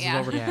 Christmas is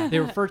over. They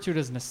refer to it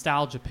as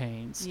nostalgia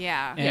pains.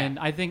 Yeah. And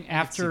I think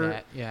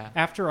after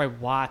I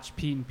watched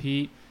Pete and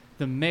Pete,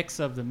 the mix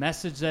of the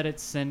message that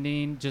it's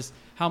sending, just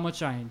how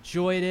much I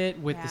enjoyed it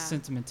with the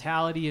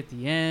sentimentality at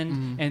the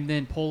end, and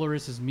then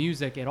Polaris's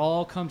music, it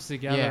all comes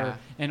together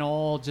and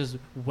all just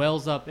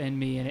wells up in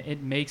me, and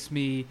it makes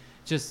me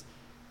just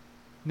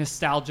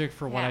nostalgic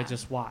for what I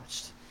just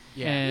watched.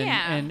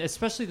 And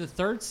especially the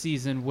third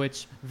season,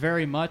 which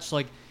very much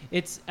like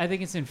I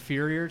think it's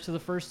inferior to the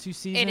first two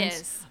seasons. It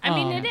is. I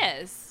mean,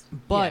 it is.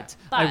 But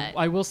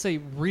I will say,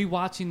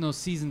 rewatching those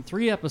season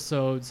 3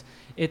 episodes,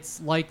 it's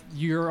like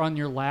you're on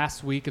your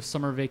last week of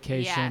summer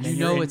vacation. Yes.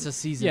 And it's a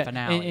season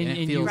finale. And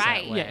it feels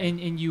that way. Yeah,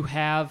 and you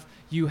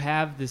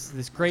have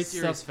this great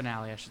series stuff.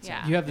 finale, I should say.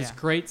 Yeah. You have this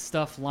great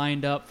stuff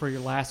lined up for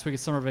your last week of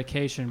summer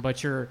vacation,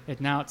 but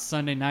now it's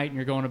Sunday night and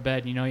you're going to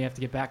bed. You have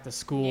to get back to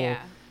school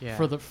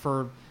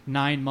for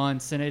 9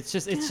 months, and it's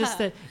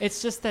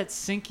just that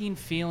sinking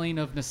feeling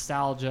of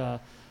nostalgia,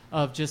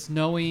 of just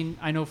knowing.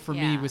 I know for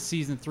me with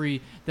season 3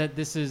 that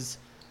this is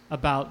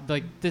about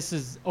like this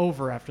is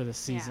over after this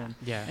season.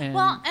 And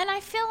I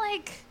feel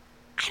like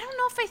I don't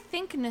know if I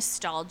think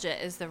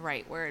nostalgia is the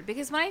right word,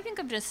 because when I think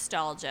of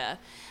nostalgia,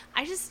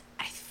 I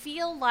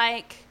feel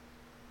like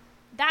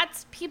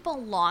that's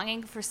people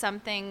longing for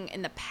something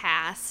in the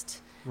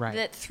past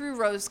that through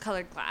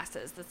rose-colored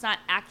glasses that's not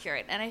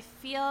accurate. And I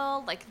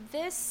feel like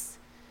this,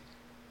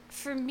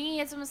 for me,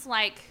 it's almost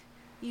like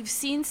you've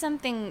seen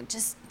something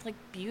just like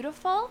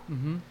beautiful.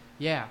 Mm-hmm.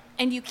 Yeah.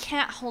 And you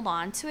can't hold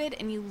on to it,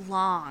 and you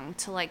long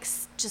to like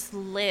just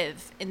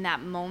live in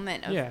that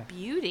moment of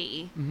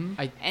beauty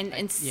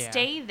and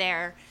stay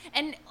there.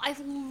 And I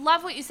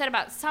love what you said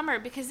about summer,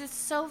 because it's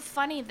so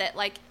funny that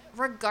like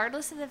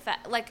regardless of the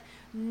fact, like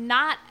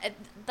not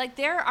like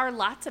there are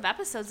lots of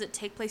episodes that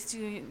take place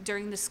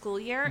during the school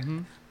year,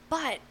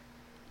 but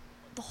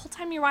the whole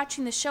time you're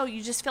watching the show,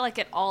 you just feel like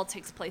it all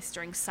takes place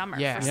during summer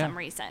for some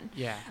reason.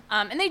 Yeah.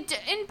 And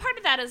and part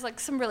of that is like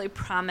some really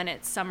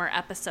prominent summer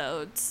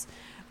episodes,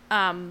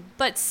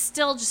 but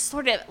still just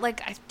sort of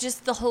like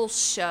just the whole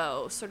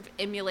show sort of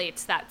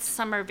emulates that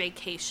summer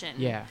vacation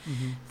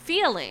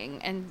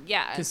feeling. And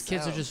because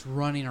kids are just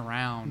running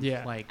around.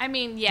 Like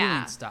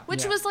doing stuff.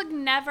 Which was like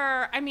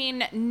never. I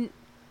mean,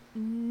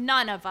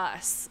 none of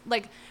us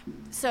like.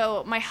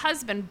 So my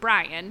husband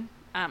Brian.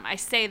 I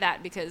say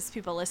that because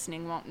people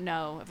listening won't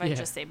know if I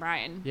just say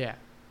Brian. Yeah.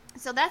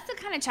 So that's the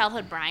kind of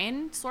childhood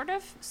Brian sort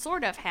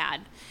of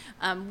had.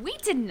 We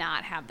did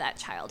not have that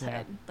childhood.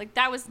 Yeah. Like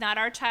that was not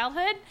our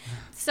childhood.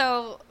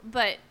 So,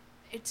 but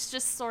it's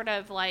just sort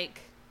of like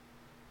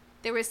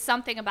there was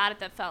something about it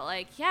that felt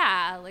like,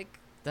 like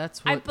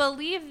That's I what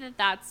believe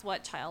that's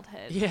what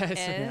childhood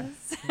is.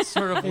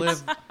 sort of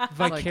live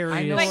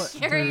vicarious.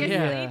 Vicariously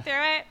Yeah.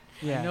 through it.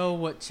 Yeah. I know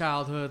what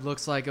childhood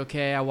looks like.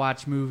 Okay, I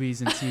watch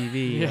movies and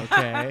TV. Yeah.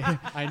 Okay.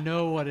 I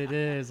know what it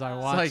is. I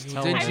watch like,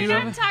 television. didn't I mean, you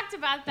I've ever- talked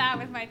about that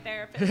with my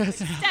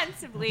therapist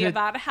extensively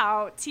about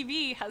how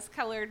TV has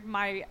colored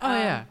my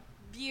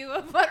view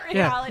of what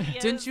reality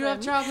is. Didn't you have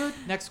and- childhood?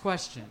 Next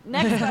question.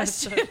 Next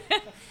question.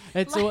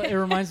 It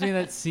reminds me of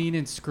that scene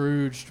in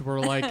Scrooged where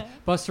like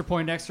Buster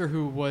Poindexter,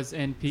 who was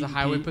in Pete He's a and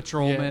highway Pete,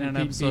 patrolman in an Pete and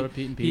episode of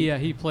Pete and Pete.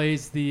 He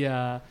plays the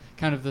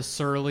kind of the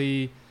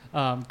surly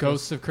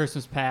Ghosts of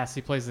Christmas Past.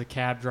 He plays the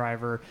cab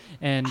driver,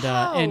 and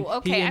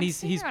okay, and I've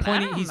seen he's her, and I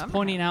don't pointing remember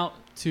pointing out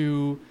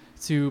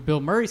to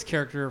Bill Murray's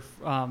character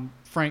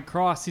Frank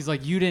Cross. He's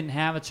like, you didn't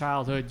have a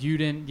childhood, you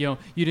didn't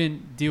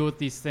deal with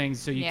these things,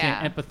 so you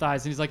can't empathize.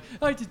 And he's like,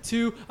 I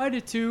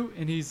did too,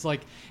 and he's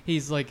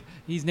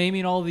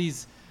naming all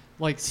these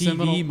like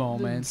TV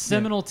moments.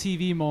 seminal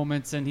TV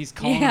moments, and he's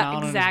calling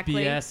out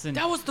exactly. on his BS. And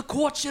That was the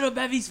courtship of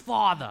Evie's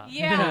father.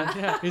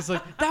 Yeah. he's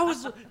like, that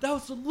was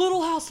the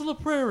Little House on the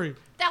Prairie.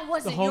 That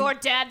wasn't home- your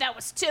dad. That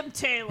was Tim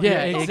Taylor.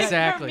 Yeah, It was for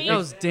exactly. me. That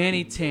was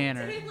Danny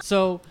Tanner.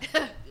 So,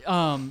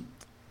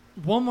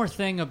 one more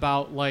thing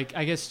about like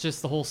I guess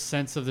just the whole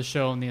sense of the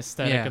show and the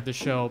aesthetic Yeah. of the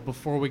show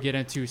before we get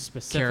into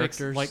specifics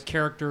Characters. like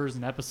characters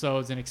and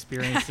episodes and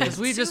experiences. Because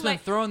we've just Too been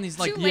late. throwing these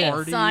like Too late,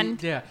 party, son.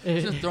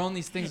 just throwing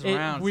these things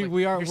around. we- It's like,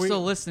 we are- You're we-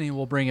 still listening.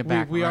 We'll bring it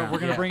back. We're around.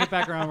 going to bring it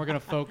back around. We're going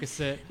to focus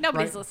it.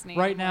 Nobody's right, listening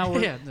right now.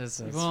 We're, Yeah, that's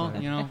well,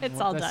 fine. you know, It's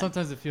all done.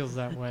 sometimes it feels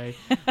that way.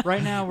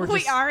 Right now we're We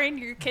just. are in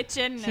your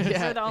kitchen, and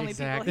Yeah, we're the only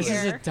exactly. This people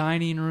is here. a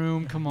dining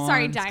room. Come on,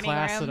 Sorry, let's dining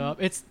class room. it up.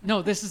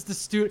 This is the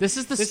studio. This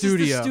is the This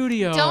studio. is the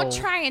studio. Don't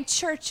try and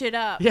church it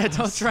up. Yeah,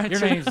 don't try and Your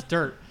check- name's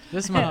Dirt.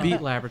 This is my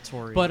beat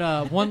laboratory.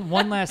 But one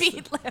last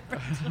Beat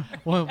laboratory.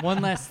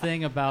 one last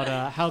thing about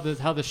how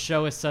the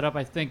show is set up.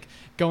 I think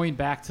going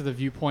back to the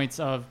viewpoints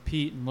of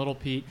Pete and Little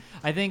Pete,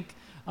 I think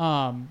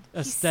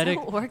aesthetic.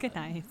 He's so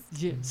organized.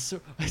 Yeah,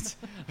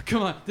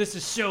 come on, this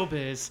is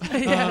showbiz.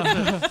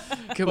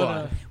 Come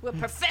on. We're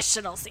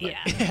professionals here.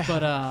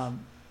 But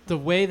the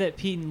way that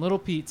Pete and Little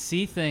Pete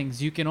see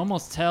things, you can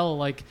almost tell,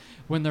 like,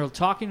 when they're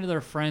talking to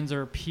their friends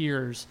or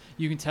peers,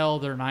 you can tell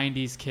they're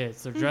 90s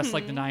kids. They're dressed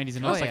like the 90s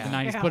and looks like the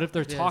 90s. Yeah. But if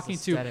they're Yeah, talking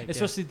it's to, aesthetic, yeah.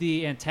 especially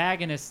the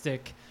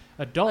antagonistic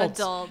adults,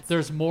 Adults.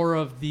 there's more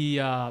of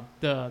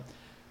the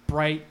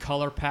bright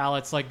color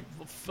palettes, like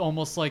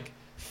almost like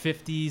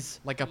 50s.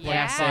 Like a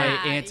Yeah. passe,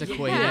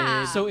 antiquated.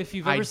 Yeah. So if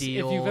you've ever seen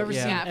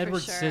Yeah, for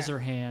Edward sure.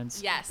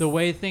 Scissorhands, Yes. the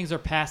way things are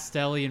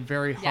pastel-y and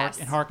very Yes.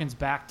 and harkens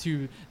back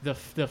to the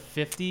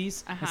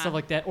 50s and Uh-huh. stuff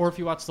like that. Or if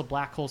you watch the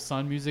Black Hole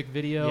Sun music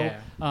video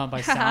by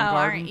Oh, Soundgarden,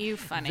 aren't you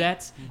funny?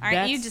 Aren't you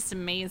that's- just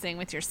amazing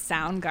with your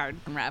Soundgarden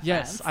reference?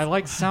 Yes, I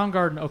like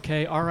Soundgarden.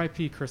 Okay,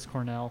 R.I.P. Chris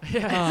Cornell.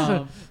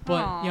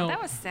 But Aw, you know,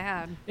 that was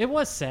sad. it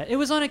was sad. It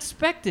was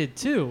unexpected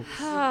too.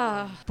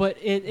 But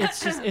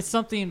it's just it's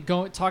something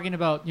talking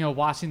about, you know,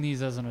 watching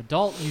these as an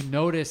adult, you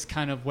notice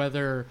kind of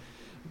whether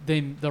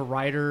the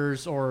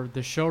writers or the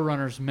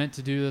showrunners meant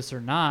to do this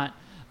or not.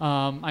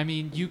 I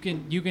mean, you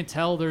can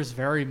tell there's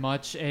very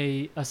much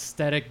a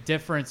aesthetic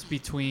difference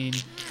between,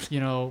 you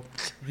know,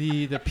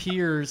 the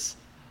peers.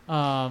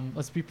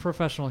 Let's be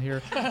professional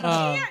here. You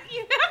have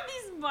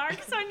these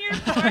marks on your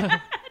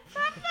forehead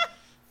from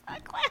the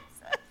sunglasses.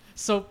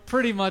 So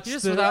pretty much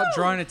Just without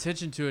drawing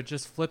attention to it,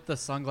 just flip the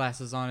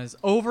sunglasses on his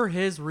over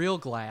his real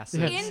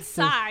glasses. Yeah.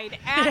 Inside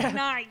at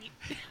night.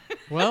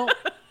 Well,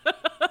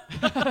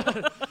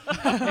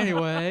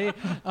 anyway,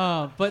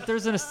 but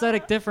there's an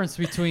aesthetic difference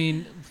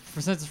between,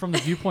 since it's from the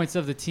viewpoints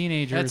of the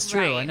teenagers. That's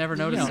true. I Right. never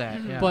noticed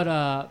that.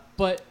 Yeah.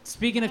 But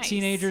speaking of Nice.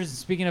 teenagers, and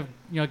speaking of,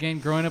 you know, again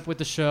growing up with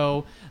the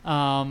show,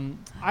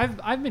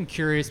 I've been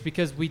curious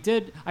because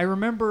I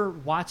remember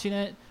watching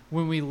it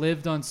when we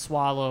lived on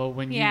Swallow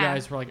when you Yeah.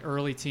 guys were like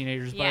early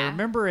teenagers, but I Yeah.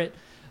 remember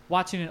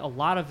watching it, a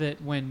lot of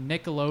it when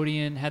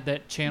Nickelodeon had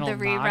that channel The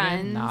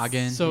reruns.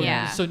 Noggin. So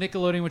Yeah. so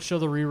Nickelodeon would show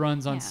the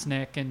reruns on Yeah.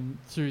 SNCC and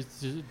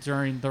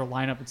during their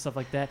lineup and stuff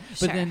like that. But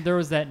Sure. then there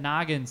was that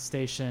Noggin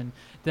station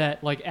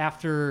that like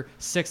after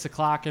 6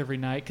 o'clock every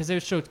night, because they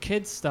would show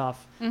kids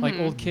stuff like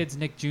Mm-hmm. old kids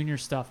Nick Jr.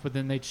 stuff, but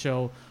then they'd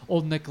show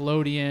old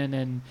Nickelodeon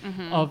and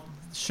Mm-hmm. of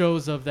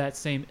shows of that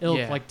same ilk,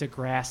 Yeah. like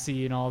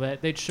Degrassi and all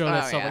that. They'd show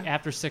that Oh, stuff yeah. like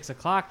after 6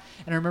 o'clock.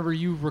 And I remember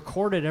you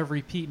recorded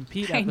every Pete and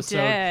Pete I episode,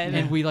 did.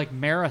 and we like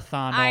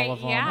marathoned all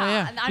of them. Yeah,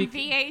 Oh, yeah. on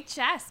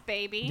VHS,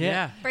 baby.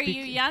 Yeah. For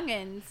you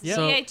youngins. Yeah.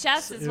 So-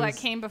 VHS is it what was-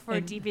 came before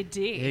and-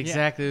 DVD.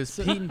 Exactly. It was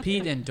Pete and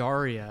Pete and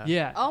Daria.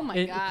 Yeah. Oh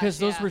my gosh, Because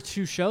those yeah. were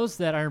two shows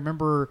that I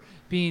remember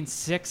being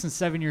 6 and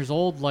 7 years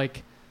old,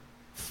 like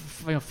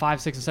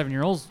 5, 6, and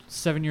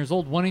 7 years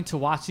old, wanting to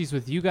watch these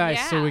with you guys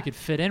so Yeah. we could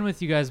fit in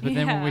with you guys. But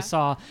then when Yeah. we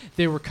saw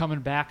they were coming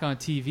back on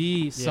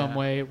TV some Yeah.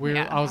 way,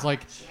 Yeah. I was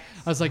like,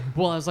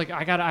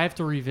 I have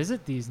to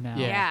revisit these now.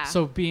 Yeah.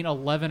 So being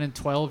 11 and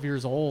 12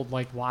 years old,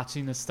 like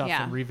watching this stuff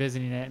Yeah. and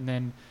revisiting it, and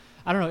then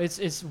I don't know.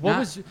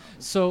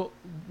 What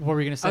were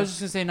we gonna say? I was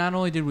just gonna say, not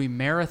only did we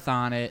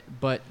marathon it,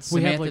 but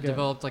We had Samantha like a-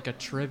 developed like a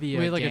trivia.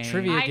 we had like a game.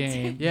 trivia I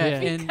game. did. Yeah, yeah.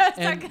 and-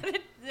 Because and-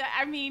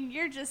 I mean,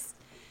 you're just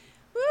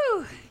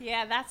Woo!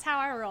 Yeah, that's how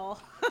I roll.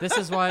 This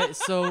is why.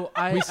 So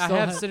I still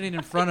have have sitting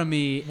in front of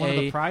me one of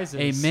the prizes.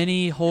 a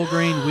mini whole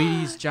grain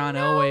Wheaties John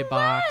Elway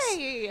box,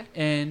 way.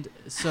 and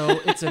so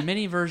it's a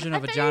mini version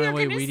of a John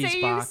Elway Wheaties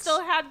say box. You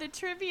still had the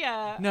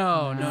trivia.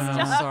 No,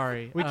 Stuff.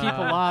 sorry. We keep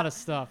a lot of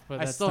stuff, but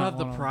I that's still not have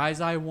the one of them.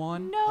 prize I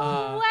won.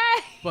 No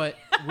way. But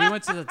we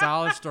went to the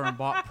dollar store and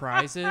bought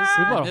prizes. We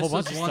bought a and whole this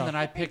bunch was of one stuff. that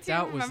I picked do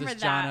out was remember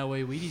this John that.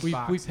 Elway Wheaties We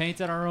box.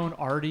 painted our own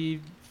Artie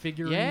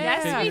figurine. Yeah,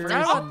 Yes, we figures. did.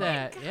 I Oh forgot about my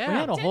that. God. Yeah. We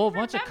had a Didn't whole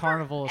bunch of remember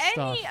carnival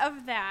stuff. Any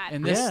of that.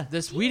 And this Yeah.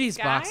 this You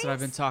Wheaties box that I've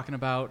guys? been talking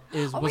about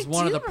Oh, was I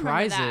one of do the remember that.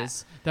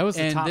 prizes. That was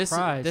the And top this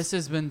prize. this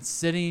has been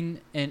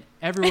sitting in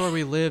everywhere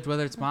we lived,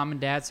 whether it's mom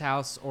and dad's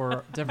house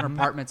or different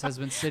apartments, has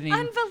been sitting in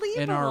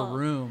our Unbelievable.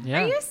 room.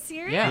 Yeah. Are you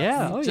serious?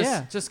 Yeah. Oh,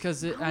 yeah. Just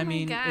because Oh I my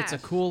mean it's a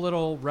gosh. cool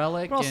little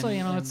relic. But also,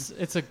 and, and-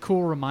 it's a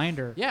cool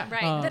reminder. yeah.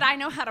 Right. that I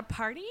know how to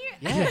party.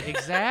 Yeah,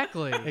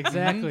 exactly.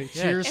 Exactly. Mhm.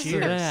 Yeah, Cheers to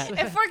that.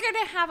 If we're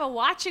gonna have a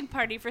watching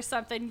party for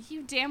something,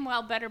 you damn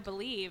well better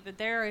believe that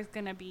there is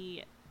gonna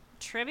be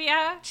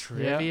trivia,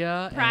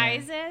 Trivia, and-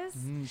 prizes.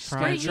 She's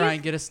gonna Prizes. try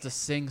and get us to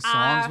sing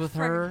songs with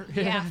her.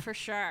 Yeah, for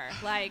sure.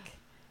 Like,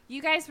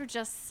 you guys were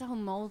just so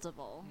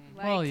moldable.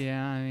 Like, Well,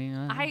 yeah. I mean,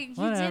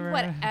 you whatever. did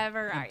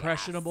whatever I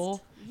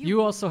Impressionable. asked.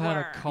 You also had a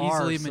were. car,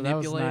 Easily so that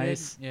was manipulated.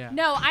 nice. Yeah.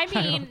 No, I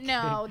I'm mean,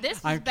 no. This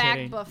was I'm back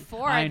kidding.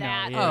 before I know,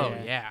 that. yeah, Oh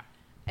yeah.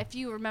 If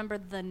you remember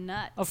the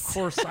nuts. Of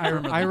course, I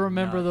remember I the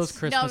remember those nuts.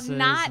 Christmases. No,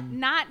 not and-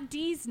 not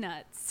D's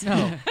nuts.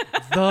 No,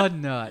 the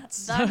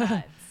nuts. The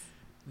nuts.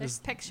 There's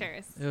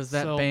pictures. It was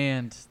that So-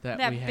 band that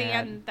That we had.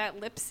 band, that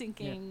lip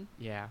syncing.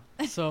 Yeah,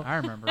 So I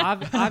remember.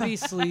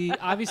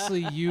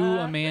 obviously, you,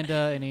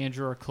 Amanda, and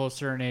Andrew are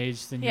closer in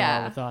age than you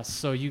Yeah. are with us.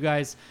 So you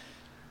guys,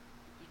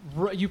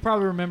 you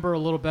probably remember a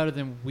little better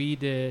than we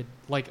did.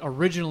 Like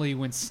originally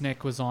when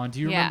Snick was on. Do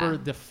you Yeah. remember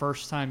the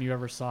first time you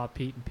ever saw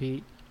Pete and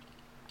Pete?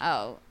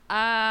 Oh,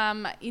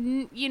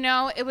 you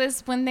know, it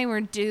was when they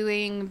were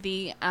doing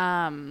the,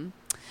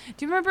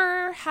 do you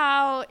remember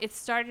how it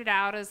started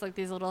out as like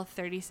these little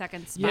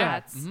 30-second spots? Yeah.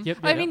 Mhm. Yep.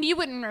 I yep. mean, you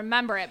wouldn't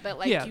remember it, but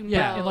like, yeah, you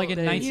yeah. know. And like in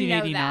they-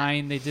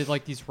 1989, they did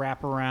like these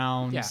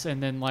wraparounds, Yeah.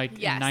 and then like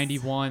Yes. in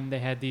 91, they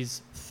had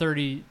these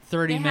 30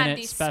 They had minute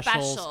these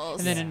specials, specials.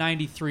 and then Yeah. in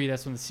 93,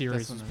 that's when the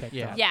series That's when was the- picked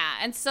yeah. up. Yeah,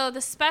 and so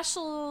the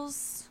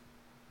specials,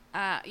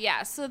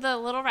 so the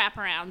little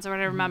wraparounds, or what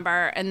I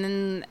remember, and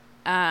then,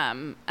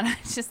 and I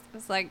just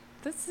was like,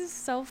 this is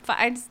so fun.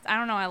 I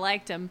don't know, I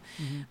liked them.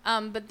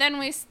 But then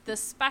the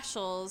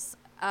specials,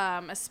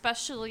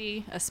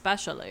 especially,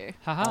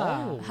 Haha.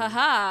 Oh.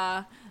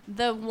 haha,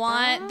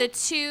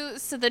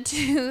 the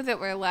two that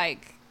were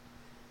like,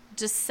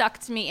 just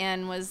sucked me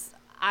in was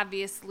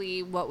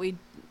obviously what we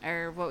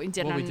did What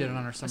we did on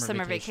our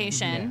summer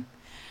vacation.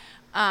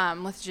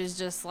 Which is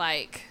just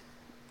like,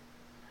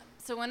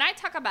 so when I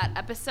talk about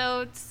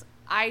episodes,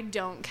 I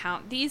don't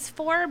count these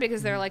four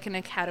because they're like in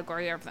a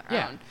category of their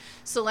Yeah. own.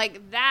 So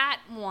like that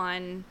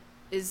one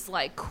is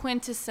like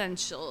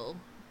quintessential,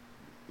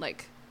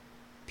 like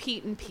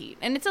Pete and Pete,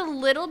 and it's a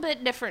little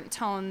bit different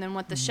tone than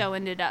what the show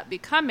ended up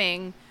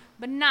becoming,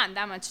 but not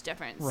that much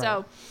different. Right.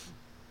 So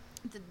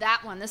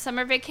that one, the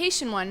summer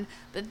vacation one,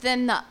 but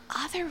then the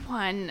other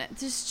one,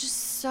 there's just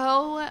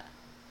so,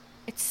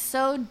 it's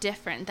so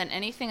different than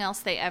anything else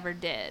they ever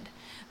did.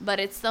 But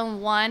it's the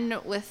one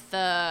with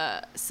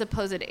the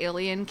supposed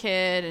alien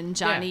kid and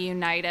Johnny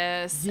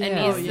Unitas, Yeah. and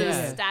Oh, he's yeah.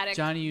 the static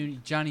Johnny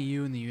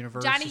U in the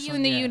universe. Johnny or U in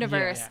something? the Yeah.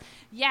 universe. Yeah.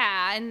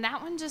 Yeah, and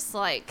that one just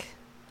like,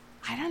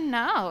 I don't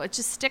know. It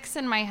just sticks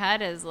in my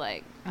head as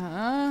like,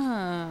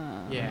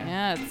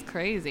 yeah, it's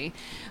crazy.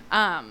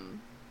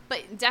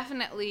 But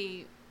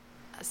definitely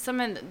some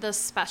of the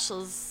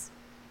specials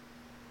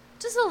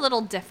just a little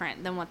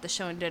different than what the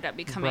show ended up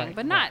becoming, Right,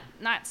 but not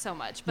so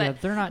much. But Yeah,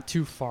 they're not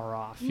too far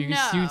off. You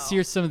No. can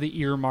see some of the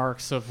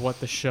earmarks of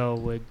what the show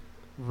would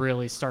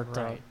really start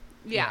to Right.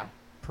 yeah.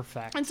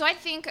 perfect. And so I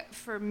think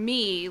for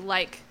me,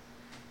 like,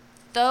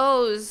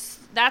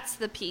 that's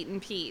the Pete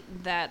and Pete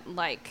that,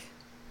 like,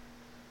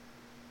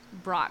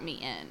 brought me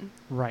in.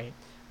 Right.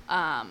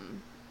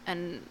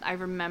 And I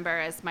remember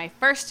as my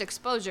first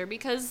exposure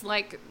because,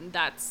 like,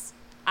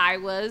 I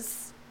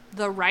was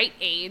the right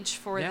age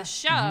for Yeah. the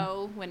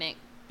show when it,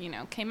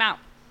 came out.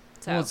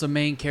 So, Well, it's a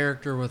main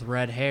character with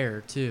red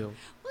hair too.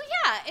 well,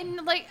 yeah, and,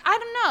 like, I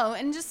don't know,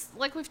 and just,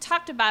 like, we've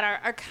talked about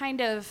our kind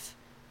of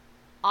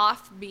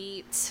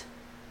offbeat,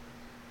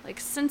 like,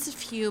 sense of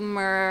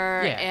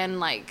humor, Yeah. and,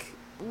 like,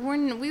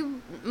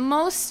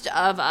 most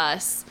of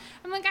us,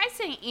 I'm like, I'd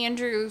say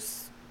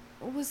Andrew's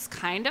was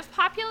kind of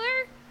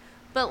popular,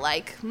 but,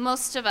 like,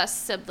 most of us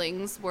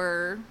siblings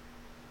were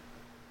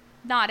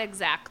not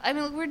exact. I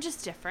mean, we're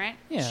just different.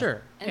 Yeah.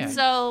 Sure. And yeah.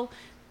 so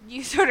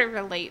you sort of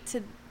relate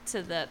to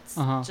that.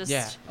 Uh-huh. Just,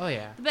 Yeah. Oh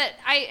yeah. But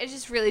I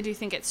just really do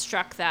think it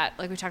struck that,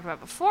 like we talked about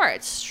before,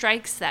 it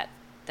strikes that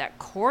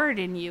chord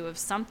in you of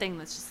something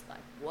that's just like,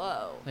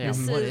 whoa, Yeah.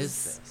 this What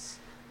is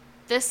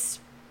this?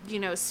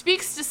 this,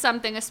 speaks to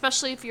something,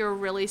 especially if you're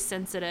really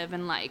sensitive.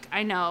 And, like,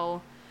 I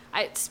know,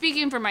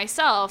 speaking for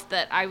myself,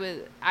 that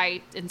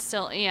I and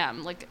still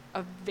am, like,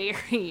 a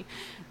very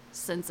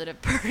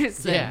sensitive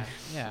person.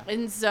 Yeah.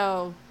 And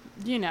so,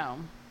 you know,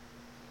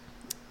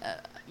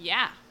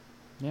 yeah,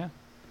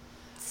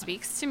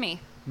 speaks to me.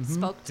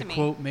 Spoke to me.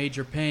 Quote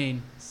Major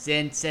Payne,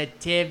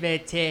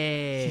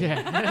 sensitivity.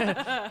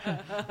 Yeah.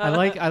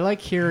 I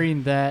like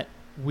hearing that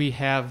we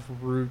have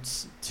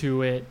roots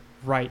to it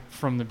right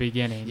from the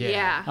beginning.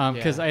 Yeah.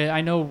 Because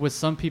I know with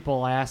some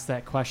people I ask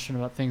that question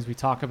about things we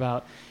talk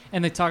about,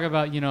 and they talk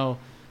about, you know,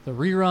 the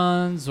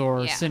reruns or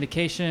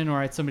syndication, or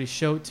I had somebody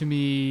show it to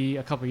me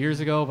a couple years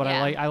ago, but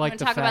I like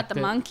the talk fact about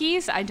the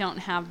monkeys. I don't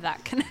have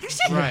that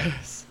connection. Right.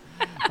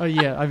 Oh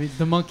yeah, I mean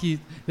the Monkees,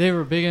 they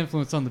were a big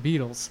influence on the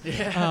Beatles.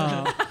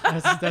 Yeah.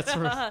 That's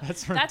where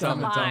That's a Dumb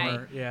and lie.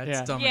 Dumber. Yeah, it's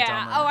Yeah. Dumb Yeah. and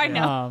Dumber. Oh, I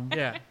know.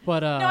 Yeah.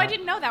 But No, I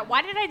didn't know that.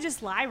 Why did I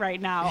just lie right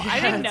now?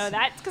 I didn't know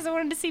that. It's because I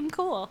wanted to seem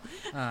cool.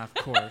 Of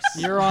course.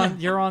 You're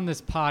on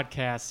this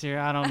podcast.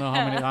 I don't know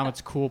how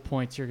much cool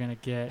points you're gonna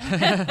get.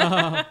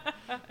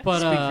 But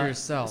Speak for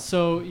yourself.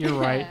 So you're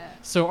right.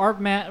 So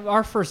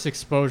our first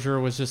exposure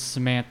was just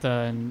Samantha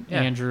and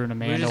Andrew and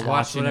Amanda we just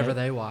watched watching whatever it.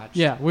 they watched.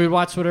 Yeah, we would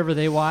watch whatever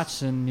they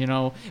watched, and you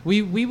know,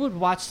 we would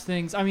watch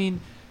things. I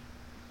mean,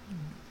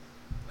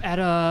 at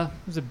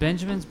was it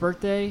Benjamin's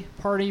birthday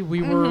party?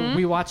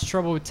 We watched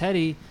Trouble with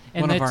Teddy,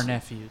 and One of our that's-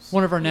 nephews.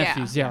 One of our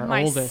nephews, our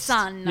My oldest.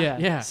 son.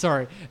 Yeah.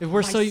 Sorry,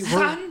 we're so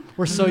son?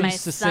 we're so My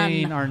used to son.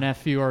 saying our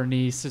nephew or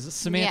niece. Is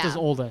Samantha's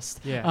Yeah. oldest.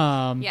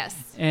 Yeah. Yes.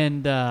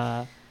 And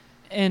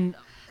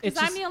it's Because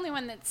I'm just, the only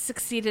one that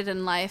succeeded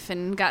in life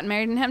and got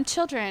married and have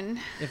children.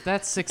 If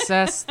that's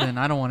success, then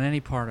I don't want any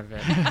part of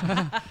it.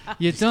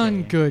 you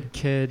done kidding. good,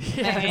 kid.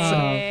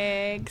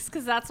 Thanks,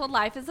 because that's what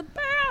life is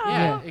about.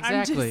 Yeah, I'm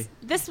exactly.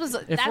 just- we're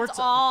that's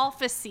all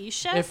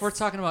facetious. If we're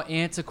talking about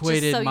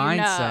antiquated so you know.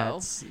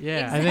 mindsets,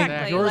 yeah, I think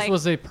Exactly, yours like-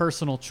 was a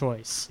personal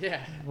choice. yeah.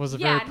 Was a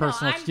yeah, very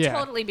personal. I'm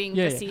totally being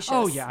facetious.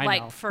 Oh yeah, I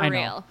like know. for I know.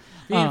 real.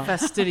 Being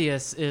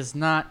fastidious is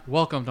not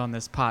welcomed on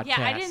this podcast.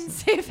 Yeah, I didn't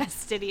say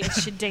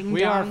fastidious. You ding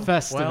We are dong.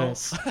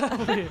 Festivus.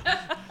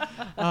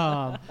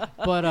 But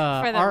For the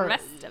our,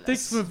 rest of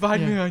Thanks us. for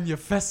inviting Yeah. me on your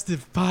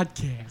festive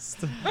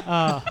podcast.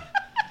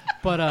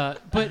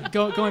 but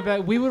going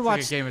back, we would Like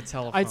watch. a game of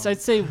telephone. I'd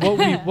say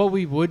what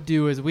we would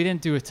do is we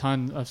didn't do a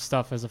ton of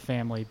stuff as a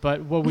family,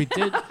 but what we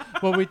did,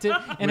 and we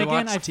again,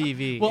 watched I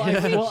TV. Well, We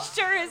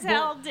sure as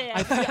hell did.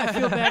 I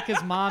feel bad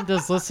because Mom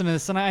does listen to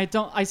this, and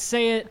I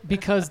say it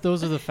because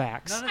those are the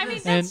facts. I mean,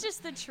 And that's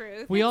just the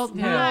truth. we all It's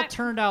we all not-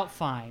 turned out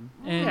fine,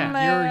 and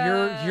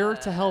Yeah. you're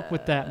to help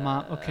with that,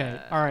 Mom. Okay,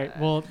 all right.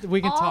 Well,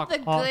 we can all talk. the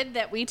good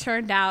that we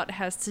turned out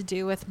has to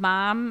do with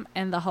Mom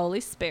and the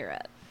Holy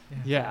Spirit.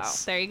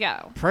 Yes. So, there you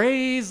go.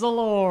 Praise the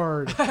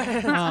Lord.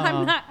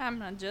 I'm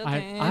not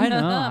joking. I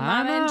know.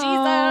 Mom and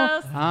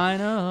Jesus. I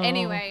know.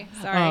 Anyway,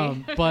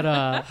 sorry.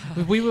 But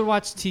we would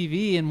watch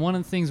TV, and one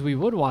of the things we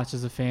would watch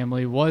as a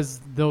family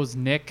was those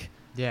Nick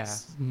yeah.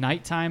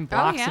 nighttime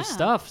blocks yeah. of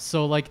stuff.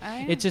 So like Oh,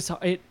 yeah. it just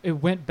it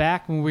went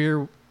back when we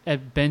were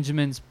at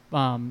Benjamin's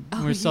when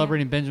we were yeah.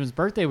 celebrating Benjamin's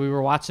birthday. We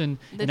were watching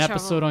The an Trouble-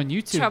 episode on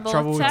YouTube,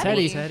 Trouble with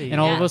Teddy. Teddy. and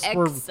all Yeah, of us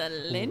were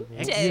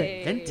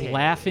Excelente.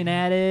 laughing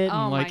at it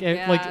Oh and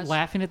my like gosh.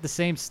 laughing at the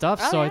same stuff.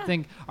 Oh, so I yeah.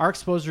 think our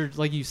exposure,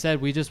 like you said,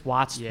 we just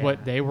watched Yeah.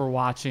 what they were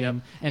watching,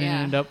 and it Yeah.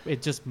 ended up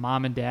it just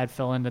Mom and Dad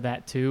fell into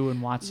that too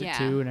and watched it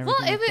too and everything. Well,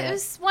 like it that.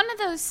 was one of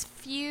those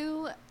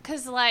few,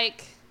 because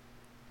like,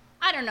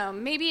 I don't know,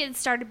 maybe it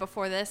started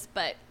before this,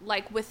 but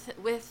like with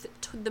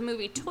the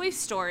movie Toy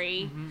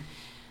Story,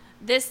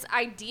 this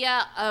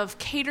idea of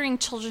catering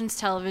children's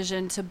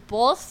television to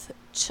both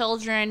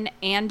children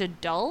and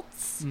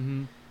adults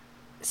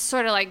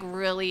sort of like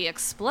really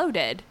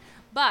exploded.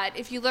 But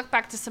if you look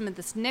back to some of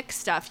this Nick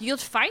stuff, you'll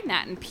find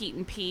that in Pete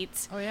and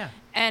Pete. Oh yeah.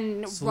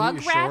 And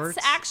Salute Your Rugrats, Shorts.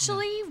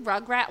 actually.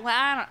 Rugrat,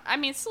 well, I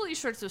mean, Salute Your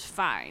Shorts was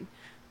fine.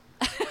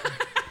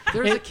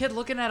 There's a kid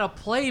looking at a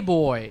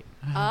Playboy.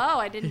 Oh,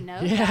 I didn't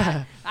know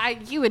Yeah.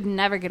 that. You would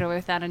never get away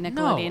with that on No,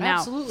 Nickelodeon now.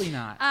 absolutely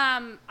not.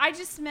 I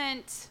just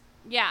meant,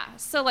 yeah.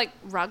 So like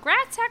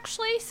Rugrats,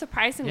 actually,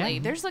 surprisingly, Yeah.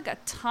 there's like a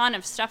ton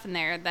of stuff in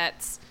there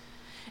that's,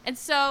 and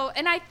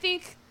I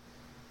think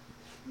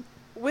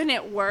when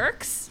it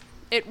works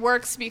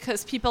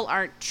because people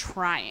aren't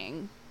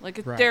trying. Like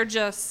if Right. they're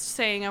just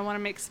saying, I want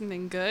to make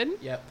something good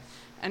Yep.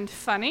 and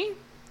funny.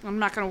 I'm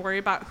not going to worry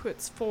about who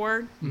it's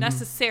for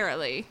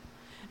necessarily.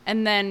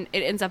 And then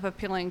it ends up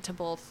appealing to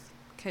both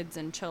kids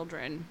and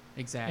children.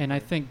 Exactly. And I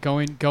think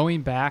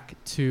going back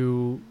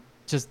to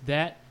just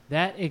that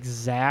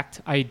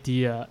exact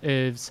idea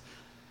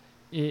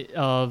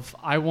of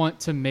I want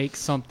to make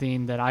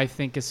something that I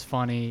think is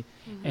funny,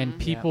 and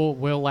people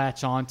will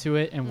latch onto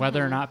it, and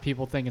whether or not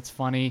people think it's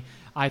funny,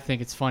 I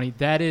think it's funny.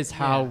 That is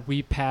how Yeah.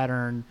 we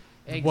pattern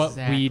what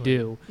we Exactly.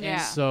 do. Yeah.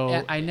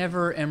 So I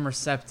never am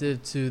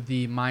receptive to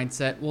the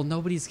mindset, well,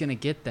 nobody's going to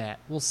get that.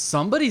 Well,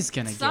 somebody's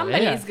going to get it.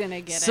 Somebody's going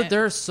to get So it.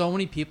 there are so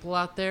many people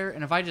out there,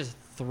 and if I just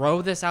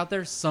throw this out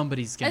there,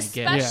 somebody's going to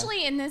get it.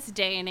 Especially in this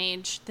day and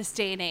age.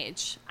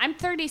 I'm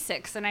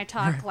 36 and I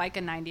talk like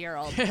a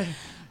 90-year-old.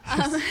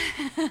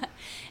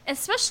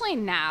 Especially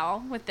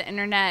now with the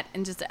internet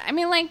and just, I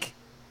mean, like,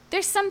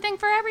 there's something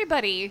for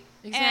everybody.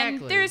 Exactly.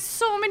 And there's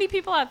so many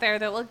people out there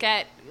that will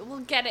get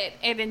it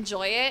and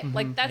enjoy it.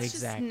 Like that's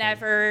just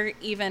never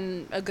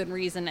even a good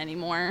reason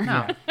anymore.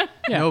 No.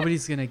 Yeah.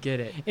 Nobody's gonna get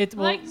it.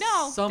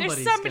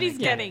 Somebody's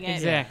getting it.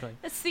 Exactly.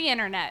 It's the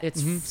internet.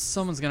 It's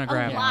someone's gonna a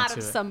grab lot onto of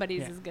it.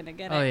 somebody's is gonna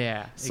get it. Oh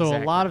yeah. So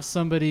exactly. a lot of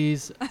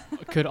somebody's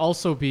could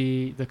also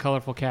be the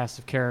colorful cast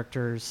of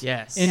characters.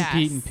 Yes. In Yes.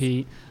 Pete and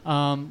Pete.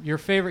 Your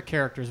favorite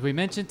characters. We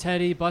mentioned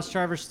Teddy, Bus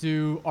Driver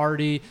Stu,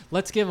 Artie.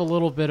 Let's give a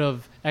little bit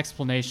of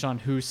explanation on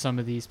who some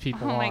of these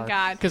people are. Oh my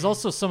God. Because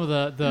also some of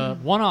the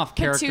one-off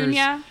characters.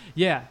 Petunia.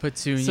 Yeah.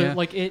 Petunia. So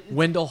like it.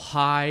 Wendell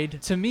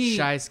Hyde. To me,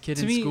 Shy's kid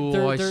to in me, school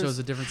there- always there's- shows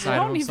a different I side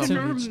of don't himself.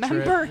 even on each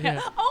remember. trip.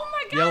 Yeah. Oh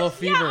my gosh. Yellow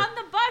Fever. Yeah, on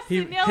the bus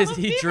in Yellow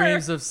He Fever.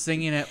 dreams of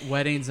singing at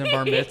weddings and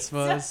bar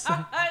mitzvahs.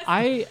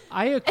 I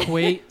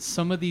equate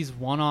some of these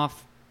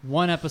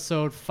one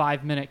episode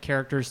 5-minute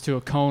characters to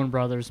a Coen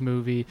Brothers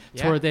movie to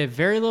Yeah. where they have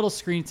very little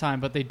screen time,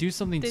 but they do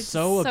something It's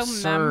so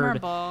absurd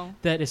memorable.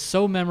 that is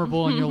so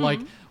memorable, and you're like,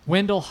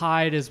 Wendell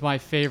Hyde is my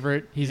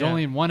favorite. He's Yeah.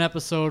 only in one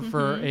episode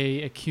for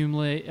a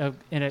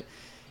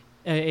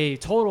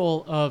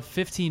total of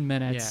 15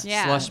 minutes.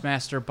 Yeah.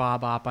 Slushmaster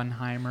Bob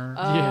Oppenheimer.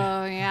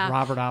 Oh yeah.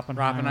 Robert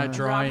Oppenheimer. Robin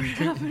drawing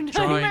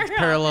Oppenheimer.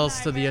 parallels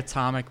to the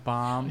atomic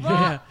bomb.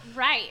 Well,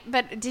 right.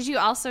 But did you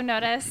also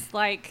notice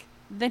like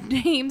the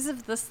names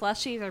of the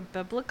slushies are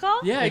biblical?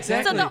 Yeah,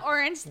 exactly. So the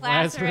orange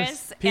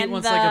Lazarus Pete and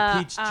wants the like a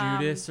peach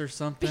Judas or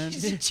something.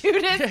 Peach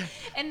Judas,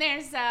 and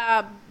there's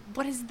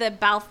what is the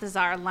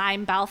Balthazar?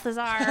 Lime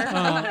Balthazar?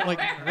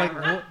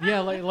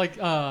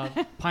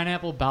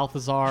 Pineapple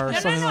Balthazar. Or No,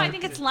 something I like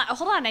think it's lime.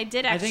 Hold on, I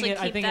did actually keep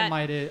I think that. it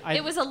might.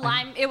 It was a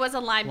lime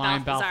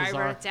Balthazar. I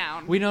wrote it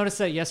down. We noticed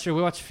that yesterday.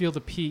 We watched Field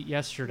of Pete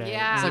yesterday.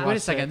 Yeah. It's We like, wait a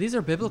watched second, it. these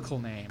are biblical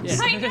names. Yeah.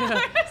 I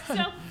know. It's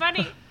so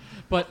funny.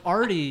 But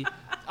Artie,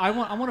 I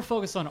want to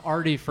focus on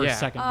Artie for a Yeah.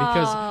 second Oh,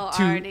 because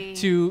Artie.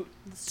 to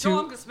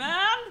Strongest man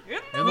in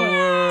the In the world.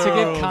 world. to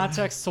give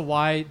context to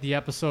why the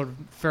episode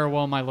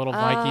Farewell My Little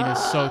Viking is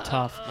so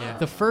tough. Yeah.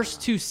 The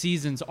first 2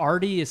 seasons,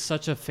 Artie is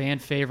such a fan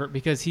favorite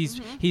because he's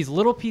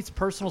Little Pete's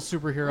personal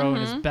superhero and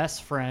his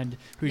best friend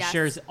who Yes.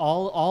 shares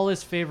all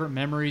his favorite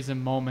memories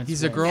and moments.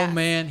 He's a with. grown Yes.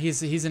 man.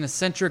 He's an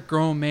eccentric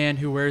grown man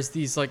who wears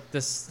these like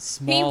this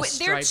small They're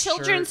striped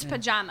children's shirt.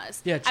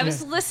 pajamas. Yeah, I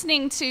was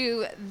listening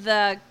to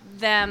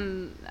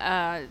them.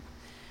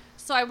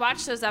 So I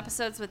watched those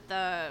episodes with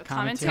the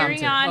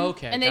commentary on,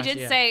 Okay, and they gotcha,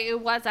 did yeah. say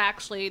it was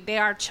actually they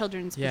are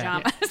children's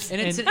pajamas. And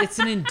it's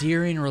an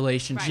endearing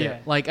relationship.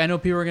 Right. Like I know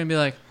people are gonna be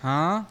like,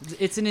 huh?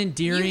 It's an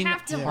endearing,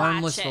 have to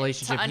harmless watch it to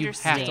relationship. You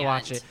have to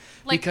watch understand.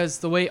 it Like, because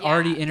the way yeah,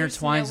 Artie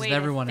there's no intertwines way with to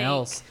everyone think.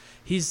 else,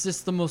 he's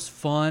just the most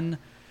fun.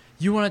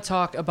 You want to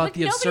talk about Like,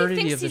 the nobody absurdity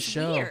thinks of the he's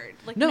show? weird.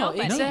 Like, no,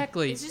 nobody.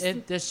 exactly.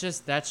 It's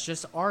just- That's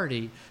just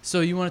Artie.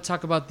 So you want to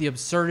talk about the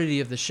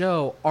absurdity of the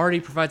show? Artie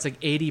provides like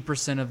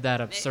 80% of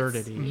that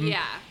absurdity.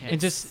 Yeah.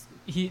 And just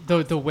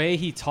the way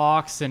he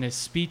talks and his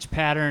speech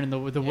pattern and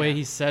the way Yeah.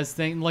 he says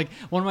things. Like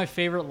one of my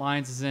favorite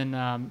lines is in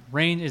the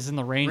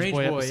Range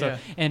Boy episode. yeah.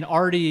 And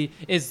Artie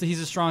he's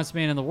the strongest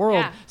man in the world.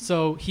 Yeah.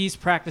 So he's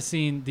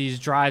practicing these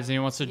drives and he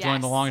wants to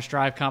join the Yes. longest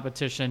drive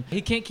competition.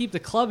 He can't keep the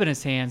club in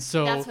his hand,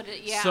 so That's what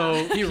it- yeah.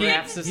 so He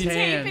wraps his Tape it,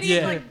 hands.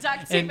 he's like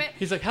duct tape And it.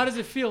 he's like, "How does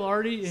it feel,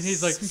 Artie?" And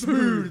he's like,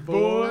 "Smooth,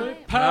 boy,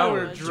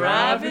 power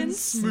driving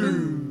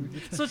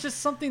smooth." So it's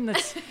just something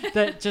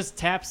that just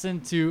taps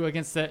into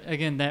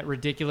that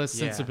ridiculous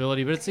Yeah.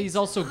 sensibility, but he's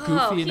also goofy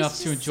Oh, he's enough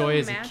to just enjoy so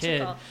as a kid.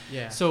 magical.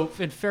 Yeah. So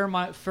in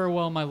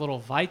Farewell My Little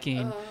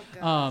Viking,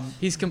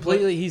 He's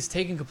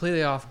taken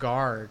completely off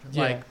guard,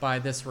 Yeah. like by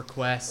this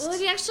request. Well,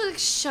 he actually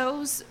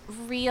shows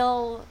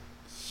real,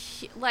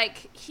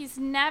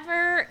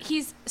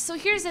 so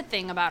here's the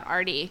thing about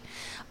Artie.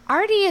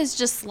 Artie is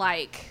just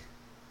like,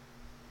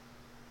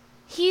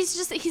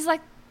 he's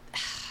like,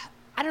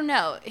 I don't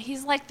know,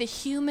 he's like the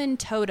human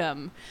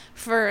totem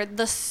for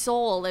the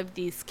soul of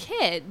these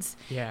kids.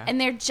 Yeah. And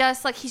they're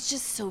just like, he's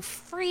just so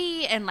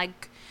free and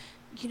like,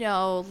 you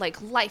know, like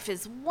life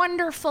is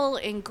wonderful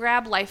and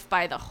grab life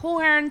by the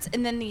horns.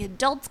 And then the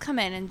adults come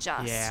in and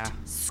just Yeah.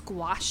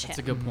 squash him. That's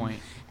a good point.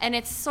 And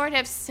it's sort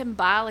of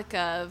symbolic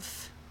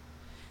of,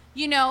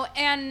 you know,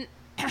 and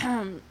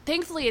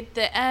thankfully at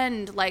the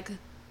end, like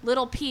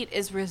little Pete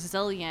is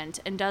resilient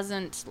and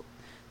doesn't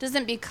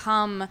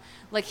become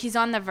like he's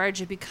on the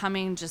verge of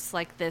becoming just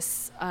like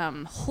this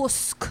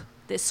husk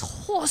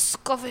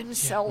of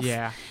himself.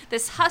 Yeah.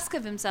 This husk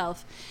of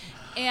himself.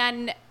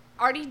 And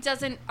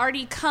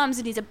Artie comes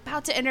and he's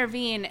about to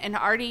intervene, and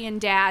Artie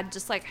and Dad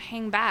just like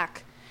hang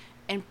back.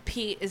 And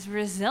Pete is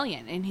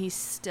resilient, and he's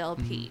still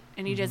Pete.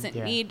 And he doesn't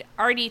need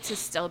Artie to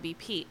still be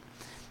Pete.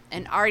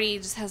 And Artie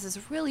just has this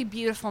really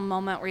beautiful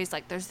moment where he's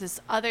like,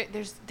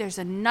 there's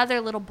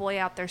another little boy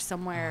out there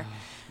somewhere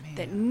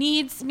that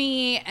needs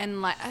me.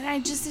 And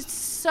it's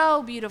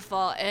so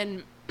beautiful.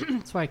 And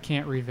That's why I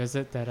can't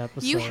revisit that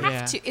episode. you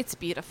have to. It's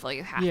beautiful.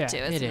 You have to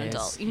as it an is.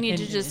 adult. You need And-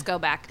 to just go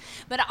back.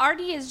 But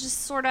Artie is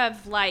just sort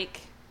of like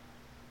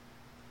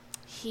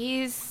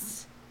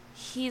he's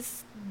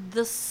he's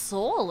the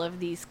soul of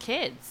these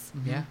kids.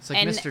 Yeah, it's like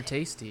And- Mr.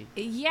 Tasty.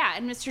 Yeah,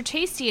 and Mr.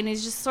 Tasty, and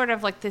he's just sort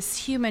of like this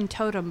human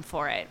totem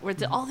for it, where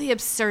all the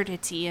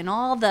absurdity and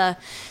all the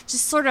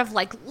just sort of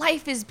like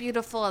life is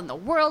beautiful and the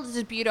world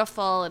is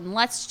beautiful, and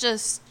let's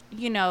just,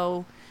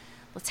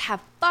 let's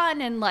have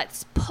fun and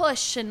let's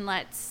push and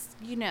let's,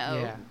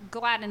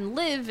 go out and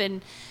live.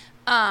 And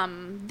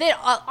they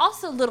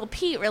also Little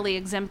Pete really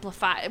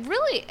exemplify,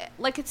 really,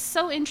 like, it's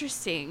so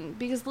interesting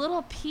because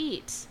Little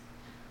Pete,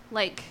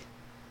 like,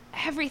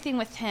 everything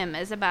with him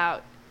is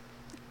about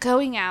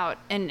going out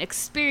and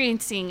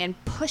experiencing and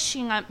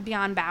pushing up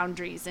beyond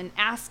boundaries and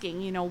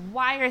asking,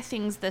 why are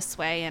things this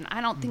way? And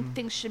I don't think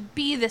things should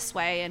be this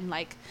way. And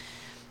like,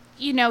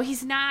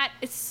 he's not,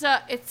 it's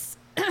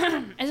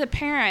as a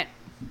parent,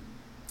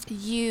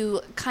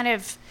 you kind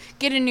of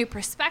get a new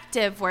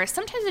perspective where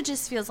sometimes it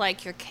just feels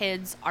like your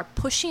kids are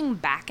pushing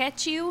back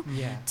at you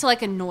to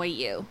like annoy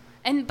you.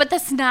 But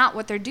that's not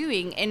what they're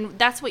doing. And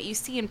that's what you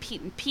see in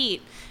Pete and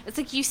Pete. It's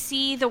like you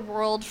see the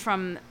world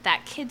from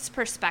that kid's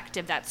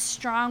perspective, that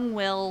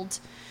strong-willed,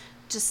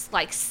 just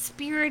like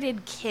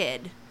spirited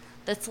kid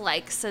that's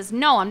like says,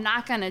 no, I'm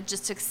not going to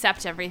just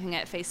accept everything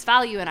at face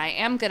value, and I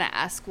am going to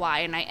ask why,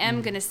 and I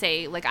am going to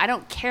say, like, I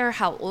don't care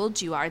how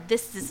old you are.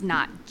 This is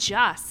not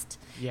just.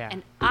 Yeah.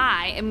 And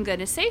I am going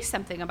to say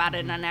something about it,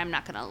 and I'm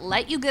not going to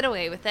let you get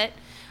away with it.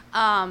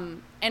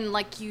 And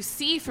like you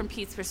see from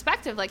Pete's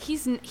perspective, like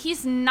he's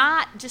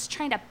not just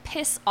trying to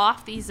piss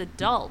off these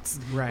adults.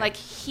 Right. Like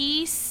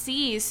he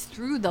sees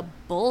through the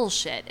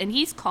bullshit and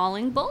he's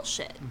calling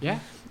bullshit. Yeah.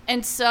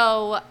 And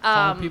so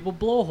Calling people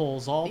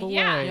blowholes all the way.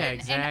 Yeah, and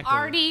exactly.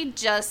 Artie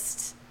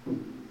just,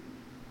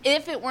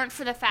 if it weren't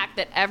for the fact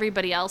that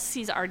everybody else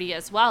sees Artie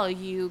as well,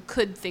 you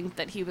could think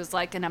that he was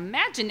like an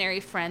imaginary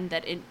friend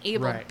that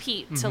enabled Right.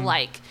 Pete to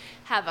like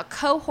have a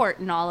cohort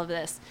in all of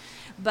this.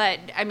 But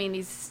I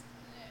mean,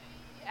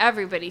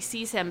 everybody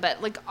sees him,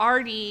 but like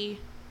Artie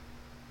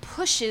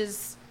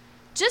pushes,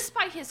 just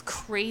by his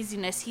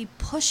craziness, he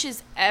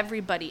pushes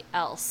everybody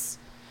else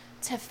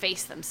to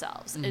face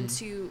themselves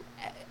into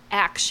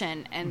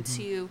action and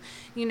to,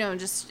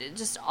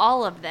 just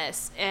all of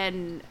this.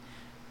 And,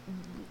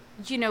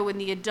 when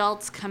the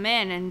adults come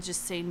in and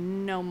just say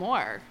no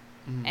more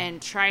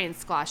and try and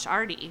squash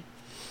Artie,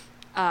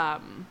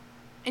 and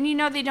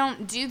they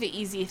don't do the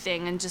easy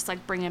thing and just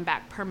like bring him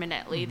back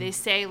permanently. They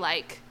say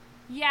like,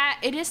 yeah,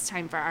 it is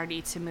time for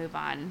Artie to move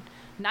on.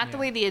 Not the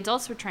way the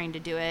adults were trying to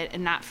do it,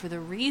 and not for the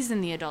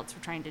reason the adults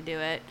were trying to do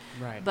it.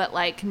 Right. But,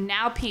 like,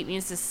 now Pete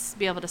needs to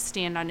be able to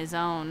stand on his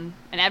own,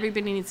 and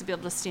everybody needs to be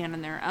able to stand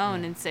on their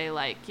own and say,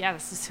 like, yeah,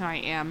 this is who I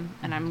am,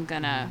 and I'm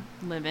going to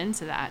live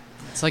into that.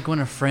 It's like when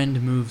a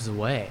friend moves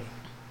away.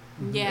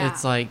 Yeah.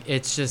 It's like,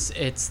 it's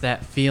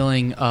that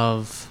feeling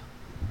of,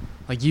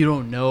 like, you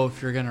don't know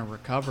if you're going to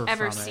recover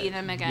Ever from it. see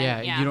them again,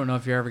 Yeah, yeah. you don't know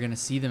if you're ever going to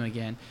see them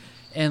again.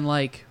 And,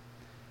 like,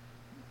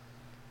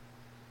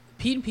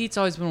 Pete and Pete's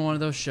always been one of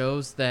those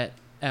shows that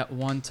at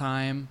one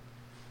time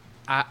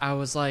I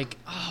was like,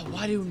 oh,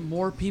 why do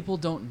more people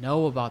don't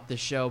know about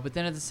this show? But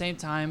then at the same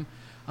time,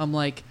 I'm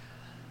like,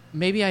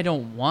 maybe I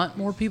don't want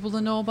more people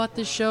to know about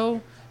this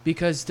show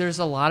because there's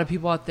a lot of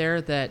people out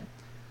there that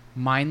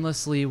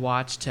mindlessly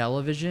watch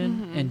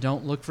television and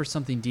don't look for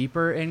something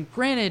deeper. And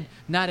granted,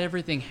 not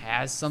everything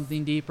has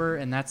something deeper,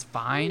 and that's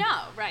fine.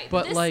 No, right.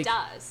 But this like,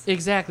 does.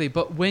 Exactly.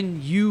 But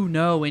when you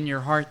know in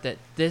your heart that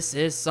this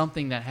is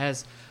something that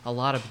has a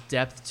lot of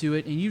depth to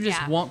it, and you just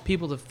Yeah. want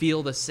people to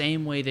feel the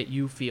same way that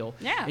you feel.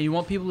 Yeah. And you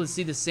want people to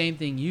see the same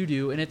thing you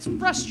do, and it's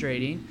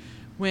frustrating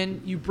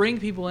when you bring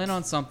people in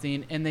on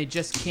something and they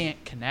just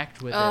can't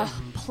connect with Ugh,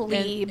 it.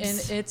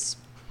 plebes. And it's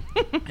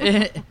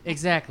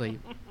exactly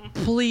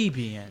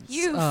plebeians.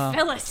 You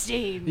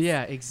Philistines.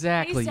 Yeah, I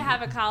exactly. used to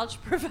have a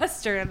college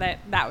professor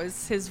that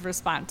was his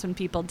response when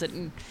people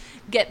didn't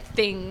get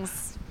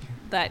things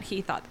that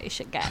he thought they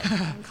should get.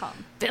 And call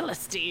them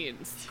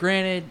Philistines.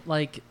 Granted,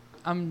 like,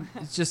 I'm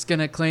just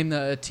gonna claim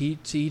the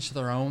to each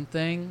their own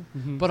thing,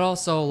 but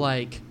also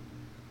like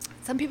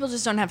Some people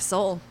just don't have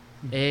soul.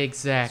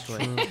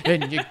 exactly,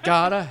 and you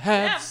gotta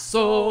have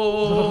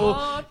soul.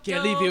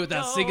 Can't leave you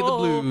without singing the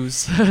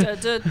blues.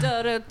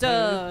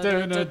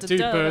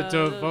 Deeper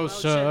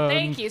devotion.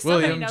 Thank you.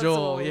 Somebody William knows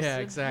Joel, the rules. yeah,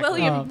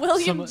 exactly.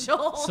 William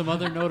Joel. Some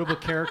other notable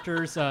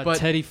characters, But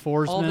Teddy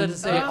Forsman. All that to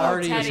say, Oh,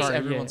 Artie is Teddy.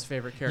 everyone's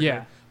favorite character.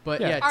 Yeah.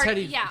 But Yeah. yeah, Artie.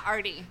 Teddy.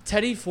 Artie.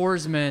 Teddy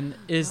Forsman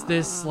is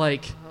this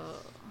like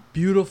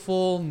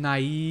beautiful,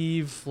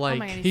 naive, like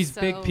my God, He's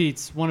so- Big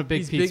Pete's one of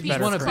Big Pete's he's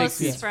better one of Big friends.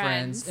 Pete's Closest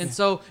friends. friends. And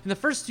so in the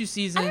first two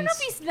seasons, I don't know if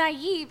he's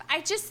naive. I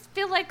just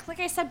feel like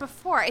I said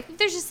before, I think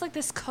there's just like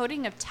this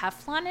coating of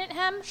Teflon in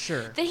him.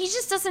 Sure. That he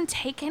just doesn't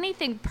take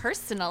anything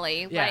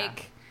personally. yeah,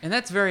 Like, and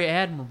that's very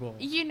admirable.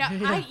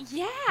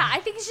 I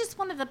think he's just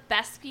one of the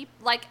best people,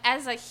 like,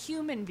 as a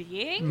human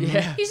being.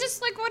 Yeah. He's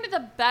just, like, one of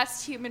the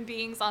best human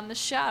beings on the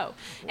show.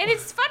 And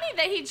it's funny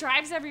that he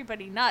drives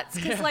everybody nuts,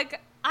 because, Yeah. like,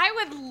 I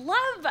would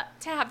love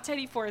to have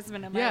Teddy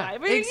Forsman in my Yeah,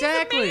 life. I mean,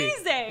 exactly.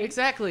 He's amazing.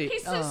 Exactly.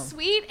 He's so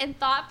sweet and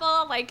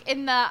thoughtful, like,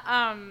 in the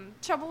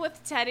Trouble with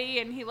Teddy,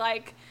 and he,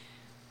 like,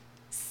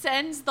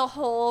 sends the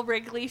whole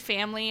Wrigley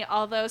family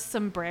all those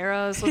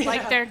sombreros with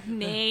like their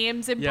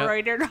names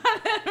embroidered on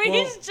them.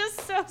 He's just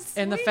so sweet.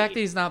 And the fact that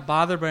he's not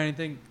bothered by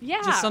anything,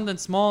 just something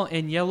small.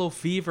 In Yellow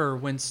Fever,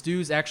 when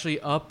Stu's actually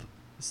up,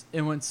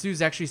 and when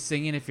Stu's actually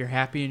singing "If You're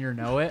Happy and You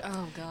Know It,"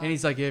 oh god, and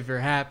he's like, "If you're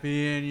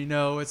happy and you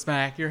know it,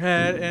 smack your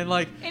head," and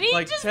he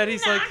like just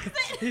Teddy's knocks like,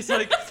 it. he's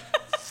like,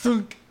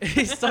 thunk.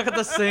 He's stuck at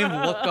the same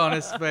look on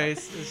his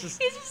face. It's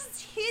just.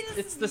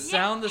 It's the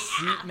sound the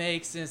seat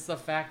makes, and it's the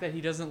fact that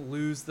he doesn't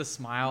lose the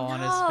smile on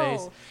his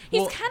face.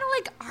 He's kind of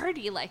like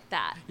Artie like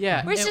that.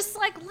 Yeah. Where it's just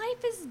like,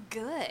 life is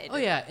good. Oh,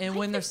 yeah. And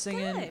when they're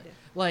singing,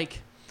 like,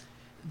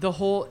 the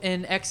whole,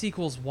 in X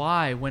equals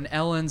Y, when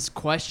Ellen's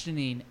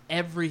questioning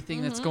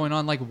everything that's going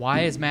on, like,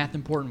 why is math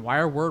important? Why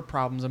are word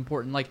problems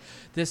important? Like,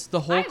 the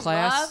whole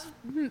class.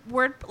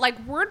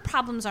 Word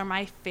problems are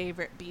my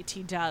favorite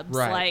BT dubs.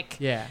 Right. Like,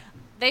 yeah.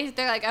 They're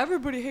like,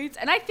 everybody hates,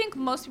 and I think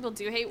most people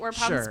do hate word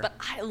problems, but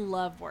I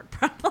love word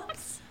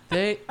problems.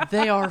 They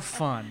are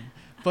fun,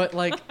 but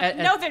like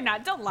no, they're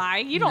not. Don't lie.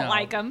 You don't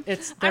like them. They're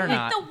I'm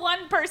not. like the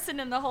one person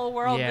in the whole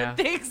world that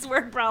thinks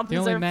word problems the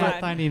only are math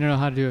fun. I need to know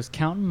how to do is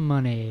counting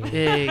money.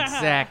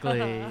 Exactly.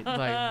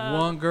 Like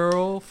one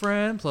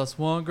girlfriend plus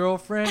one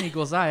girlfriend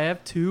equals I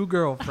have two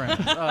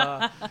girlfriends.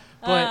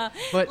 But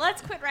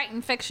let's quit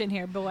writing fiction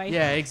here, boy.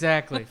 Yeah,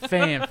 exactly.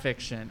 Fan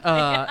fiction.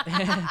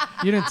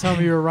 You didn't tell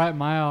me you were writing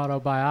my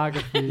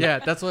autobiography. Yeah,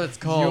 that's what it's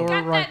called.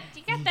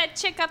 You got that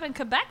chick up in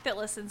Quebec that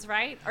listens,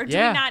 right? Or do you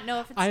not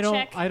know if it's a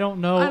chick? I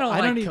don't know. I don't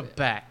like even,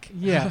 Quebec.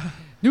 Yeah,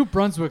 New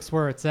Brunswick's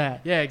where it's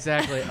at. Yeah,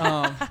 exactly.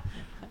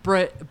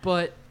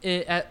 But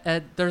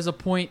there's a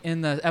point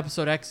in the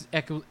episode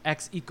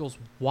X equals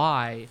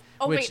Y.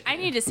 Oh, wait, I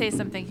need to say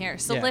something here.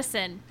 So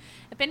listen,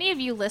 if any of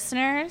you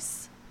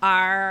listeners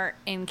are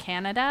in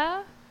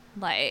Canada,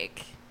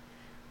 like,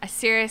 I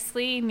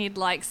seriously need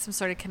like some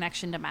sort of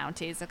connection to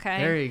Mounties, okay?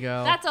 There you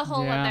go. That's a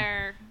whole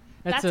other...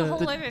 That's a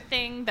whole other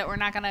thing that we're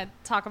not going to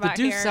talk about here.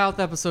 The Due here. South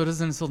episode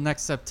isn't until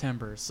next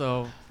September,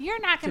 so...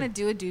 You're not going to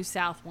do a Due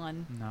South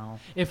one. No.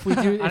 If we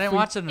do... I didn't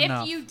watch it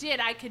enough. If you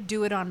did, I could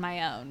do it on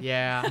my own.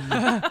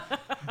 Yeah.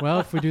 Well,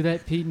 if we do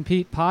that Pete and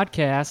Pete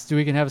podcast,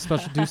 we can have a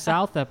special Due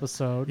South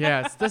episode.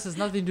 Yes, this has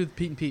nothing to do with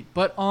Pete and Pete.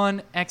 But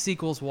on X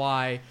equals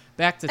Y,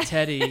 back to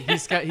Teddy,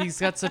 he's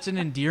got such an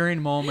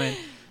endearing moment.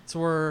 It's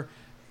where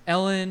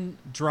Ellen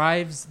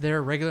drives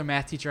their regular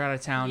math teacher out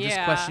of town, just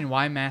questioning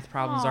why math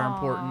problems are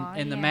important,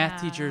 and the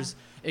math teacher's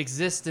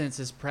existence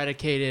is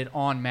predicated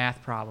on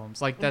math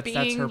problems. Like that's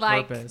her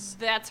purpose.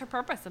 That's her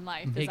purpose in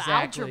life. Is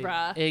Exactly.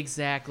 algebra.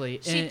 Exactly.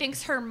 She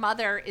thinks her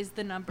mother is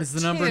the number two. Is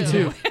the number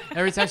two.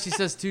 Every time she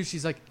says two,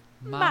 she's like,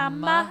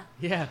 Mama.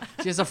 Yeah.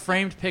 She has a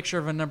framed picture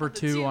of a number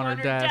two on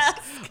her desk.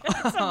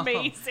 It's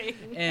amazing.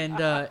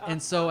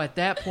 And so at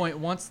that point,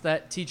 once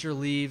that teacher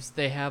leaves,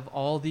 they have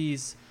all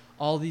these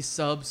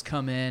subs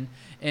come in,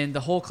 and the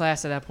whole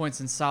class at that point's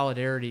in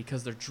solidarity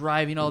because they're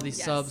driving all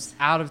these subs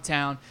out of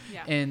town,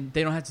 and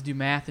they don't have to do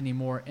math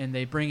anymore, and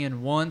they bring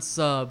in one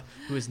sub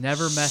who has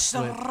never messed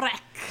with.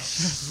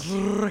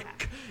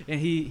 And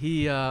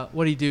he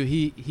what did he do?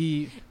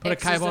 He put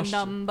X a kibosh. is a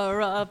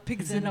number of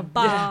pigs in a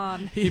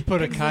barn. He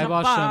put a Pigs in a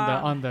kibosh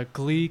barn. on the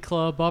Glee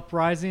Club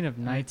uprising of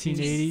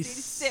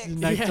 1986.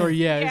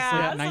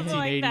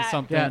 1980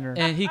 something. Yeah.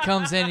 And he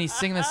comes in and he's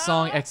singing this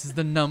song, X is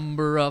the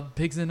number of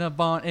pigs in a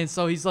barn. And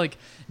so he's like,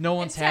 no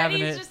one's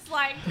having it. Just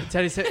like,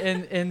 Teddy's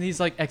and he's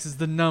like, X is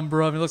the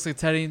number of, and it looks like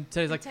Teddy, and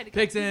Teddy's like, Teddy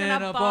pigs in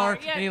a barn.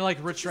 Yeah. And he like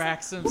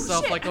retracts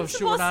himself, shit, like, oh I'm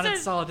shoot, we're not in supposed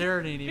to-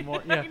 solidarity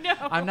anymore. Yeah, I know.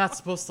 I'm not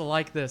supposed to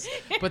like this.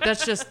 But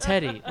that's just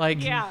Teddy. Like,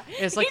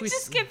 it's like he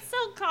just gets so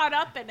caught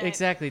up in it.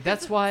 Exactly.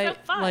 That's It's why, so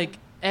fun. like,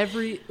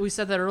 we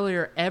said that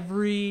earlier,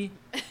 every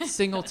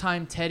single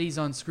time Teddy's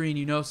on screen,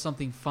 you know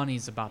something funny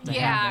is about to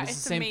happen.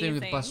 It's the same thing with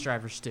amazing. bus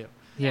drivers, too.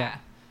 Yeah.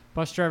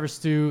 Bus driver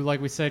Stu,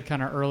 like we said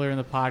kind of earlier in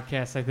the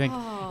podcast, I think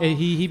Oh,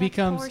 he that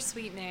becomes poor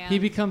sweet man. he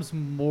becomes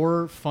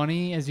more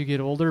funny as you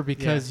get older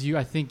because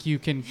I think you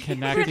can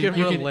connect, You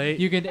can relate.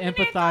 you can I mean, empathize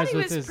I thought he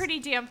with was his. pretty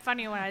damn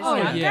funny when I was Oh,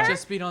 younger. yeah.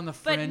 Just being on the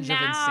But fringe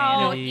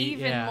now, of insanity.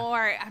 even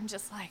more, I'm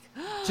just like,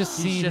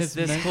 Just He's seeing just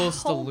his, this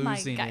close to Oh my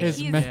losing God. it. his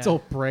he's-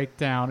 mental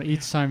breakdown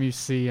each time you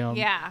see him.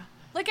 yeah.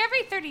 Like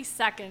every 30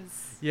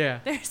 seconds, Yeah.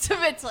 there's a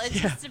mental. It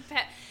just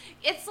depends.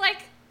 It's like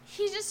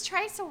he just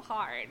tries so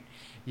hard,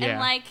 Yeah. and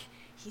like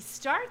he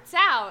starts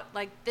out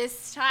like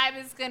this time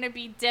is gonna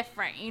be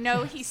different. You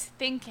know, he's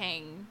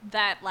thinking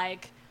that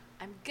like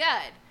I'm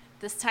good.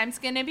 This time's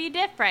gonna be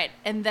different,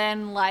 and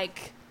then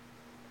like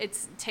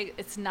it's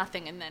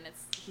nothing, and then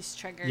he's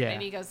triggered,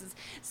 and he goes.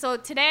 So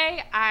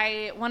today,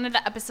 one of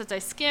the episodes I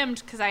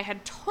skimmed because I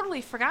had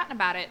totally forgotten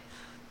about it.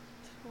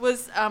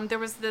 Was there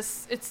was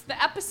this? It's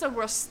the episode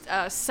where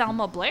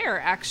Selma Blair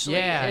actually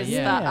is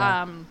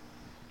the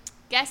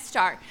guest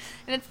star,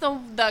 and it's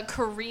the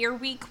career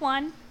week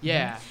one.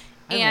 Yeah.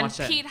 I haven't And watched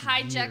that Pete in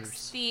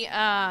hijacks years.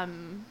 the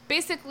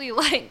basically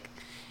like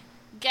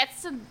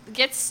gets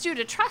Stu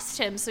to trust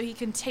him so he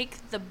can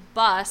take the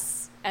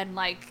bus and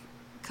like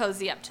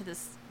cozy up to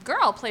this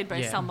girl played by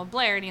Yeah. Selma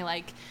Blair, and he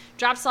like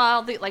drops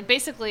all the like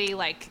basically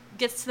like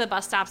gets to the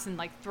bus stops and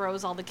like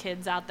throws all the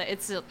kids out there.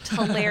 It's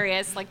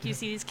hilarious. Like you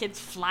see these kids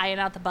flying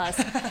out the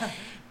bus,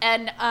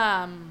 and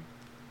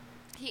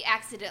he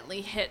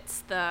accidentally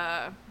hits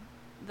the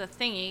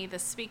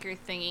speaker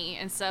thingy,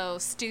 and so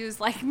Stu's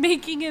like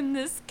making him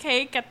this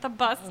cake at the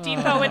bus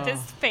depot with his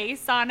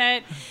face on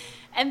it.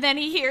 And then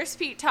he hears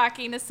Pete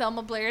talking to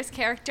Selma Blair's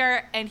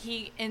character, and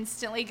he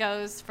instantly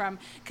goes from,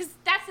 because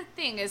that's the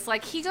thing, is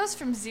like he goes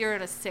from 0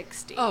 to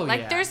 60. Oh,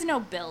 like yeah. there's no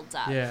build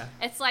up. Yeah.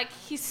 It's like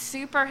he's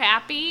super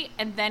happy,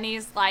 and then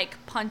he's like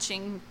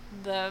punching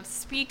the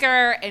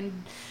speaker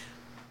and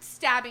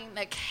stabbing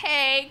the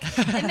cake,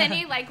 and then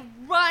he like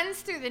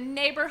runs through the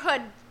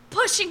neighborhood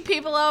pushing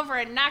people over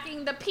and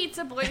knocking the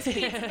pizza boy's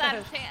pizza out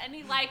of his hand, and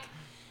he like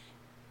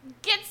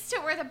gets to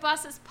where the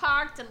bus is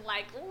parked and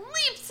like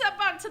leaps up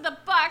onto the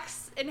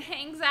bus and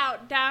hangs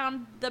out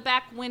down the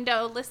back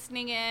window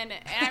listening in.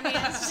 And I mean,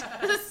 it's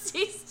just,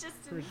 he's just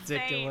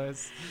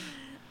Ridiculous.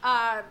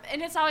 insane.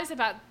 And it's always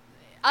about,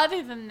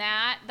 other than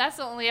that, that's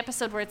the only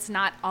episode where it's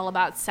not all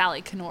about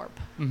Sally Knorp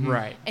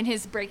Right. and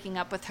his breaking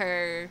up with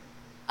her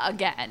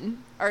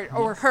again,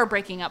 or her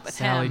breaking up with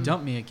Sally him.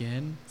 dumped me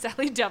again.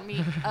 Sally dumped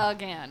me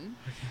again.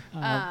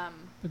 But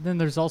then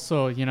there's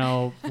also,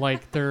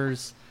 like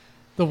there's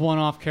the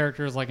one-off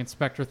characters like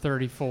Inspector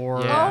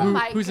 34, Yeah. Oh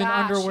my who's gosh, an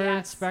underwear yes.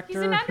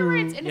 inspector. He's an underwear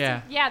who, and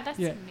Yeah. that's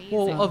Yeah. amazing.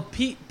 Well, of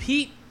Pete,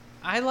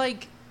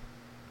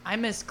 I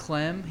miss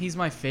Clem. He's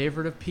my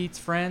favorite of Pete's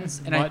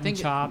friends, and I Mutton think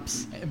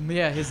chops.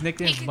 Yeah, his he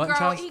nickname's can Mutton grow.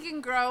 Chops. He can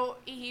grow.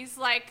 He's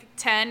like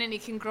 10, and he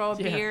can grow a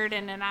Yeah. beard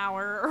in an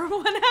hour or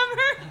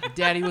whatever.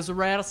 Daddy was a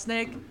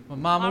rattlesnake. My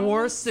mama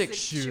wore a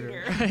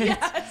six-shooter.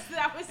 Yes,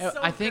 that was so.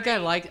 I think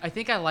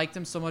great. I liked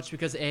him so much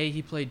because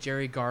he played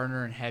Jerry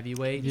Garner in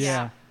Heavyweights.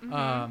 Yeah.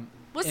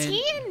 Was and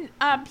he in?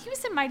 He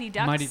was in Mighty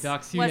Ducks. Mighty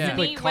Ducks. He wasn't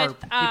played he? Carp.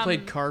 With, He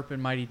played Carp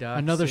in Mighty Ducks.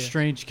 Another yeah.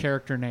 strange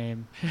character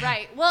name.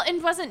 Right. Well,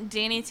 and wasn't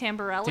Danny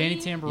Tamborelli? Danny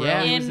Tamborelli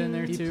Yeah. was in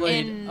there He too.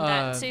 played in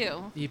that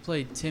too. He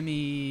played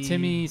Timmy.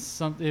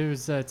 It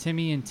was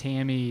Timmy and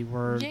Tammy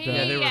were Yeah, the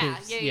they were yeah,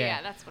 kids. yeah, Yeah.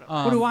 yeah. That's what it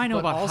was. What do I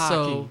know but about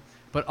hockey?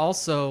 But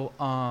also,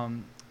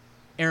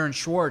 Aaron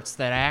Schwartz,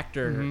 that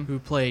actor who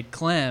played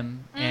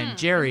Clem and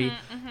Jerry,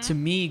 to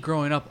me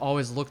growing up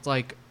always looked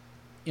like,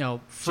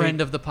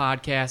 friend of the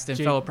podcast and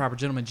Jake- fellow proper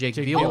gentleman Jake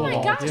Jake Veal. Oh my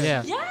Veal. gosh!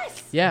 Yeah.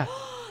 Yes. Yeah.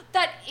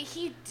 That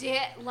he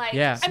did like.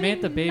 Yeah. I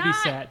mean, Samantha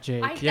babysat not-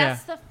 Jake. Yeah.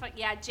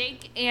 That's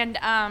Jake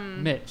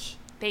and Mitch.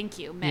 Thank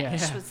you, Mitch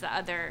Yeah. was the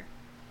other.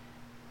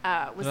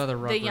 Was Another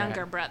the Rugrat.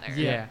 younger brother.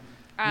 Yeah.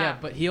 Yeah, Um,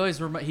 but he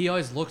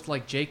always looked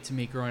like Jake to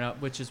me growing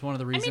up, which is one of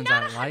the I mean, reasons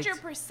not I liked.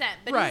 100%,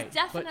 but Right, he's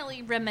but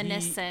definitely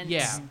reminiscent.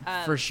 Yeah,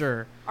 of, for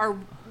sure. Or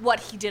what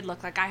he did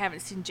look like. I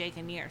haven't seen Jake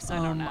in years, so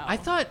I don't know.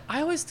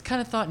 I always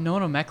kind of thought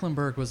Nona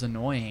Mecklenburg was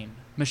annoying.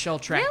 Michelle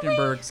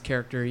Trachtenberg's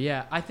character.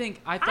 Yeah, I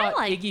thought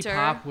liked Iggy her.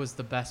 Pop was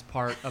the best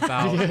part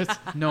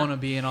about Nona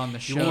being on the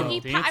show.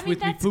 Iggy Dance I mean, with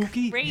me, that's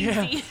Pookie?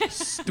 crazy.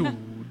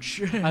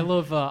 Stooge. I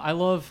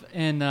love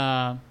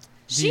and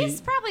She's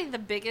probably the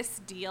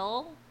biggest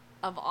deal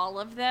of all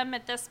of them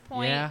at this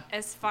point, Yeah.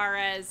 as far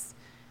as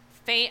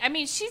fame. I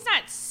mean, she's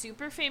not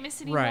super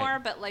famous anymore,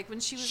 Right. but like when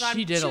she was on,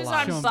 She did a was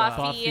lot on of Buffy, stuff.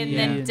 and Buffy,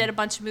 then yeah. did a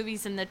bunch of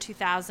movies in the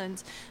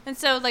 2000s, and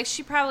so like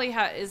she probably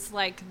is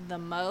like the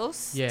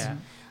most. Yeah.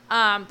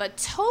 But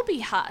Toby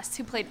Huss,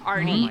 who played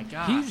Artie, Oh my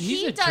gosh.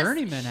 he's a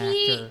journeyman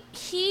actor.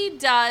 He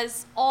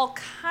does all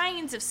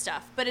kinds of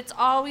stuff, but it's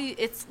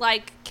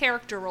like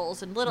character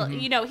roles and little.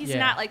 He's Yeah.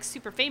 not like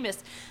super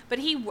famous, but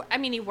he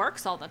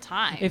works all the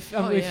time. If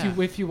yeah.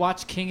 you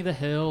watch King of the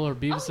Hill or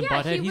Beavis and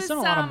yeah, Butthead, he he's was, done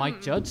a lot of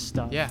Mike Judge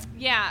stuff. Yeah.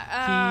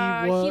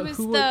 Yeah, he was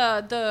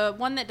the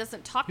one that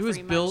doesn't talk He was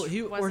very Bill. much.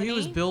 He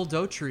was he? Bill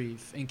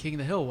Dauterive in King of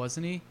the Hill,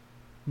 wasn't he?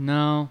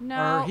 No.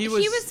 No, or he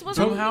wasn't was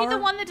he the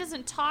Boomhauer? one that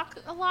doesn't talk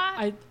a lot?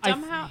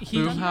 Boomhauer.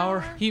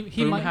 Boomhauer.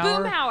 He might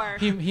Boomhauer.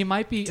 he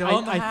might be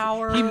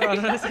Dumbhauer.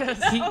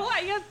 Oh,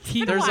 I guess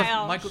he- There's a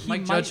Wow. Mike He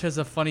Judge might- has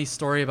a funny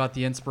story about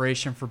the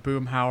inspiration for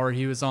Boomhauer.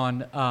 He was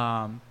on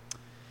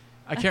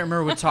I can't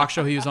remember what talk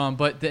show he was on,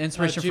 but the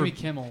inspiration Jimmy for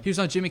Kimmel. He was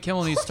on Jimmy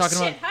Kimmel and he was talking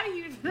Shit, about how do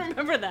you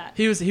remember that?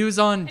 he was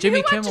on Jimmy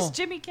Who watches Kimmel.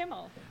 Jimmy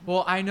Kimmel?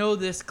 Well, I know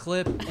this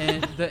clip,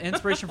 and the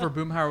inspiration for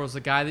Boomhauer was a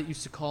guy that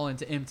used to call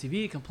into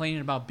MTV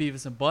complaining about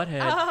Beavis and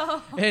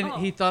Butthead, and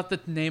he thought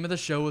that the name of the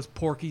show was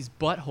Porky's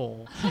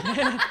Butthole.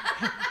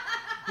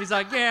 He's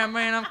like, yeah,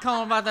 man, I'm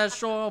calling about that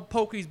show,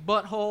 Porky's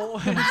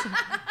Butthole.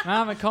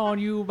 I've been calling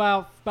you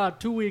about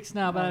 2 weeks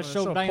now about that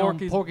show So down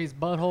Porky's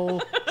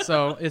Butthole.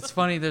 So it's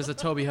funny. There's a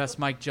Toby Huss,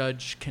 Mike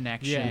Judge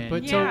connection. Yeah,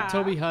 but Yeah.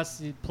 Toby Huss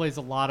he plays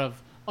a lot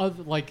of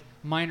other like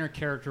minor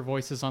character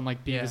voices on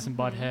like Beavis Yeah. and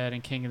Butthead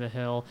and King of the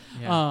Hill.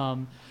 Yeah.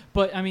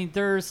 But I mean,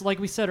 there's like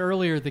we said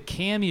earlier, the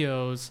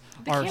cameos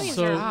The are cameos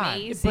so. are God.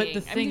 amazing. But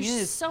the thing there's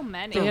is, so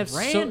many. They They're have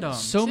random,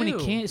 so many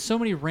too. so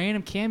many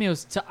random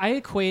cameos. I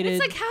equated.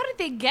 It's like, how did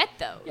they get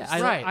those?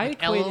 Right, I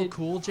like LL equated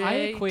Cool J. I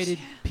equated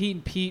Pete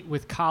and Pete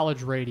with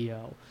college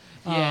radio.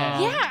 Yeah.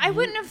 Yeah, I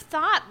wouldn't have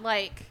thought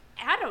like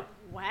out of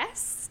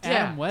West.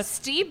 Adam West.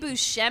 Steve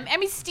Buscemi. I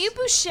mean, Steve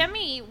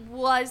Buscemi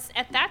was,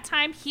 at that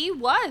time, he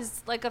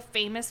was like a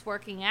famous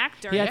working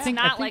actor. Yeah, It's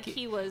not like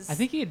he was. I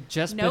think he had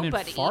just nobody.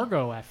 been in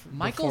Fargo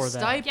Michael before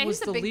that. Stipe was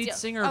he's a the big lead deal.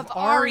 singer of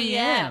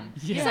R.E.M.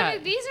 Yeah. So, I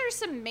mean, these are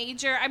some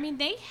major. I mean,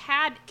 they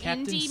had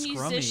Captain indie Scrummy.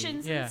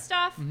 musicians Yeah. and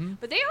stuff,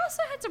 but they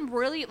also had some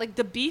really like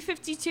the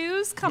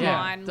B-52s. Come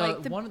on, The,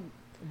 like the.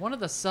 one of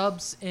the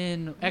subs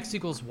in X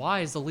equals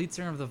Y is the lead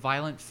singer of the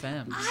Violent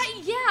Femmes.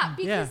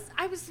 Because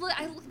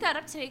I looked that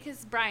up today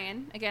because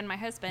Brian, again, my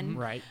husband,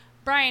 Right.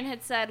 Brian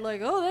had said,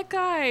 like, oh, that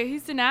guy,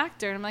 he's an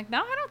actor. And I'm like,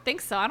 no, I don't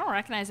think so. I don't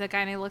recognize that guy.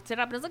 And I looked it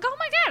up. And I was like, oh,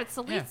 my God, it's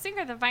the lead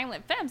singer of the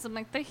Violent Femmes. I'm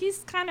like, he's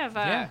kind of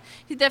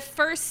the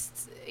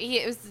first,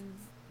 it was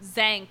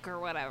Zank or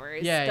whatever.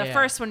 The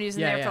first one he was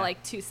in there for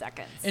like 2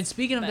 seconds. And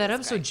speaking of But that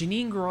it's episode, great.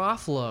 Janine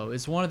Garofalo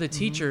is one of the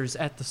teachers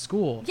at the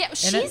school. Yeah,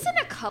 she's in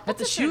a couple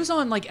She was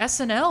on like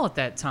SNL at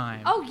that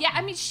time. Oh, yeah.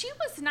 I mean, she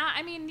was not.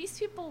 I mean, these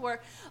people were.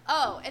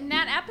 Oh, and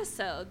that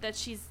episode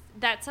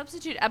that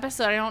substitute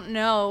episode, I don't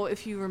know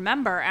if you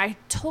remember. I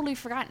totally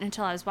forgotten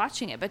until I was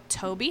watching it. But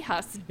Toby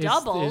Huss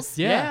doubles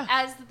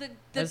as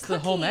the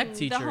home ec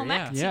teacher. The home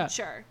ec Yeah.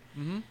 teacher.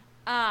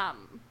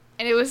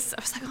 And I was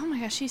like, oh my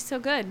gosh, she's so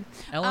good.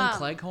 Ellen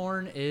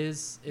Cleghorn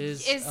is Sally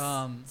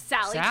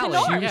Sally.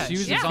 Knorr. She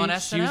was on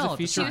SNL. She was a at the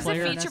feature She was time. a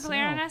player feature on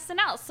player on SNL.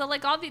 SNL. So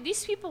like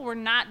these people were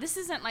not. This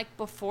isn't like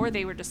before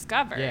they were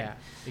discovered. Yeah,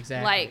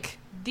 exactly. Like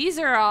these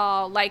are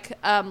all like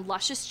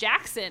Luscious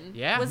Jackson.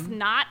 Yeah. Was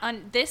not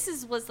on.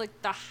 Was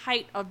like the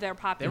height of their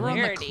They were on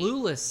the popularity.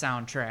 Clueless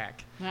soundtrack.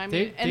 I mean,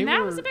 They and that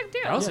were- was a big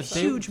deal. That was a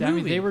huge I mean,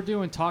 movie. they were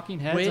doing Talking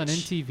Heads on Which-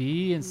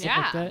 MTV and stuff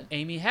like that.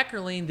 Amy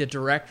Heckerling, the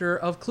director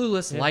of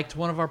Clueless, liked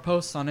one of our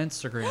posts on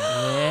Instagram.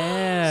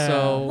 Yeah.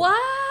 So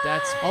What?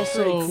 that's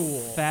Also, pretty cool.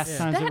 Fast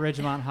Times at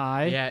Ridgemont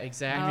High. Yeah,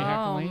 exactly. Oh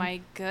Heckerling.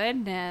 my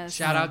goodness.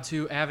 Shout out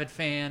to avid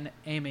fan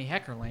Amy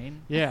Heckerling.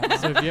 Yeah.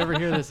 So if you ever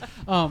hear this,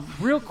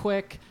 real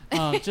quick,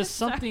 just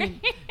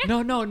something.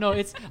 No.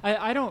 It's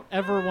I don't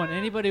ever want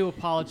anybody to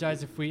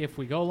apologize if we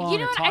go long You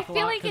know and what? talk I a feel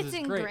lot, like 'cause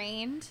it's great.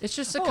 ingrained. It's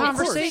just a Oh, of course.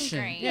 conversation.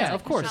 Ingrained. Yeah,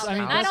 of course. I mean,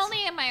 not that's- only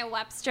am I a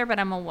Webster, but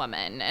I'm a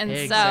woman, and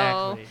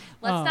Exactly. so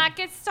let's not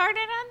get started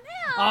on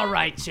that. All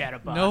right,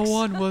 Chatterbox. No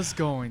one was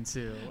going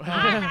to. All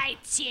right,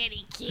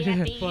 Chitty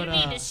Kitty, But, you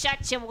need to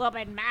shut your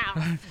woman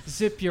mouth.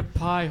 Zip your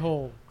pie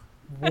hole,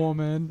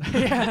 woman.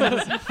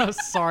 I'm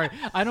sorry.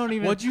 I don't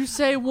even. What'd you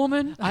say,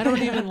 woman? I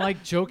don't even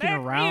like joking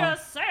around.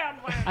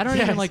 I don't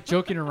even like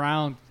joking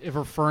around if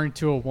referring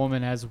to a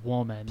woman as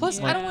woman. Plus,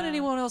 Like, I don't want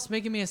anyone else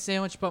making me a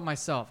sandwich but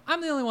myself. I'm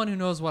the only one who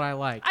knows what I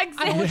like. I don't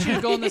Exactly. want you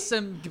to go in this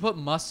and put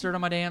mustard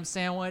on my damn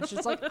sandwich.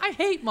 It's like, I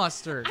hate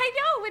mustard. I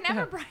know.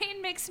 Whenever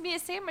Brian makes me a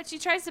sandwich, he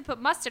tries to put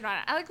mustard on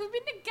it. I'm like, we've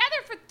been together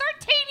for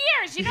 13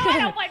 years. You know I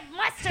don't want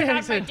mustard on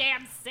my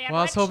damn sandwich. Well,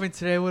 I was hoping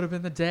today would have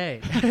been the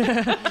day.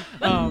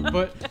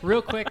 but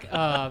real quick,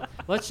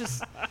 let's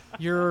just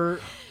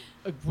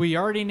we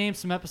already named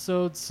some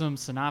episodes, some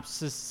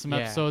synopsis, some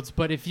episodes.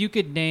 But if you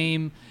could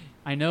name,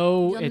 I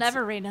know You'll it's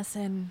never rein us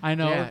in. I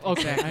know. Yeah,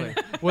 Okay. exactly.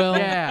 Well,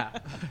 Yeah.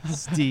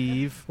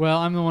 Steve. Well,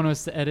 I'm the one who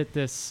has to edit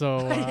this,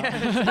 so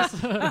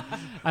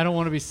I don't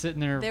want to be sitting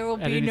there, There will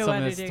be editing no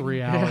something editing. that's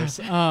 3 hours.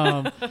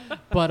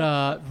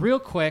 But real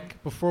quick,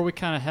 before we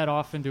kind of head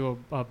off into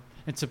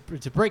it's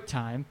a break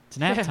time, it's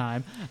nap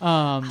time,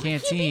 I keep meaning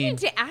canteen,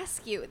 to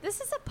ask you. This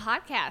is a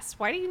podcast.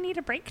 Why do you need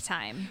a break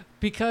time?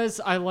 because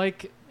I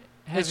like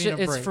having a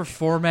break. It's for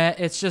format.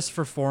 It's just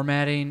for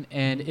formatting,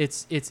 and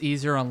it's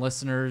easier on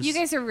listeners. You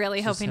guys are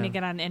really Just hoping to have-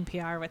 get on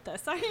NPR with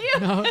this, are you?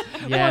 No,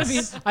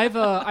 Yes.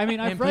 well, I mean,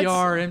 I've read.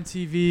 NPR,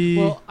 MTV.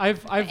 Well,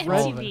 I've read.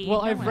 MTV.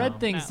 Well, I've No, read no,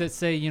 things no. that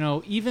say,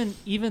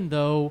 even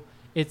though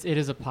it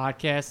is a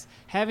podcast,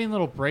 having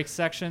little break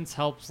sections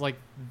helps like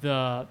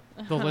the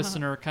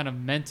listener kind of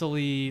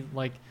mentally,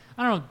 like,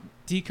 I don't know,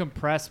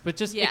 decompress, but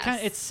just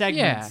Yes. it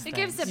segments. Yeah. It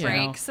gives a things,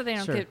 break so they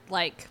don't Sure. get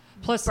like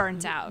Plus,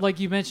 burnt out. Like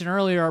you mentioned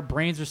earlier, our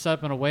brains are set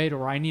up in a way to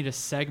where I need to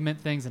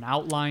segment things and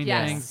outline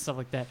Yes. things and stuff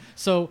like that.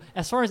 So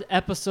as far as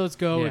episodes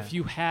go, Yeah. if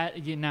you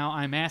had, now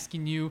I'm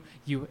asking you,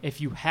 if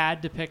you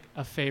had to pick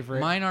a favorite.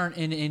 Mine aren't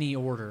in any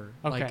order.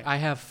 Okay. Like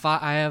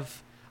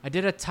I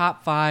did a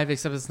top 5,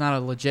 except it's not a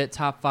legit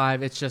top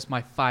 5. It's just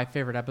my 5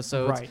 favorite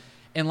episodes. Right.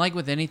 And like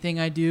with anything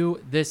I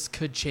do, this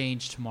could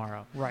change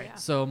tomorrow. Right. Yeah.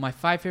 So my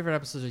 5 favorite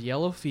episodes are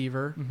Yellow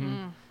Fever,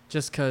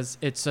 just because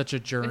it's such a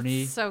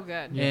journey. It's so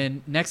good.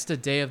 And next to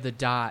Day of the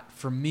Dot,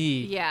 for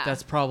me, Yeah.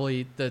 that's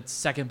probably the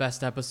second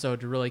best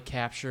episode to really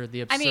capture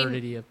the I mean,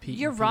 absurdity of Pete.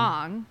 you're and Pete.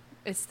 wrong.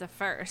 It's the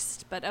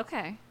first, but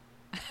okay.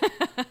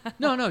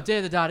 No, Day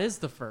of the Dot is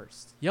the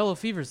first. Yellow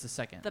Fever's the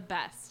second. The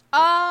best.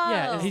 Oh,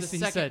 Yeah, it's He, the he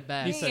second said,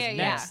 best. he says Yeah.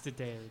 next to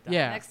Day of the Dot.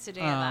 Yeah. next to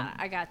Day of that.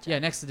 I got you. Yeah,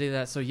 next to Day of the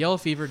Dot. So Yellow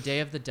Fever, Day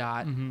of the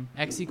Dot, Mhm.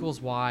 X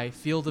equals Y,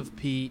 Field of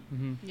Pete.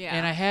 Yeah.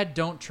 And I had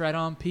Don't Tread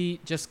on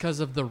Pete just because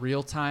of the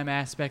real time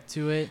aspect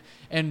to it.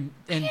 And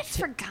I had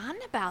forgotten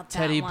about that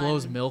Teddy one.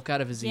 blows milk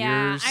out of his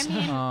Yeah, ears. I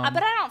mean,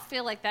 but I don't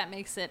feel like that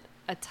makes it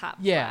a top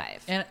yeah,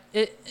 5. and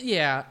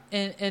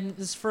and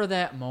it's for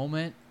that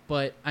moment.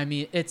 but I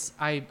mean,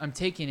 I'm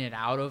taking it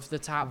out of the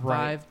top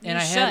Right. 5,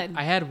 and You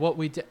I had what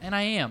we did, and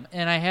I am,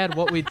 and I had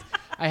what we.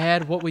 I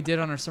had what we did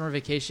on our summer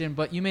vacation,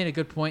 but you made a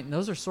good point, and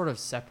those are sort of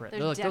separate. They're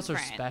Those are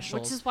different,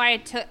 specials. which is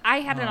why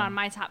I had it on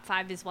my top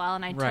 5 as well,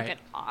 and I Right. took it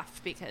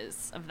off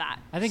because of that.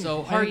 I think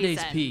so. Hard Days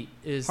reason. Pete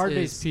is Hard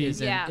Days Pete.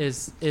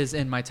 is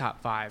in my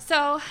top 5.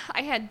 So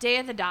I had Day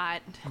of the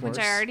Dot, which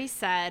I course. already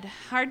said.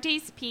 Hard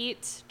Days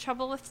Pete,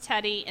 Trouble with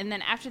Teddy, and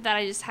then after that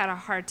I just had a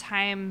hard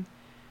time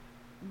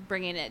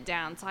bringing it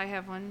down. So I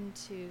have 1,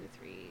 2,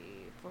 3,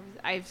 4.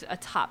 I have a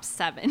top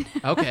 7.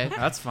 Okay,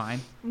 that's fine.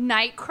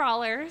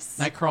 Nightcrawlers.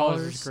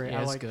 Nightcrawlers is great. Yeah,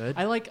 I it's like, good.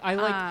 I like.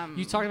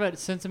 You talked about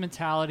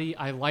sentimentality.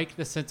 I like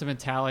the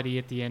sentimentality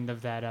at the end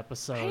of that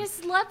episode. I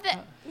just love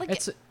that. Like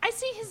it's- I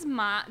see his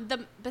mom.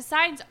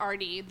 Besides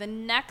Artie, the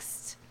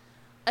next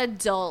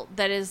adult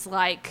that is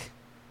like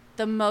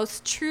the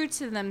most true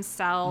to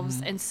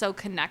themselves and so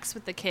connects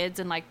with the kids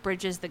and like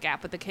bridges the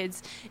gap with the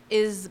kids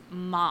is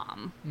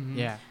mom.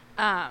 Yeah.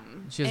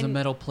 She has a and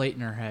metal plate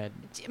in her head.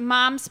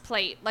 Mom's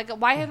plate. Like,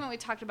 why haven't we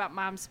talked about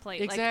Mom's plate?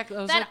 Exactly. I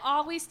Like, was that like-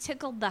 always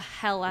tickled the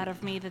hell out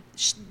of me. That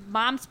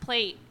Mom's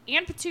plate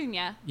and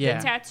Petunia, Yeah.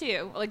 the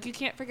tattoo. Like, you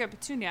can't forget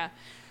Petunia.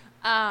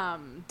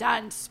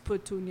 Dance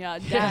Petunia.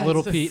 Dance.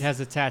 Little Pete has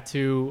a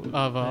tattoo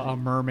of a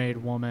mermaid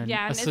woman.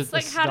 Yeah, and a it's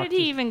like, how did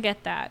he even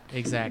get that?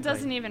 Exactly. It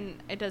doesn't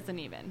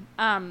even.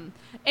 And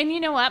you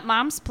know what?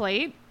 Mom's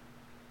plate,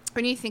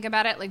 when you think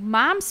about it, like,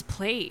 Mom's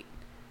plate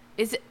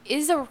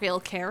is a real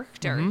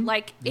character.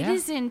 Like, it Yeah.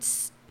 is in.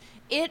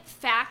 It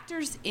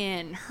factors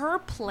in her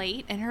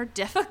plate and her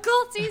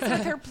difficulties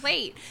with her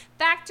plate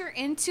factor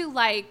into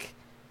like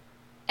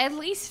at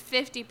least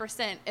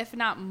 50%, if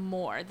not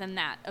more than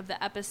that, of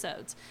the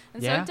episodes.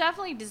 And so Yeah. it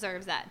definitely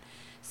deserves that.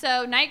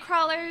 So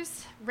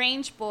Nightcrawlers,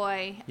 Range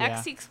Boy, Yeah.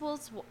 X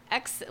equals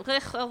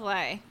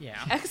Y. Yeah.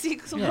 X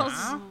equals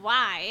Yeah.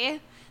 Y.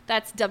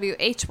 That's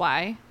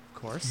WHY.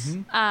 Of course.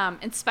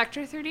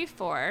 Inspector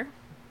 34.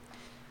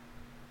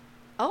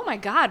 Oh my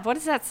God, what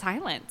is that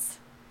silence?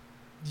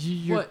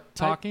 You're What?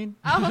 talking?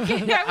 Oh,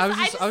 okay. I was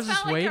just felt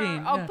like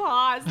waiting. A Yeah.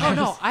 pause. Oh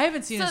no, I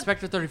haven't seen So-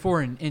 Inspector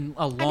 34 in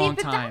a long I mean,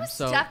 but time. that was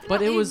so, definitely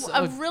but it was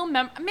a real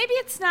maybe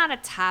it's not a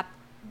top.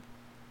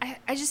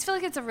 I just feel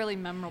like it's a really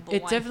memorable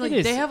it one. definitely. It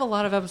is. They have a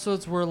lot of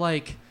episodes where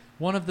like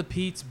one of the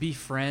Pete's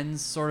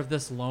befriends sort of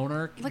this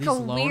loner, Like these a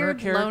loner weird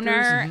characters,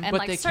 loner, and, but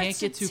like, they starts can't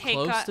get to too take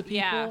close on- to people.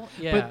 yeah.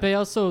 Yeah. But they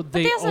also But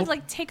they also op-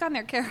 like take on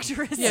their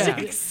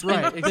characteristics.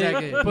 Yeah. Right.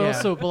 Exactly. But yeah.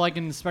 also, but like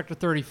in Inspector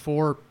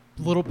 34,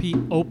 Little Pete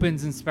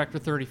opens Inspector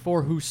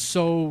 34, who's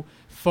so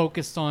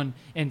focused on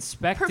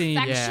inspecting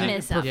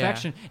Perfectionism.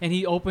 perfection, and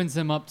he opens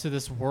him up to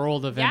this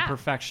world of Yeah.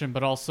 imperfection.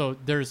 But also,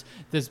 there's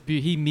this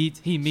he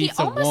meets He a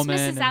almost woman.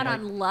 misses and, out like,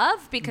 on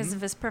love because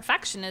of his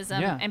perfectionism,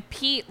 Yeah. and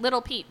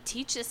Little Pete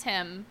teaches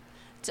him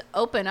to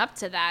open up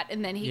to that,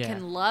 and then he Yeah.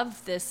 can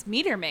love this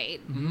meter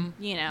maid.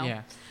 You know.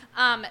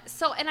 Yeah.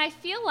 So, and I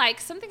feel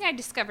like something I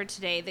discovered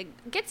today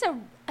that gets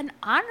an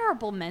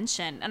honorable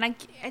mention, and I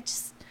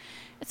just,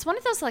 it's one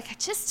of those, like, I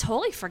just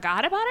totally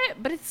forgot about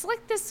it, but it's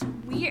like this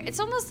weird, it's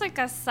almost like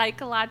a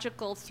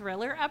psychological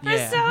thriller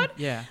episode.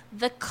 Yeah.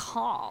 The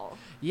Call.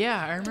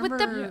 Yeah. I remember With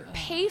the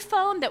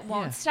payphone that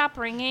won't Yeah. stop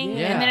ringing,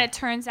 Yeah. and then it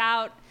turns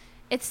out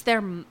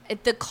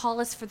the call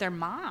is for their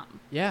mom.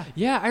 Yeah.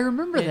 Yeah, I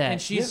remember And, that.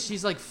 and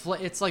she's like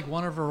it's like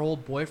one of her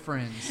old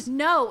boyfriends.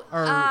 No,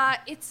 Or-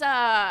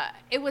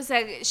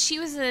 she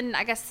was in,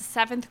 I guess, the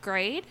 7th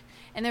grade,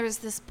 and there was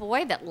this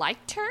boy that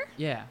liked her.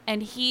 Yeah.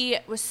 And he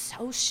was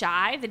so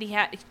shy that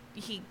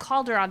he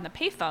called her on the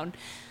payphone,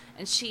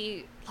 and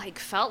she like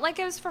felt like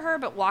it was for her,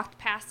 but walked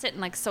past it,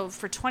 and like, so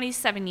for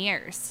 27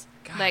 years.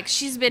 Like,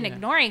 she's been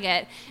ignoring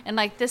it, and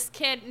like this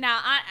kid now,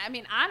 I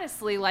mean,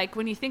 honestly, like,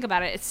 when you think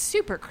about it, it's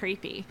super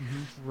creepy.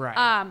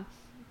 Right.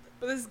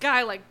 But this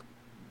guy, like,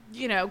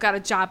 you know, got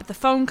a job at the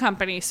phone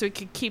company so he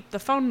could keep the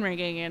phone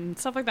ringing and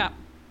stuff like that.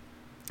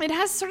 It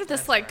has sort of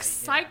this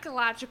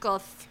psychological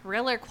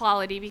thriller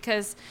quality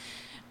because,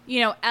 you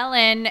know,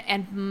 Ellen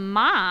and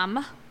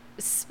Mom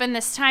spend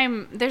this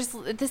time. There's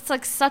this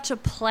like such a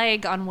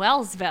plague on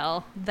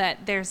Wellsville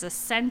that there's a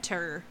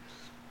center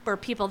for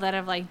people that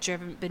have like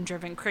been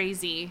driven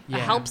crazy, a Yeah.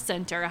 help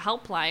center, a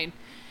helpline.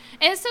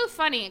 And it's so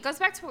funny. It goes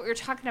back to what we were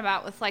talking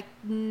about with like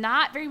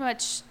not very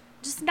much,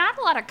 just not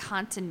a lot of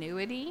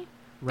continuity.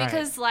 Right.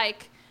 Because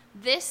like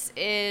this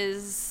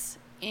is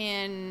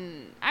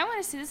I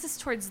want to say this is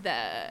towards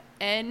the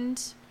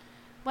end.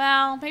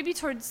 Well, maybe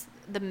towards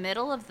the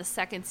middle of the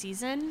 2nd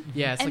season.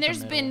 Yeah, it's and like the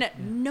there's been middle,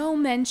 yeah. no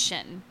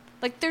mention.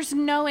 Like, there's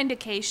no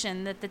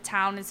indication that the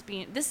town is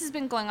this has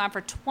been going on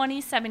for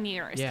 27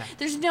 years. Yeah.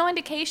 There's no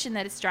indication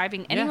that it's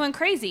driving anyone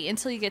crazy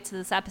until you get to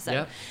this episode.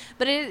 Yep.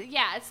 But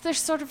there's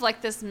sort of like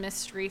this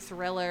mystery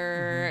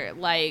thriller,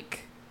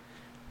 like,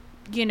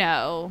 you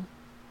know,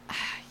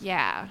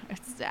 yeah.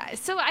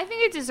 So I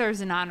think it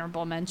deserves an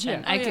honorable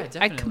mention. Yeah. Oh, yeah, I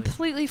definitely.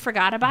 completely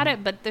forgot about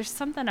it, but there's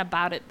something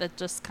about it that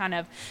just kind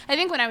of, I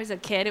think when I was a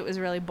kid, it was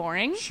really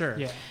boring. Sure.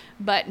 Yeah.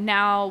 But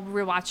now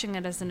rewatching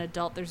it as an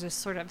adult, there's this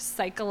sort of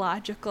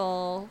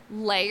psychological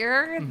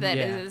layer that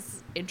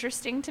is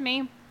interesting to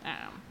me.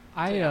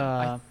 I don't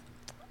know.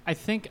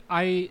 think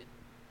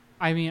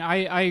I mean,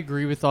 I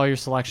agree with all your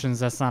selections.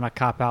 That's not a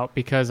cop-out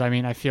because, I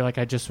mean, I feel like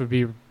I just would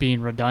be being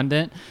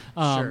redundant.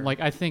 Sure. Like,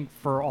 I think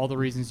for all the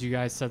reasons you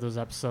guys said those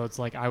episodes,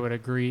 like, I would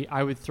agree.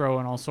 I would throw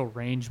in also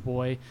Range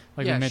Boy,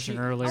 like we mentioned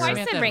earlier. Oh, I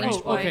Samantha said Range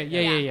Range Boy. Okay,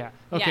 yeah.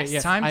 Okay, Yes.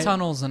 yeah. Time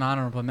Tunnel's an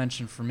honorable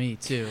mention for me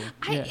too.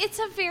 Yeah. It's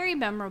a very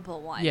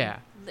memorable one. Yeah.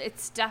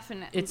 It's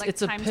definitely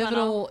It's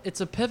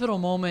a pivotal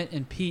moment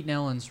in Pete and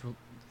Ellen's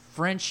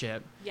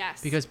friendship.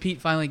 Yes. Because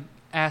Pete finally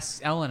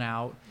asks Ellen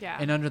out, Yeah.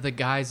 and under the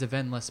guise of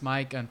Endless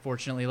Mike,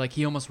 unfortunately, like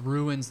he almost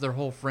ruins their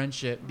whole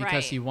friendship because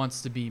Right. he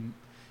wants to be.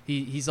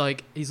 He's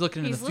looking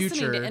in the future. He's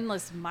listening to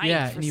Endless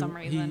Mike for and some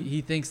reason. he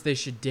thinks they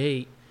should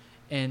date,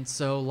 and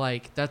so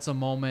like that's a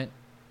moment,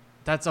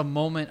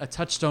 a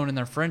touchstone in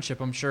their friendship.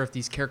 I'm sure if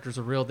these characters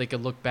are real, they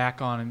could look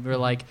back on and we're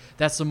like,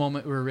 that's the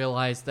moment we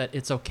realize that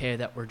it's okay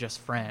that we're just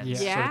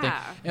friends. Yeah. Sort of thing.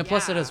 Yeah, And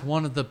plus, it yeah. has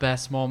one of the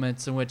best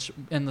moments in which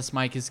Endless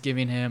Mike is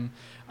giving him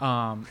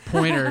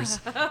pointers,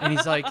 and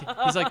he's like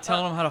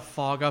telling him how to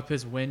fog up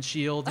his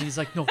windshield, and he's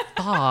like, no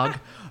fog,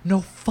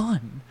 no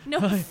fun. No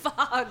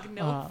fog,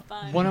 no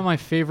fun. One of my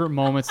favorite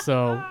moments,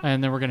 though,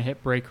 and then we're gonna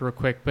hit break real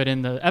quick. But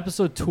in the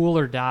episode "Tool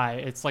or Die,"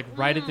 it's like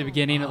right at the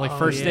beginning, like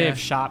first day yeah. of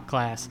shop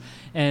class,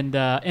 and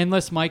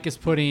Endless Mike is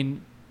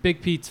putting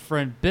Big Pete's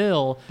friend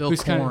Bill,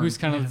 who's kind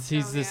of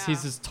he's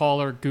this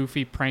taller,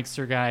 goofy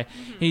prankster guy.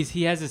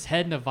 He has his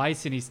head in a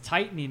vice and he's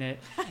tightening it.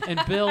 And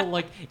Bill,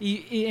 like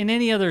in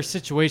any other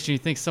situation, you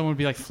think someone would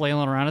be like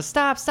flailing around and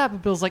stop.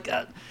 And Bill's like,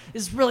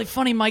 "It's really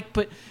funny, Mike,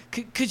 but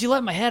could you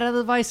let my head out of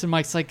the vice?" And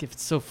Mike's like, "If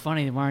it's so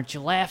funny, then why aren't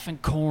you laughing,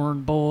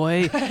 corn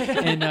boy?"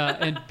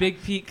 and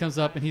Big Pete comes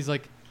up and he's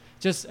like,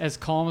 just as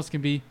calm as can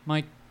be,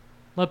 "Mike,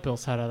 let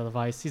Bill's head out of the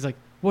vice." He's like,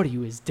 "What are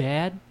you, his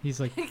dad?" He's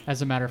like,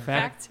 "As a matter of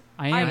fact,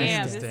 I am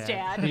his his dad."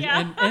 dad. And, Yeah.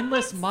 and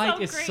Endless Mike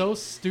so is great. so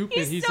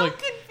stupid. He's like,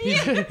 so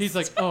confused. he's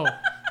like, "Oh,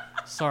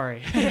 sorry."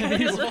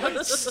 He's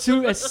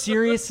as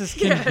serious as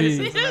can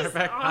be. As a matter of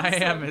fact, I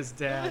am his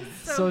dad.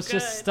 So it's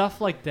just stuff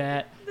like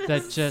that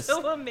that just,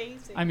 so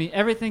amazing. I mean,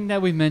 everything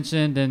that we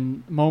mentioned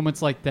and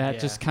moments like that Yeah.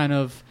 just kind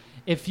of,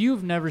 if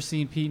you've never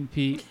seen Pete and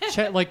Pete,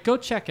 go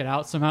check it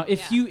out somehow.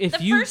 If the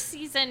you first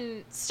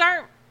season,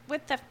 start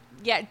with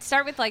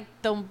like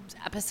the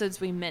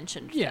episodes we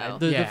mentioned. yeah,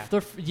 though.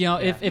 if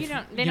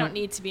They don't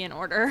need to be in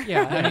order.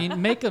 Yeah, I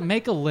mean, make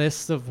a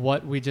list of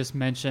what we just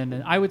mentioned,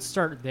 and I would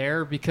start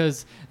there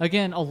because,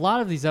 again, a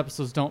lot of these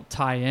episodes don't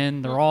tie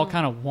in; they're all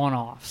kind of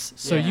one-offs,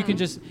 so you can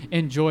just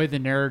enjoy the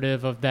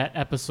narrative of that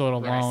episode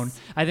alone. Yes.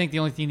 I think the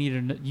only thing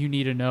you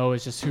need to know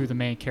is just who the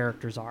main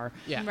characters are.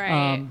 Yeah.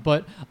 Right.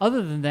 But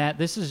other than that,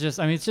 this is just,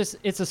 I mean,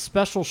 it's a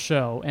special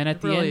show, and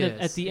at the really end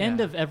is, at the end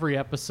yeah. of every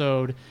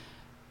episode,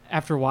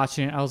 after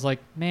watching it, I was like,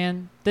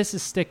 man, this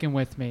is sticking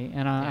with me,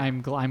 and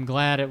I'm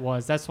glad it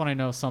was. That's when I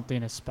know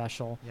something is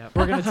special. Yep.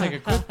 We're going to take a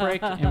quick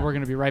break, and we're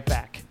going to be right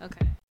back.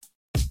 Okay.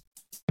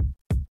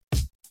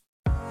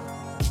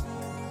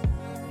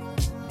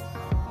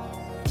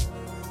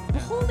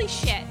 Holy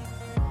shit.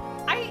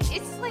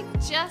 It's like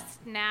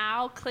just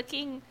now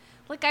clicking.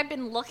 Like, I've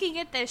been looking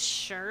at this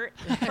shirt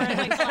for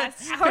like the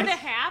last hour and a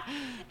half,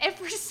 and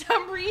for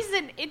some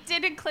reason, it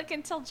didn't click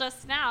until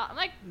just now. I'm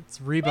like,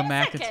 It's Reba wait a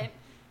McEntire. second.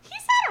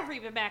 He's not a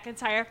Reba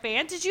McEntire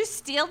fan. Did you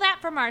steal that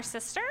from our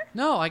sister?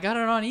 No, I got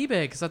it on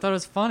eBay because I thought it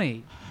was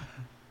funny.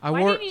 Why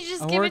didn't you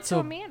just I give wore it to a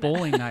Amanda?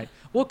 bowling night.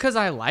 Well, because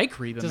I like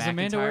Reba Does McEntire.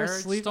 Amanda wear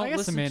Just sleeves? don't I guess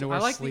listen Amanda to-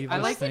 wears I like sleeveless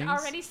I like Was it things.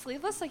 already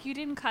sleeveless? Like, you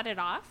didn't cut it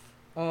off?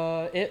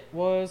 It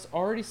was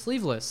already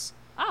sleeveless.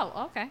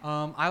 Oh, okay.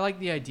 I like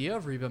the idea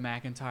of Reba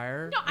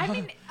McEntire. No, I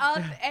mean,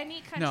 of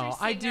any country No,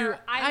 I singer, do.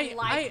 I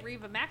like I-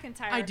 Reba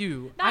McEntire. I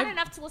do. Not I've-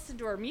 enough to listen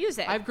to her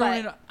music. I've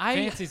grown but in.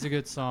 Fancy's a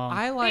good song.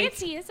 I like.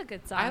 Fancy is a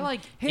good song. I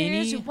like Here's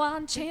any. your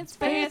one chance,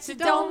 Fancy,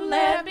 don't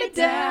let me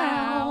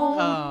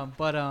down.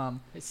 But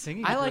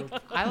Singing I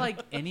group. like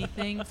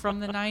anything from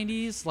the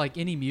 '90s, like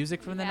any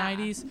music from the Yeah.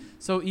 '90s.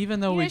 So even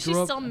though You we know, she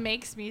grew up, still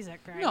makes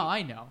music, right? no,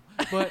 I know,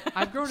 but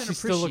I've grown in She appreciation.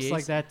 still looks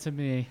like that to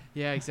me.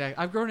 Yeah,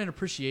 exactly. I've grown in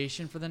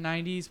appreciation for the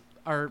 '90s,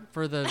 or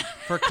for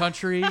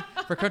country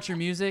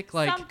music,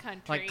 like Some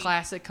country. like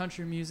classic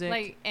country music.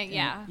 Like,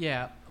 yeah.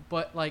 Yeah,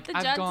 but like The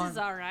I've Judds gone. is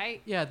all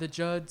right. Yeah, the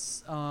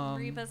Judds.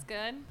 Reba's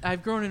good.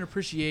 I've grown in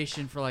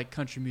appreciation for like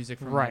country music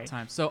from Right. that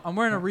time. So I'm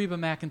wearing a Reba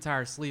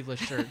McEntire sleeveless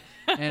shirt,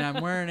 and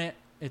I'm wearing it.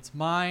 It's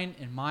mine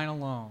and mine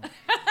alone.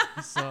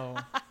 So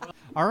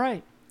All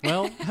right.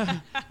 Well,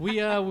 we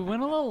went a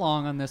little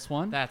long on this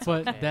one, That's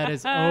but okay. that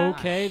is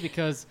okay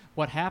because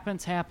what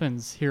happens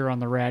here on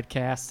the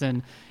Radkast,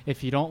 and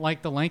if you don't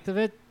like the length of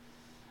it,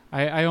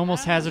 I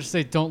almost hazard to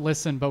say don't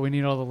listen, but we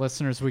need all the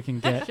listeners we can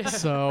get,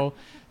 so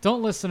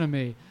don't listen to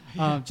me.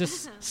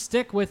 Just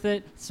stick with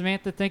it.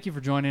 Samantha, thank you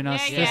for joining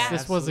us. Yeah,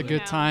 This was a absolutely.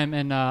 good time,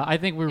 and I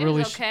think we It really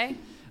was okay.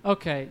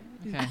 okay.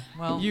 okay,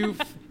 well,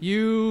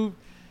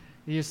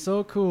 You're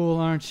so cool,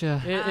 aren't you?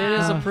 it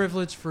is a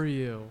privilege for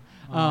you.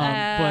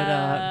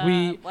 But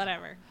we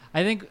Whatever.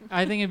 I think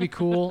it'd be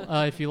cool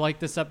if you like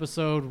this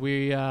episode.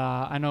 We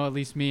I know at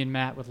least me and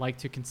Matt would like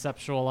to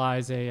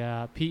conceptualize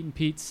a Pete and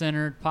Pete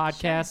centered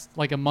podcast,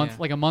 like a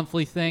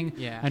monthly thing.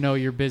 Yeah. I know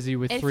you're busy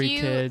with 3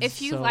 kids.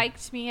 If you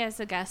liked me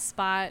as a guest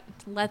spot,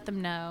 let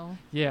them know.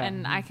 Yeah.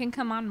 And I can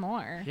come on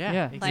more.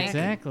 Yeah,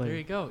 exactly. There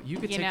you go. You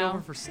could take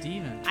over for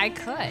Steven. I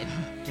could.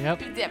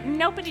 Yep.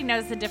 Nobody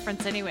knows the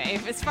difference anyway.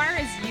 As far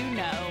as you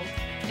know,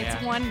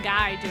 it's one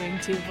guy doing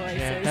 2 voices.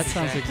 Yeah, that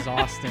sounds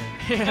exhausting.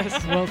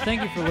 Yes. Well,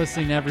 thank you for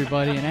listening,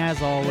 everybody. And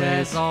as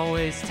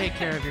always, take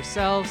care of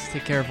yourselves,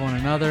 take care of one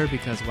another,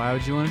 because why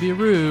would you want to be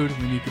rude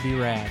when you could be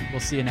rad? We'll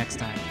see you next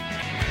time.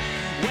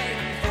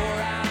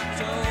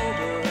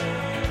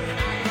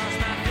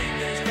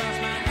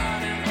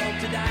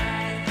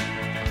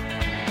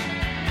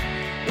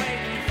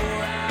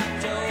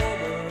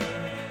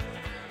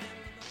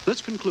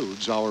 This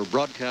concludes our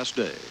broadcast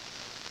day.